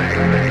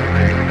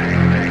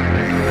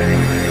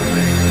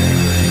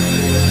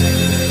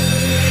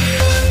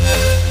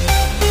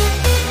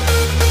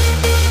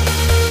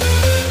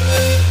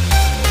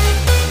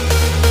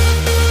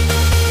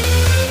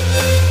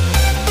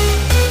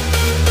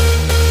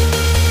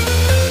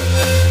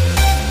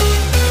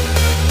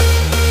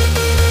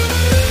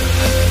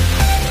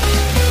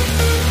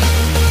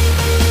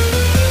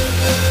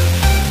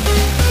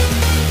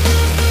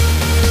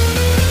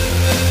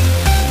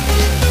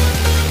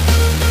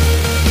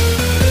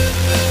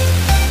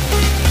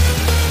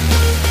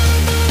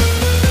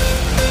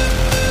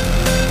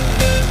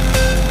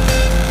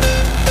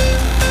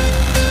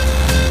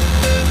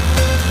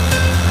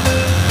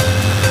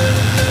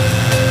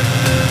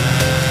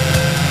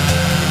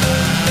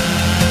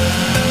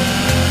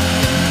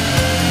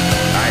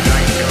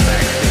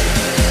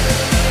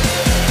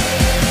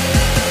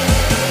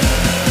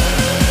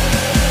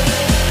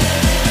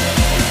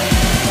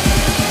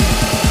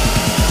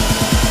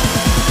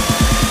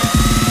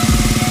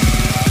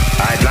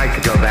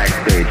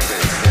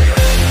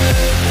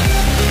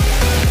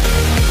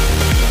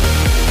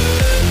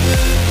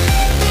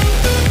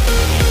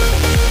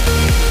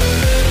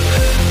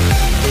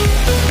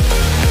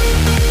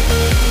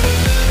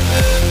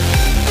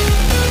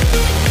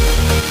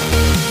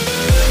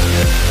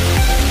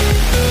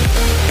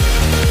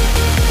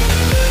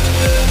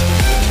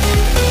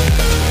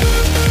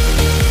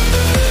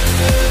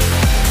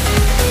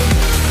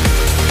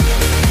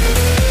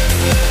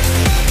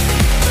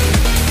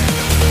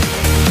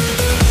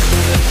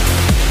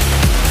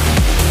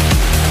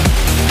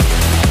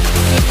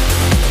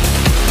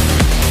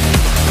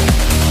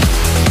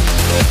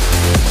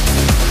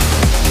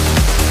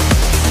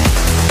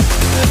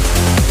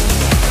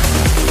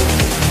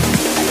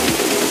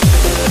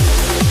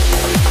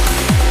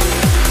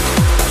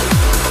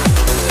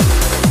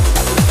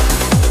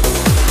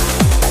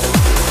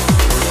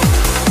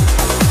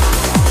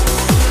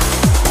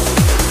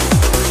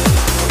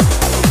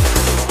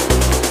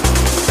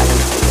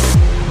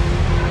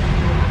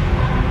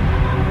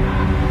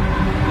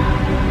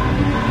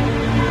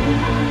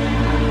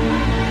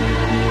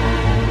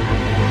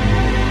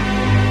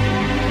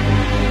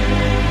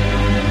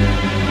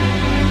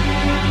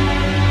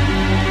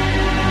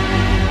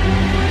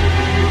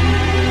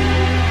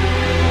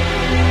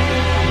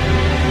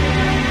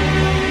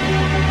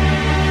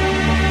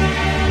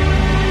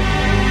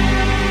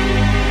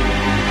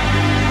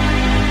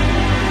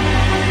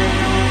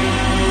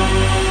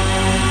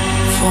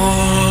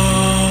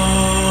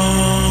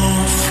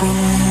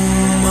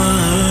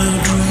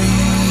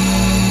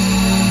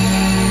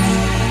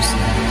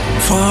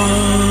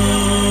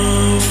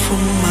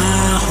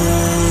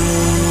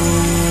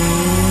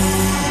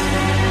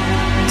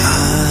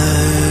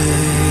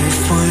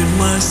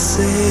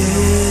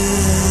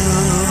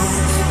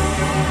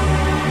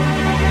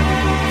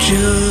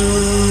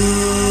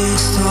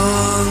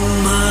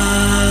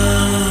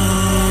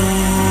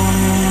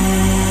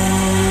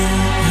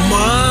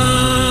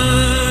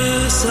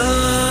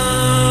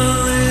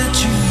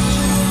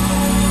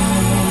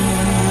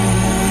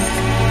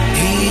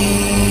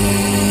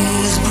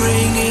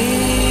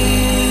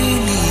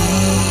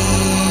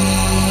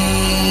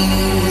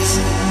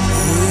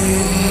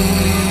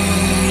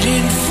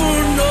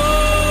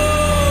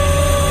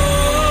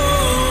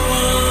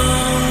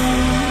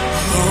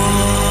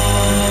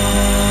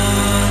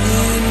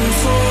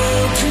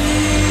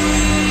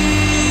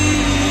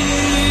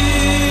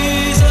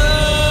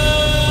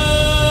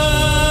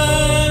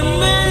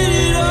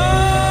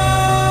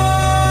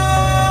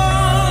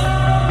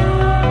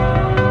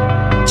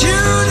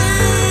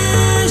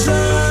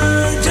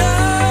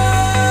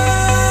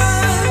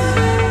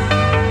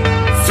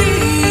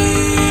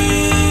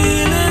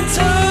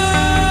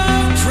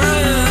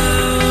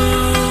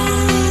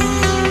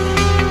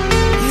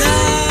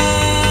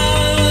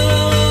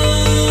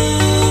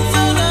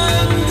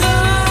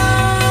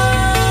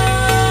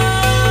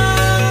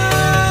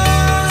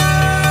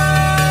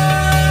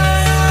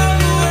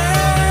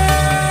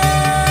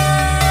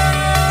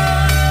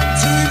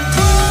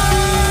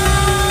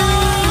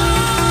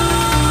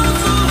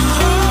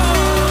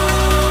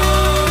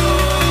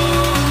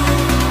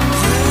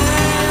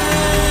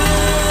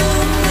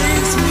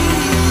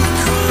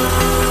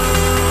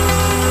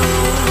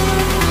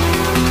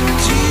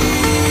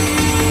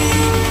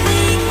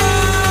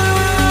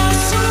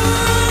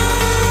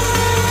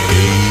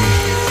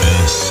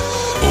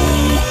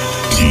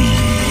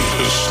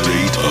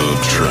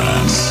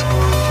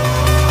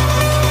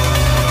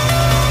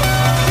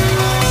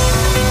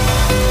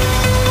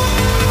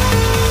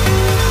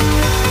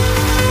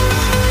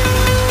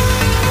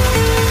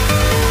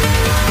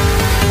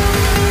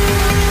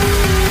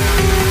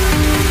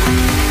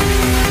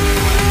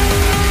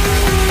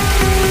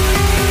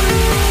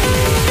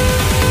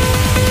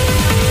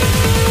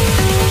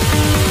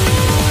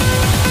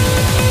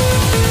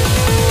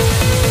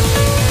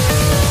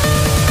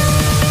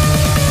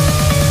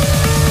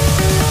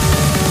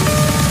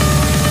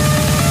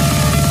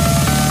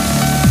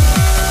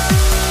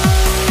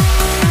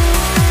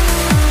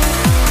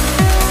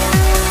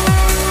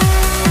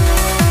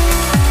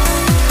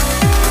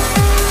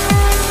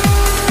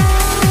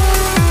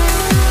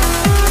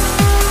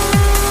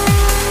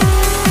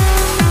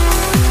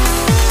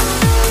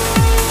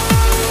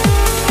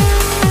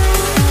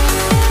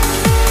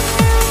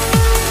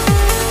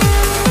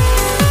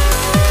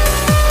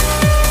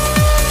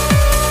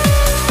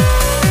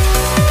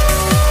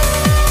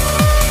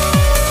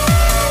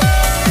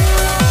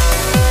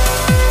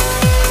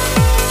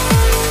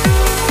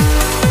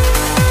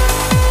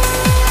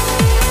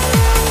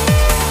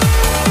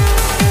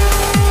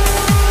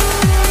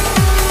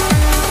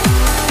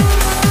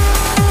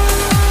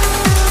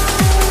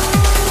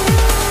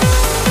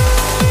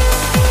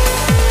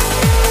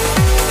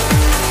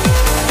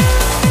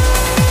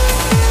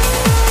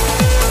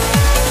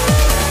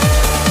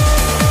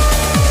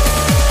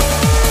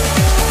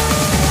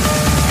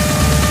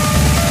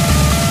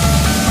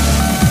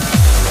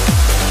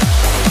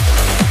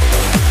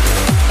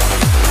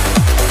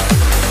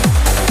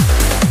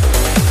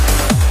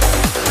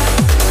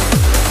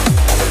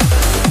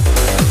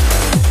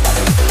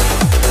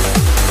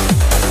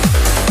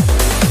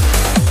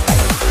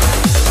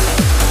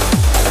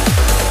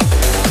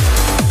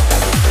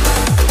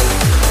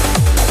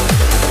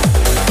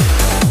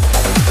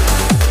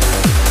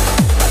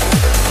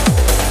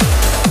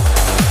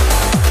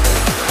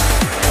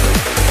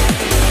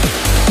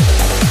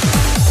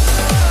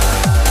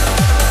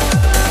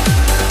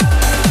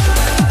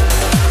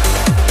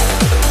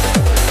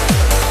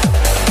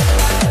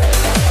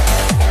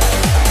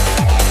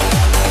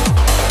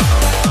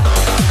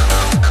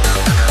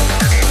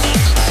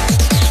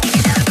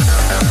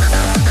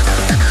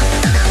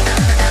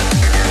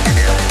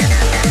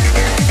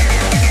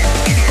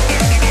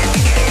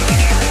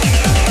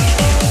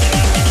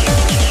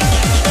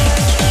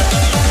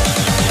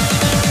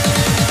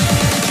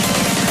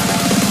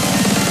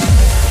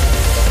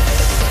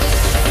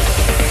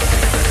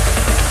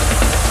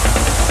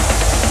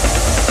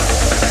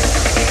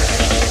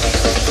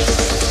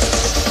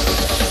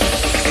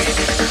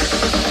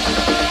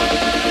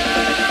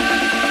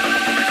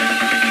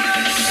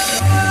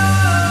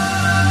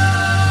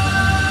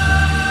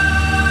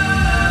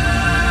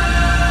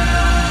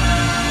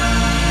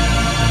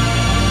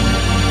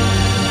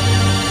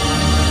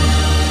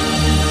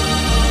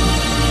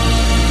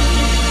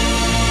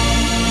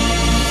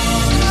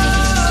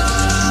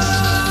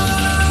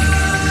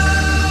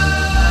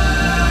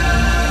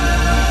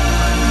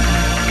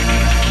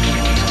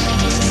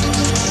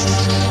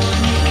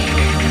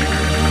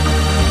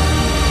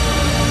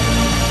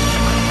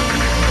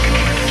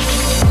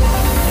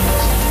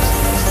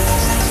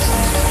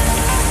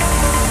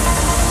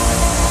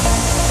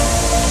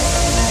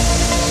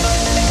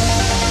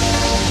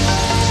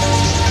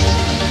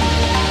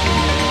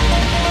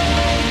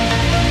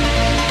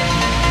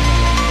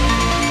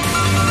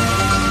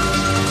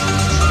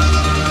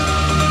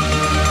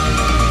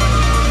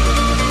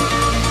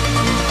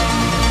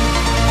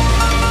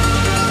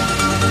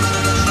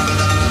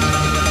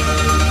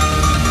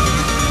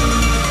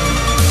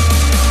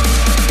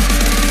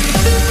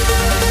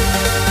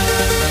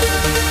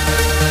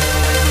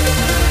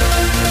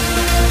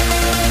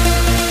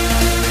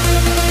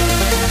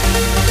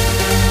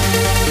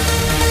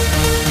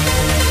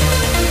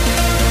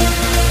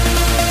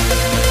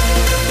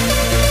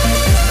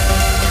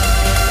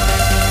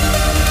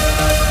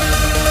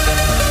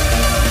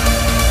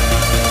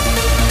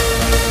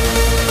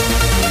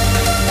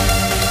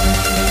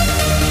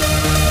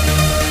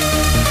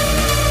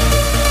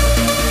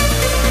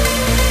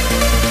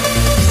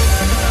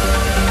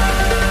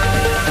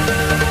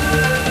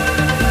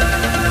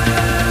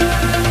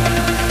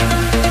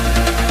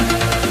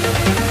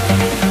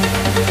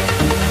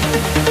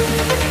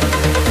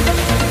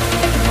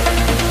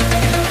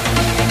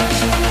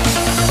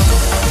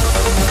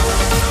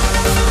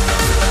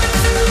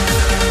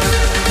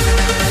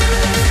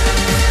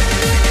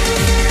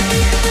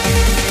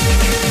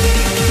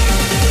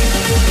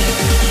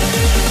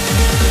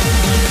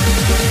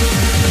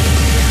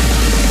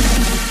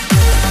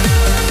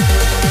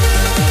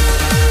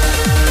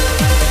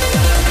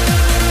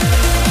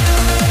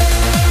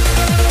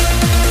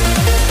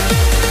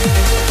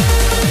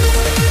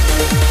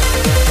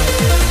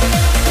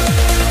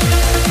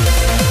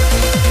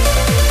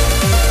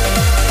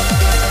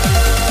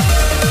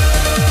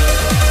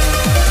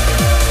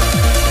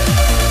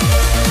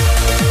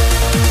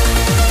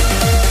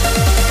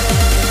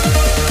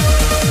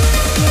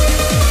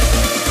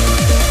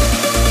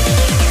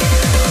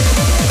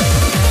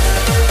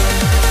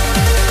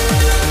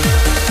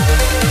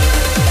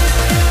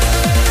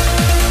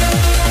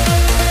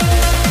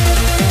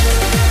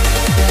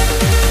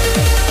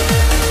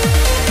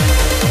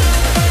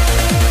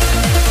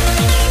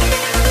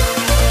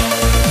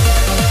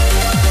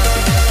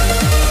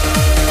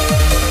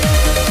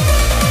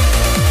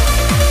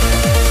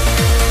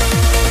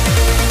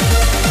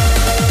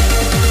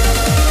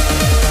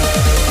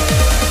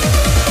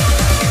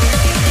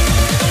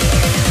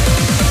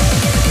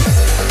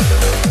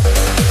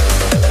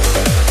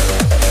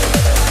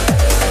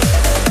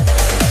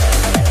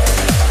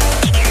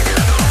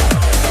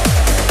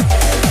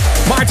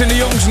 Martin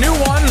de Jong's new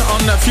one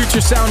on the Future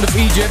Sound of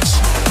Egypt.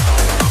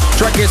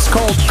 Track is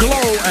called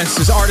Glow, as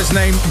his artist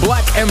name,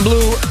 Black and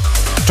Blue.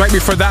 Track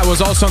before that was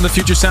also on the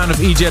Future Sound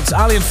of Egypt.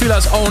 Ali and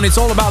Fila's own. It's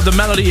all about the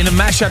melody in a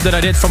mashup that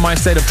I did for my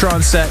State of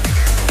Trance set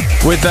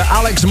with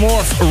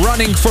M.O.R.P.H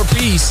Running for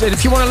Peace. And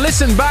if you want to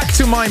listen back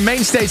to my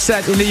main stage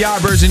set in the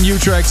Jaarbeurs in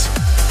Utrecht,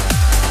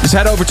 just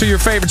head over to your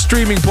favorite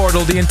streaming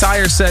portal. The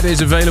entire set is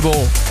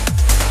available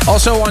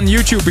also on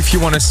YouTube if you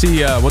want to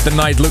see what the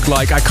night looked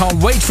like. I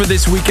can't wait for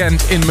this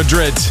weekend in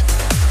Madrid.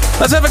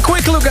 Let's have a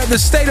quick look at the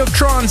State of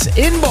Trance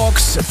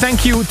inbox.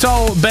 Thank you,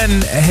 Tal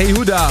Ben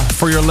Hehuda,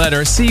 for your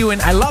letter. See you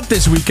in I Love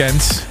this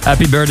weekend.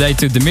 Happy birthday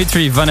to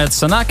Dimitri Vanet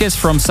Sanakis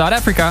from South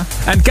Africa.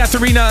 And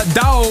Katharina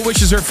Dao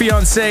wishes her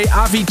fiancé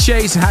Avi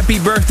Chase happy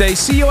birthday.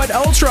 See you at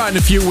Ultra in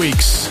a few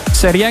weeks.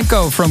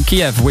 Serienko from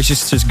Kiev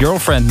wishes his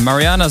girlfriend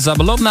Mariana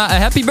Zabalotna a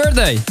happy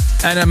birthday.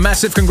 And a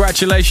massive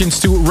congratulations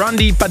to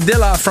Randy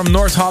Padilla from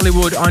North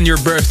Hollywood on your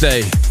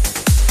birthday.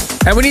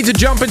 And we need to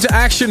jump into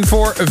action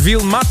for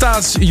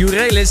Vilmatas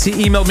Jurelis.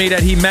 He emailed me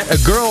that he met a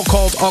girl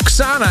called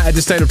Oksana at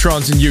the State of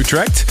Trance in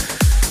Utrecht,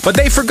 but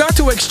they forgot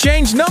to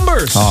exchange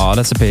numbers. Oh,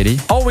 that's a pity.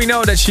 All we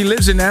know that she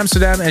lives in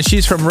Amsterdam and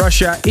she's from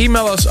Russia.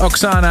 Email us,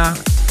 Oksana.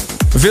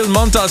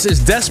 Vilmontas is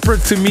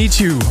desperate to meet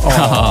you.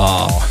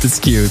 Oh, that's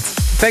cute.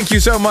 Thank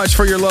you so much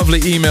for your lovely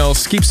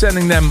emails. Keep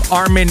sending them.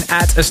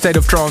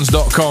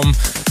 Armin@astateoftrance.com.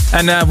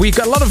 And we've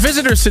got a lot of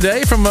visitors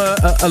today from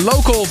a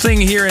local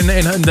thing here in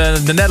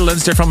the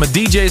Netherlands. They're from a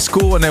DJ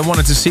school and they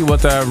wanted to see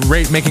what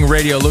making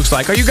radio looks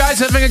like. Are you guys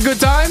having a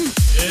good time?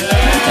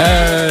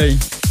 Yeah. Hey.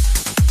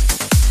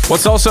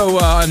 What's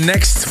also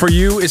next for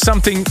you is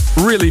something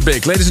really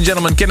big. Ladies and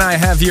gentlemen, can I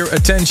have your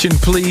attention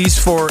please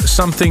for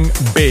something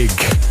big?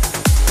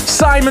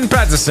 Simon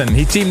Patterson,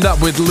 he teamed up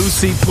with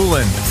Lucy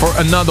Pullen for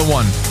another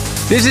one.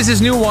 This is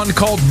his new one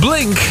called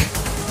Blink,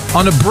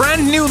 on a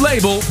brand new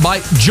label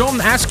by John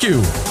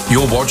Askew.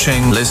 You're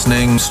watching,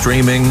 listening,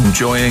 streaming,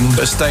 enjoying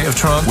A State of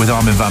Trance with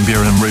Armin van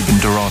Buuren and Ruben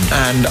Durand.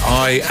 And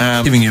I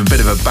am giving you a bit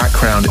of a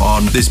background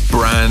on this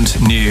brand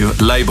new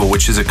label,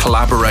 which is a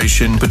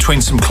collaboration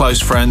between some close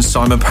friends,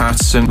 Simon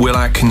Patterson, Will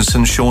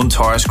Atkinson, Sean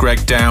Torres,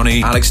 Greg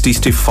Downey, Alex Di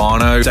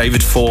Stefano,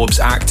 David Forbes,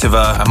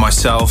 Activa, and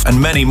myself, and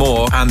many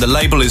more. And the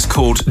label is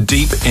called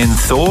Deep in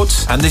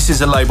Thought. And this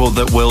is a label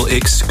that will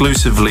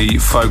exclusively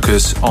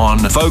focus on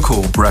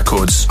vocal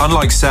records.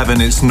 Unlike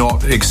Seven, it's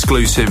not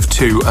exclusive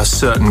to a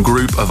certain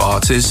group of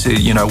artists.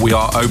 You know, we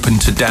are open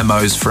to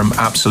demos from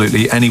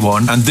absolutely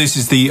anyone. And this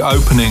is the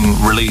opening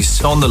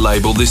release on the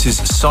label. This is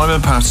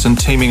Simon Patterson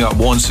teaming up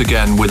once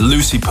again with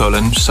Lucy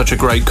Pullen, such a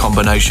great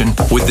combination,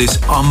 with this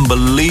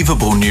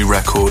unbelievable new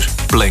record,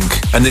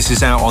 Blink. And this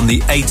is out on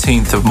the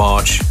 18th of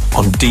March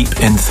on Deep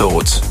in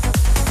Thought.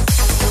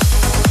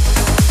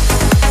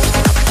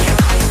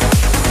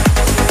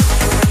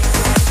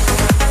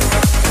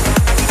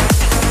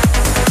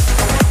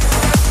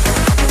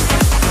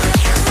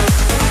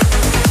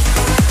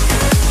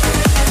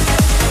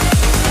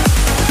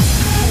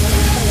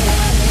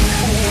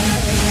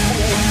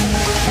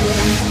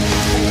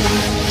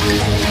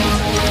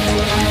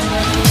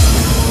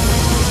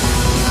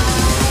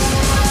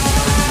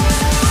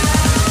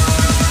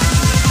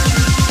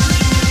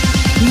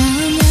 Now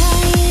I'm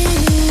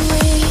lying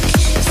awake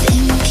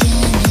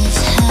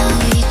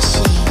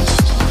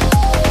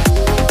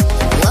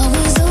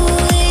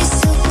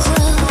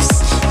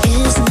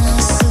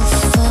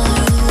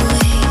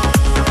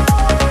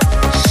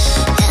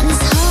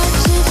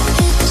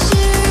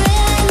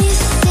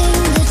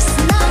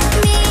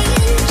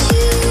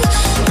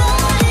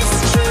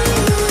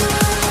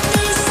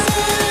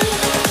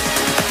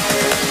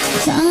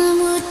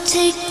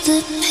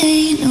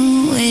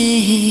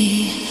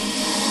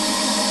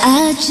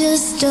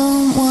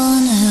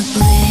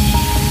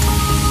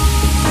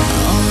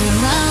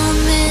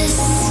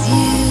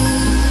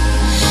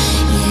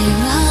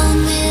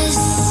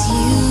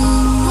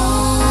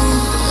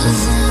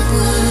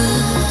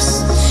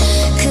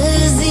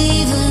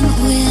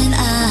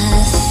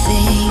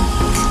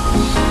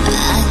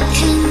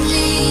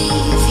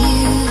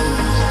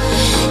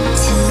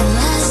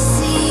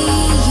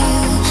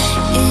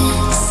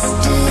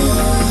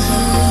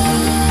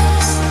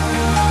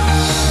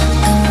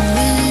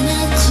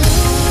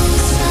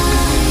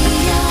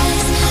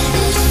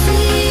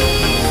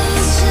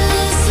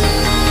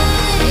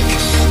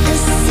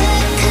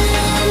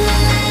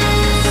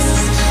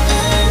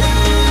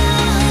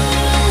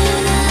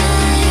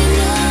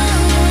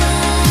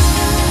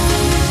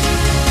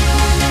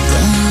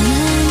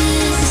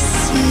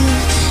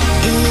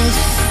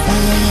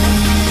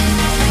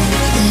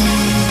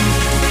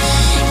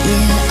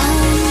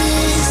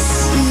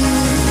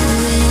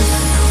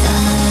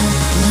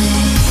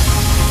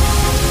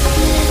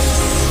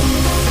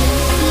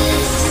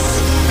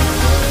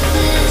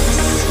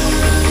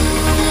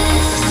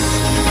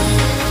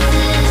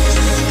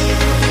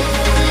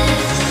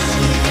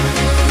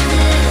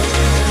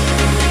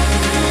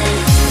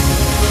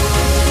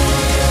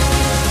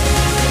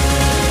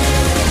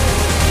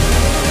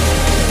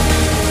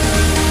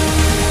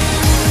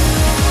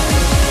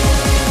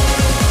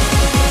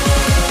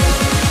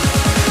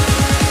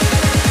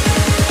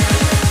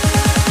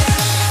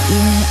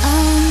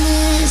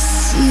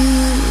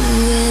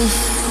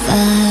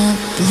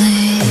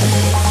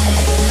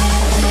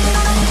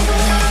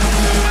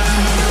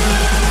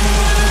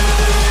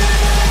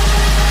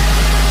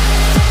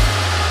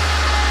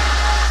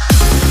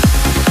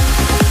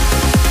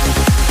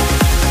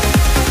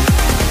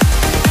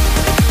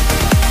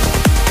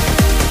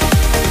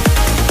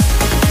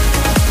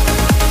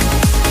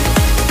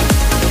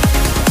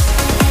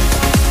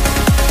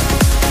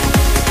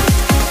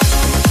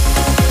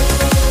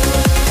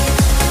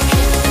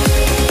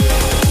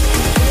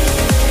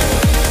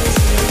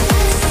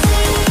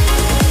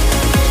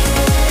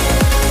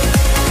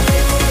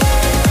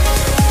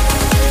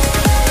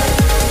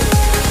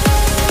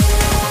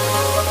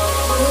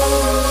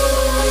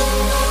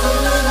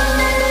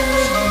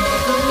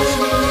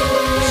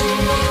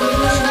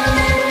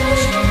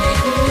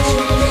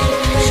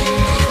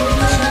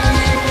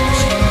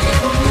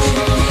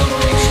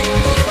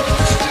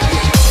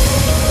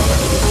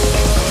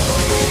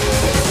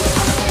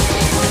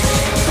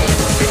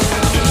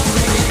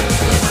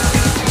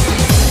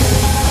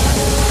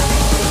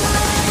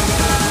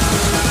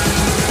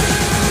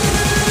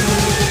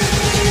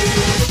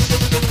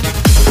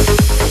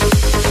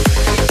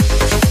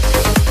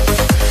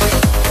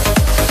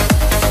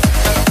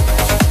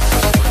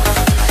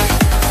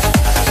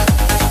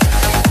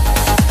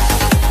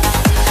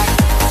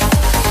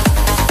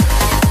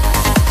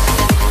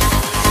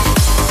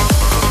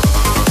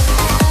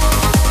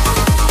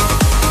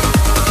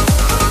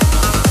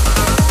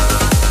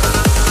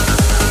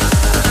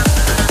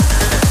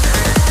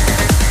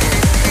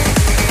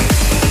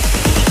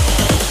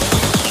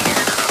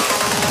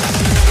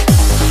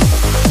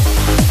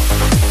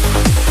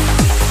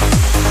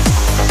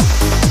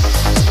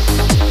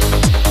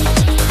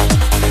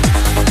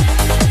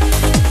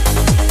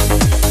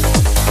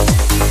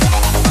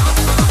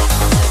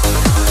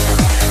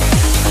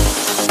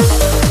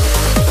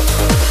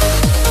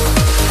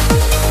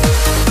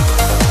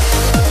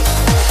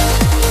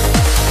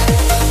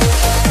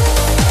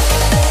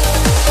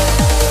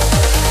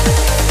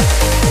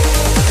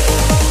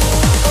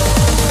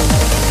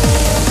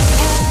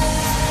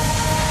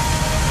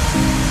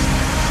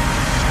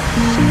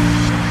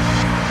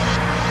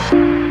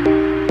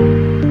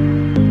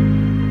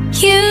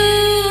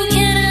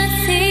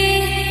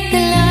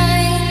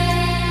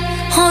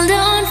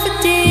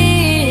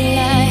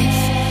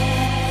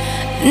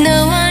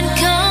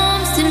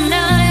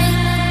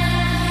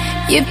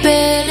You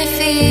barely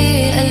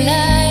feel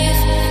alive.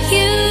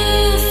 You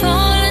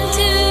fall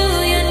into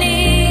your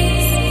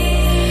knees.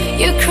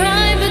 You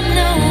cry but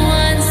no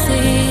one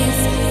sees.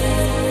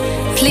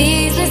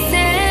 Please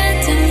listen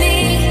to me.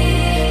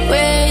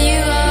 Where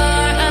you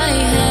are, I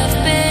have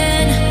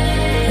been.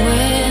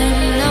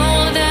 When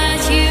all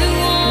that you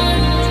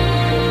want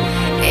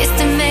is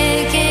to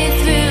make it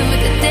through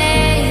the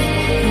day.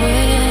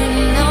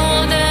 When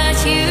all that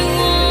you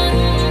want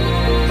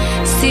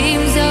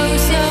seems oh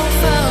so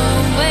far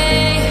away.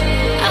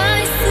 I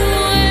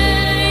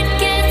swear it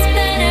gets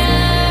better.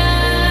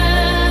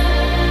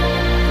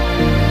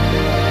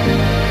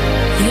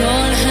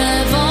 You'll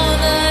have all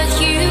that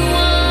you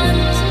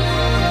want,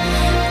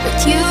 but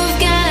you've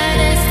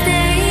gotta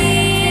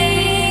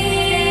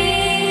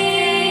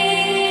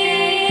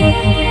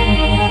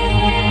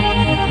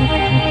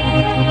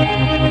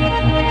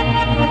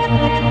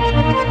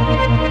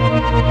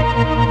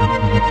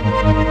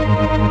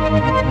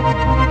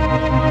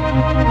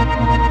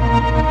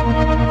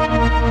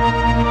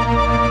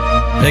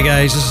Hey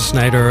guys, this is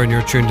Snyder and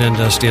you're tuned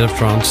into State of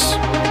Trance.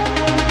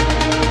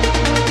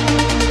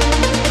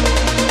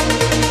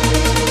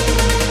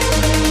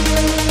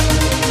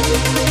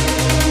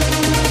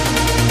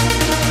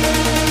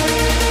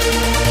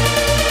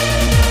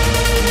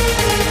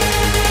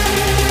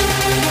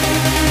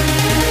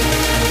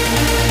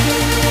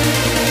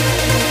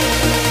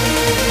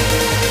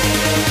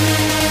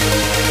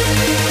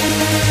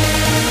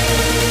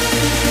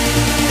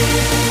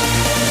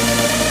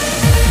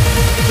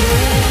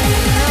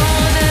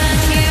 all that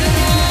you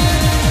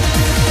want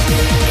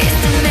is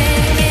to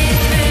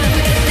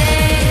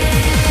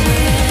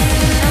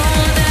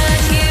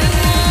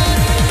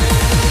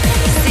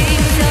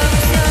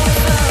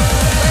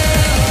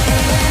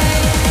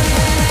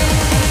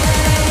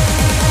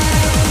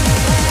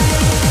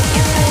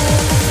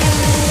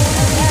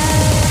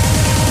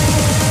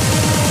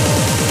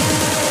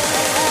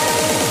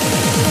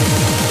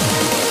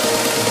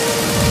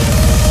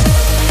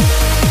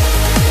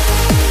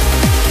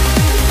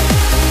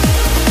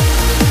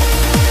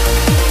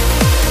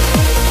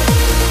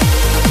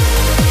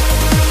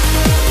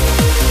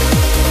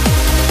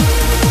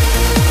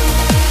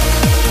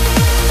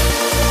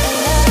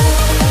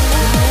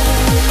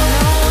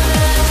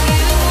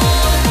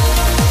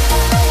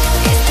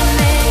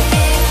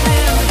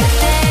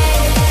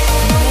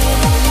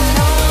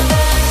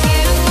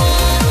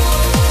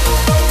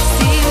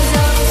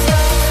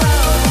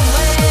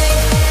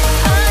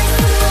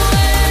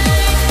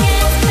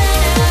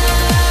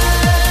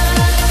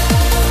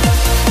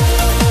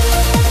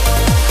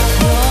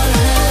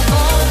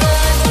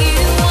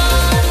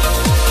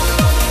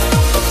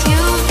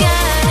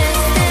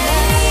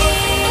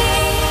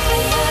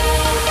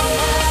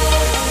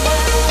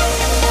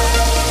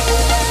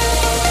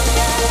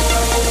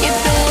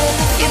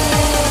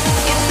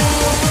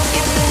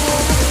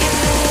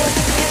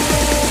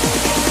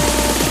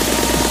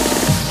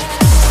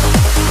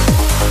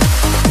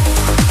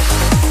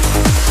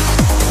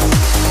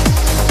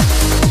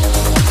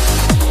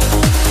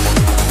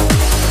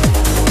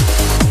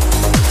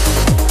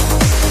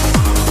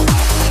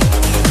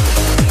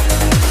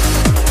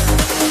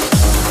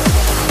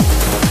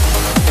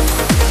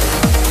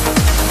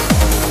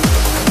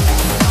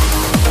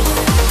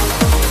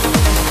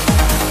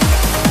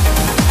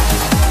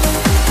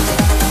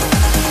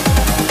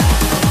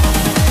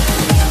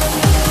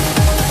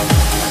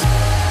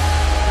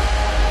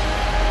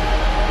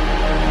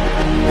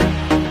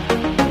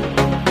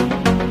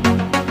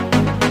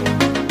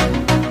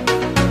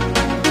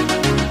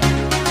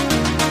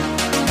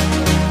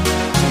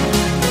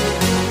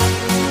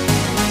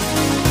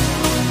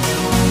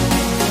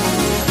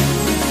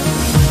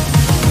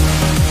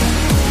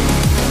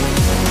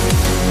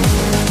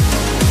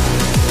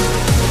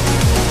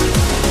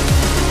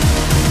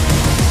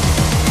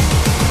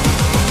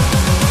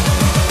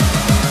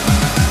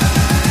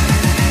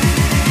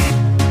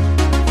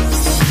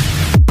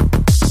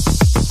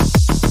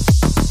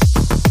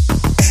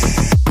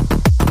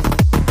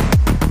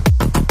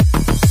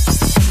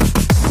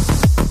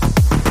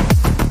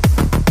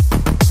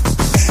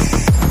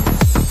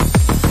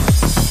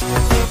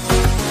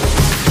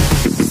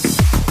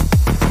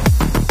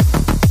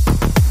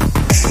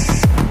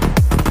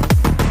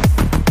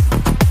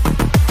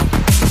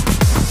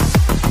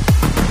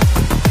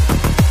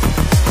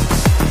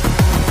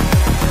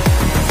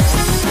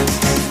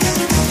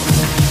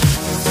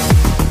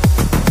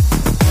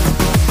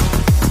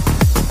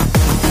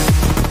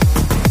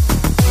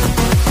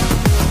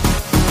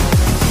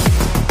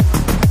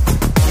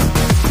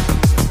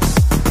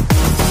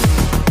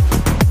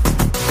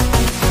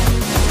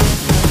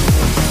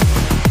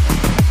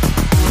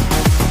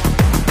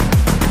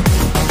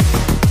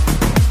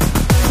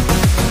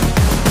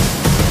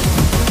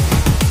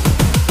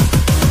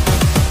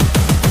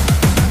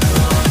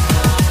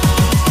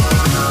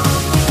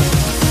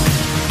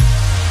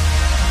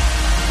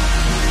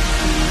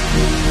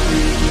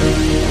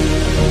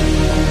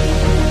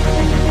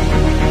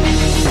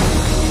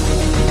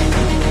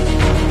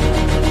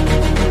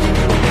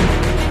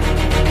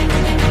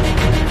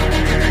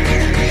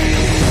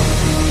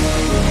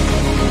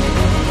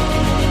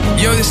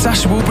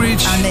Sash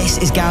Woolbridge. And this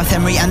is Gareth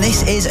Emery, and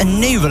this is a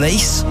new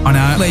release on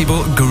our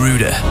label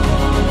Garuda.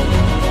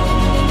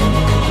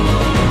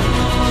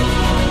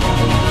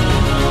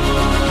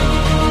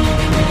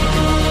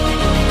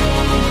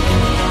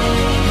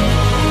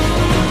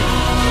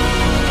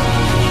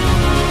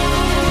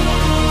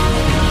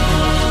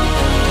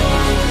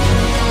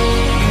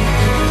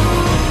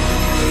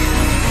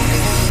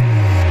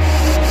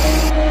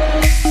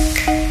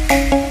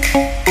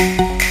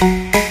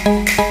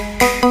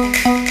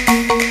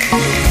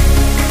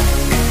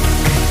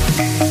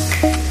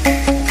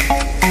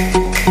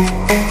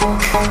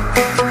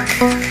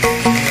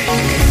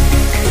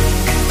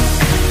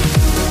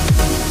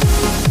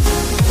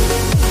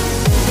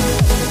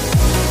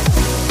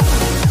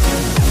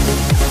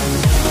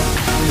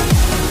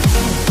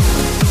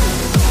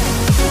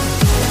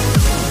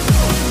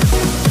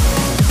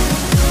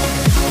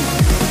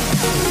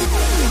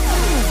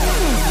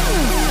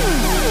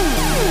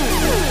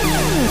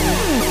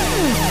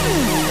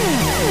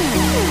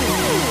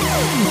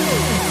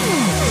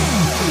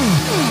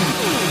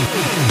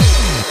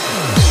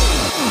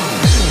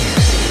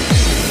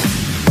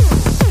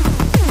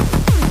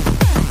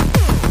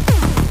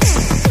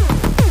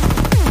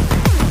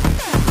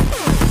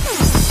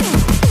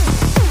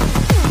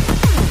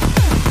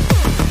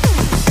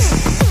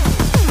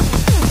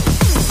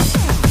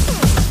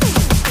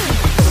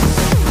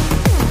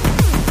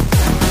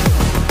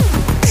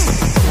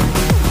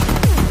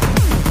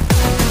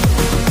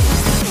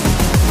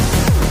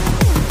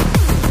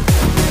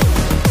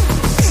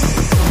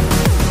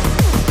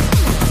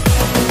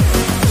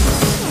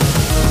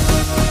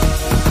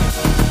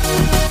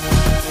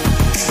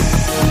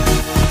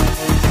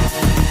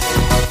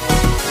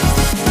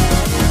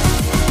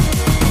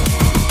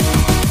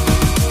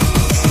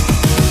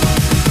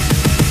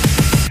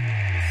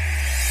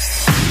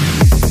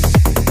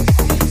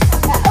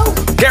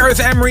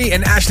 Emery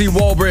and Ashley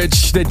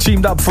Wallbridge, they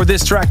teamed up for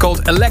this track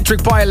called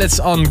Electric Pilots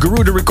on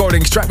Garuda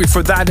Recordings. Track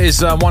before that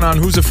is one on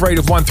Who's Afraid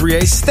of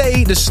 138,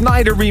 Stay, the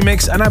Snyder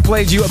remix, and I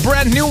played you a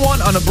brand new one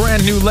on a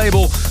brand new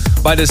label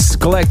by this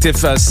collective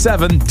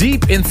 7.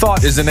 Deep in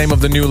Thought is the name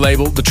of the new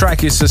label. The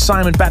track is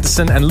Simon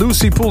Patterson and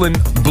Lucy Poulin,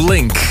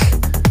 Blink.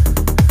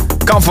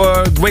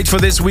 Can't wait for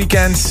this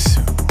weekend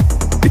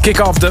to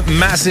kick off the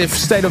massive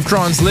State of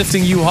Trance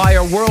Lifting You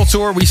Higher World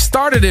Tour. We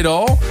started it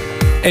all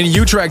in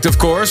Utrecht, of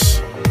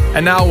course.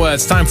 And now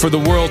it's time for the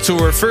World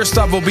Tour. First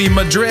up will be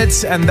Madrid,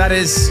 and that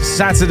is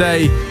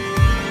Saturday.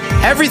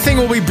 Everything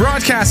will be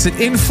broadcasted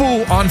in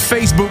full on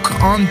Facebook,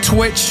 on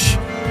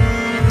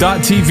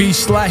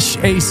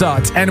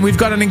twitch.tv/ASOT. And we've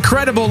got an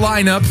incredible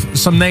lineup.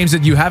 Some names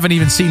that you haven't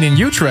even seen in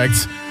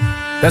Utrecht.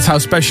 That's how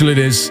special it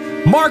is.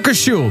 Marcus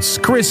Schulz,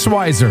 Chris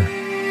Schweizer,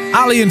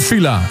 Ali and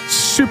Fila,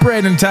 Super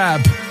 8 and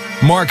Tab,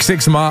 Mark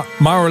Sixma,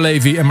 Mauro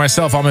Levi, and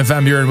myself, Armin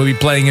van Buuren, will be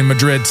playing in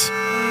Madrid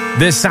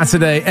this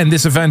Saturday, and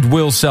this event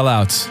will sell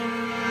out.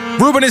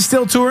 Ruben is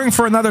still touring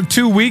for another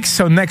 2 weeks,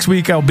 so next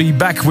week I'll be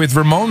back with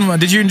Ramon.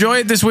 Did you enjoy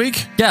it this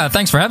week? Yeah,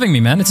 thanks for having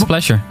me, man. It's a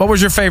pleasure. What was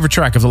your favorite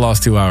track of the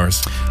last 2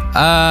 hours?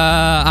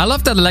 I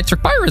love that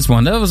Electric Pirates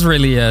one. That was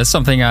really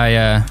something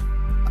I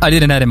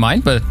didn't have in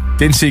mind, but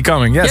didn't see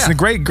coming. Yes, yeah. A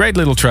great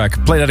little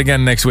track. Play that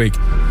again next week.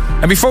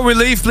 And before we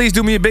leave, please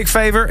do me a big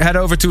favor. Head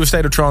over to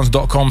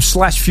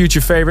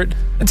astateoftrance.com/futurefavorite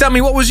and tell me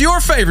what was your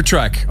favorite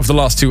track of the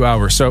last 2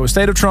 hours. So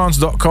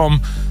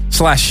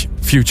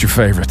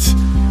astateoftrance.com/futurefavorite.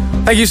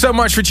 Thank you so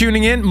much for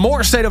tuning in.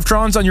 More State of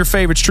Trance on your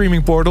favorite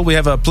streaming portal. We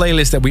have a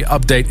playlist that we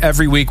update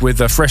every week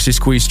with freshly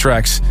squeezed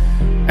tracks.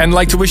 And I'd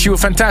like to wish you a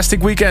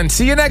fantastic weekend.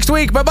 See you next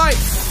week. Bye-bye.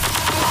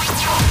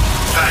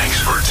 Thanks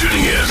for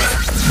tuning in.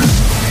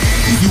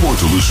 If you want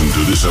to listen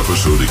to this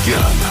episode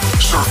again,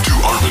 surf to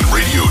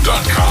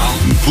ArminRadio.com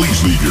and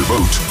please leave your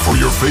vote for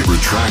your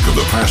favorite track of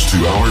the past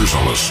 2 hours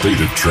on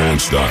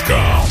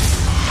astateoftrance.com.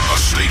 A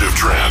State of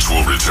Trance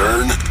will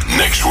return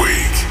next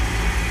week.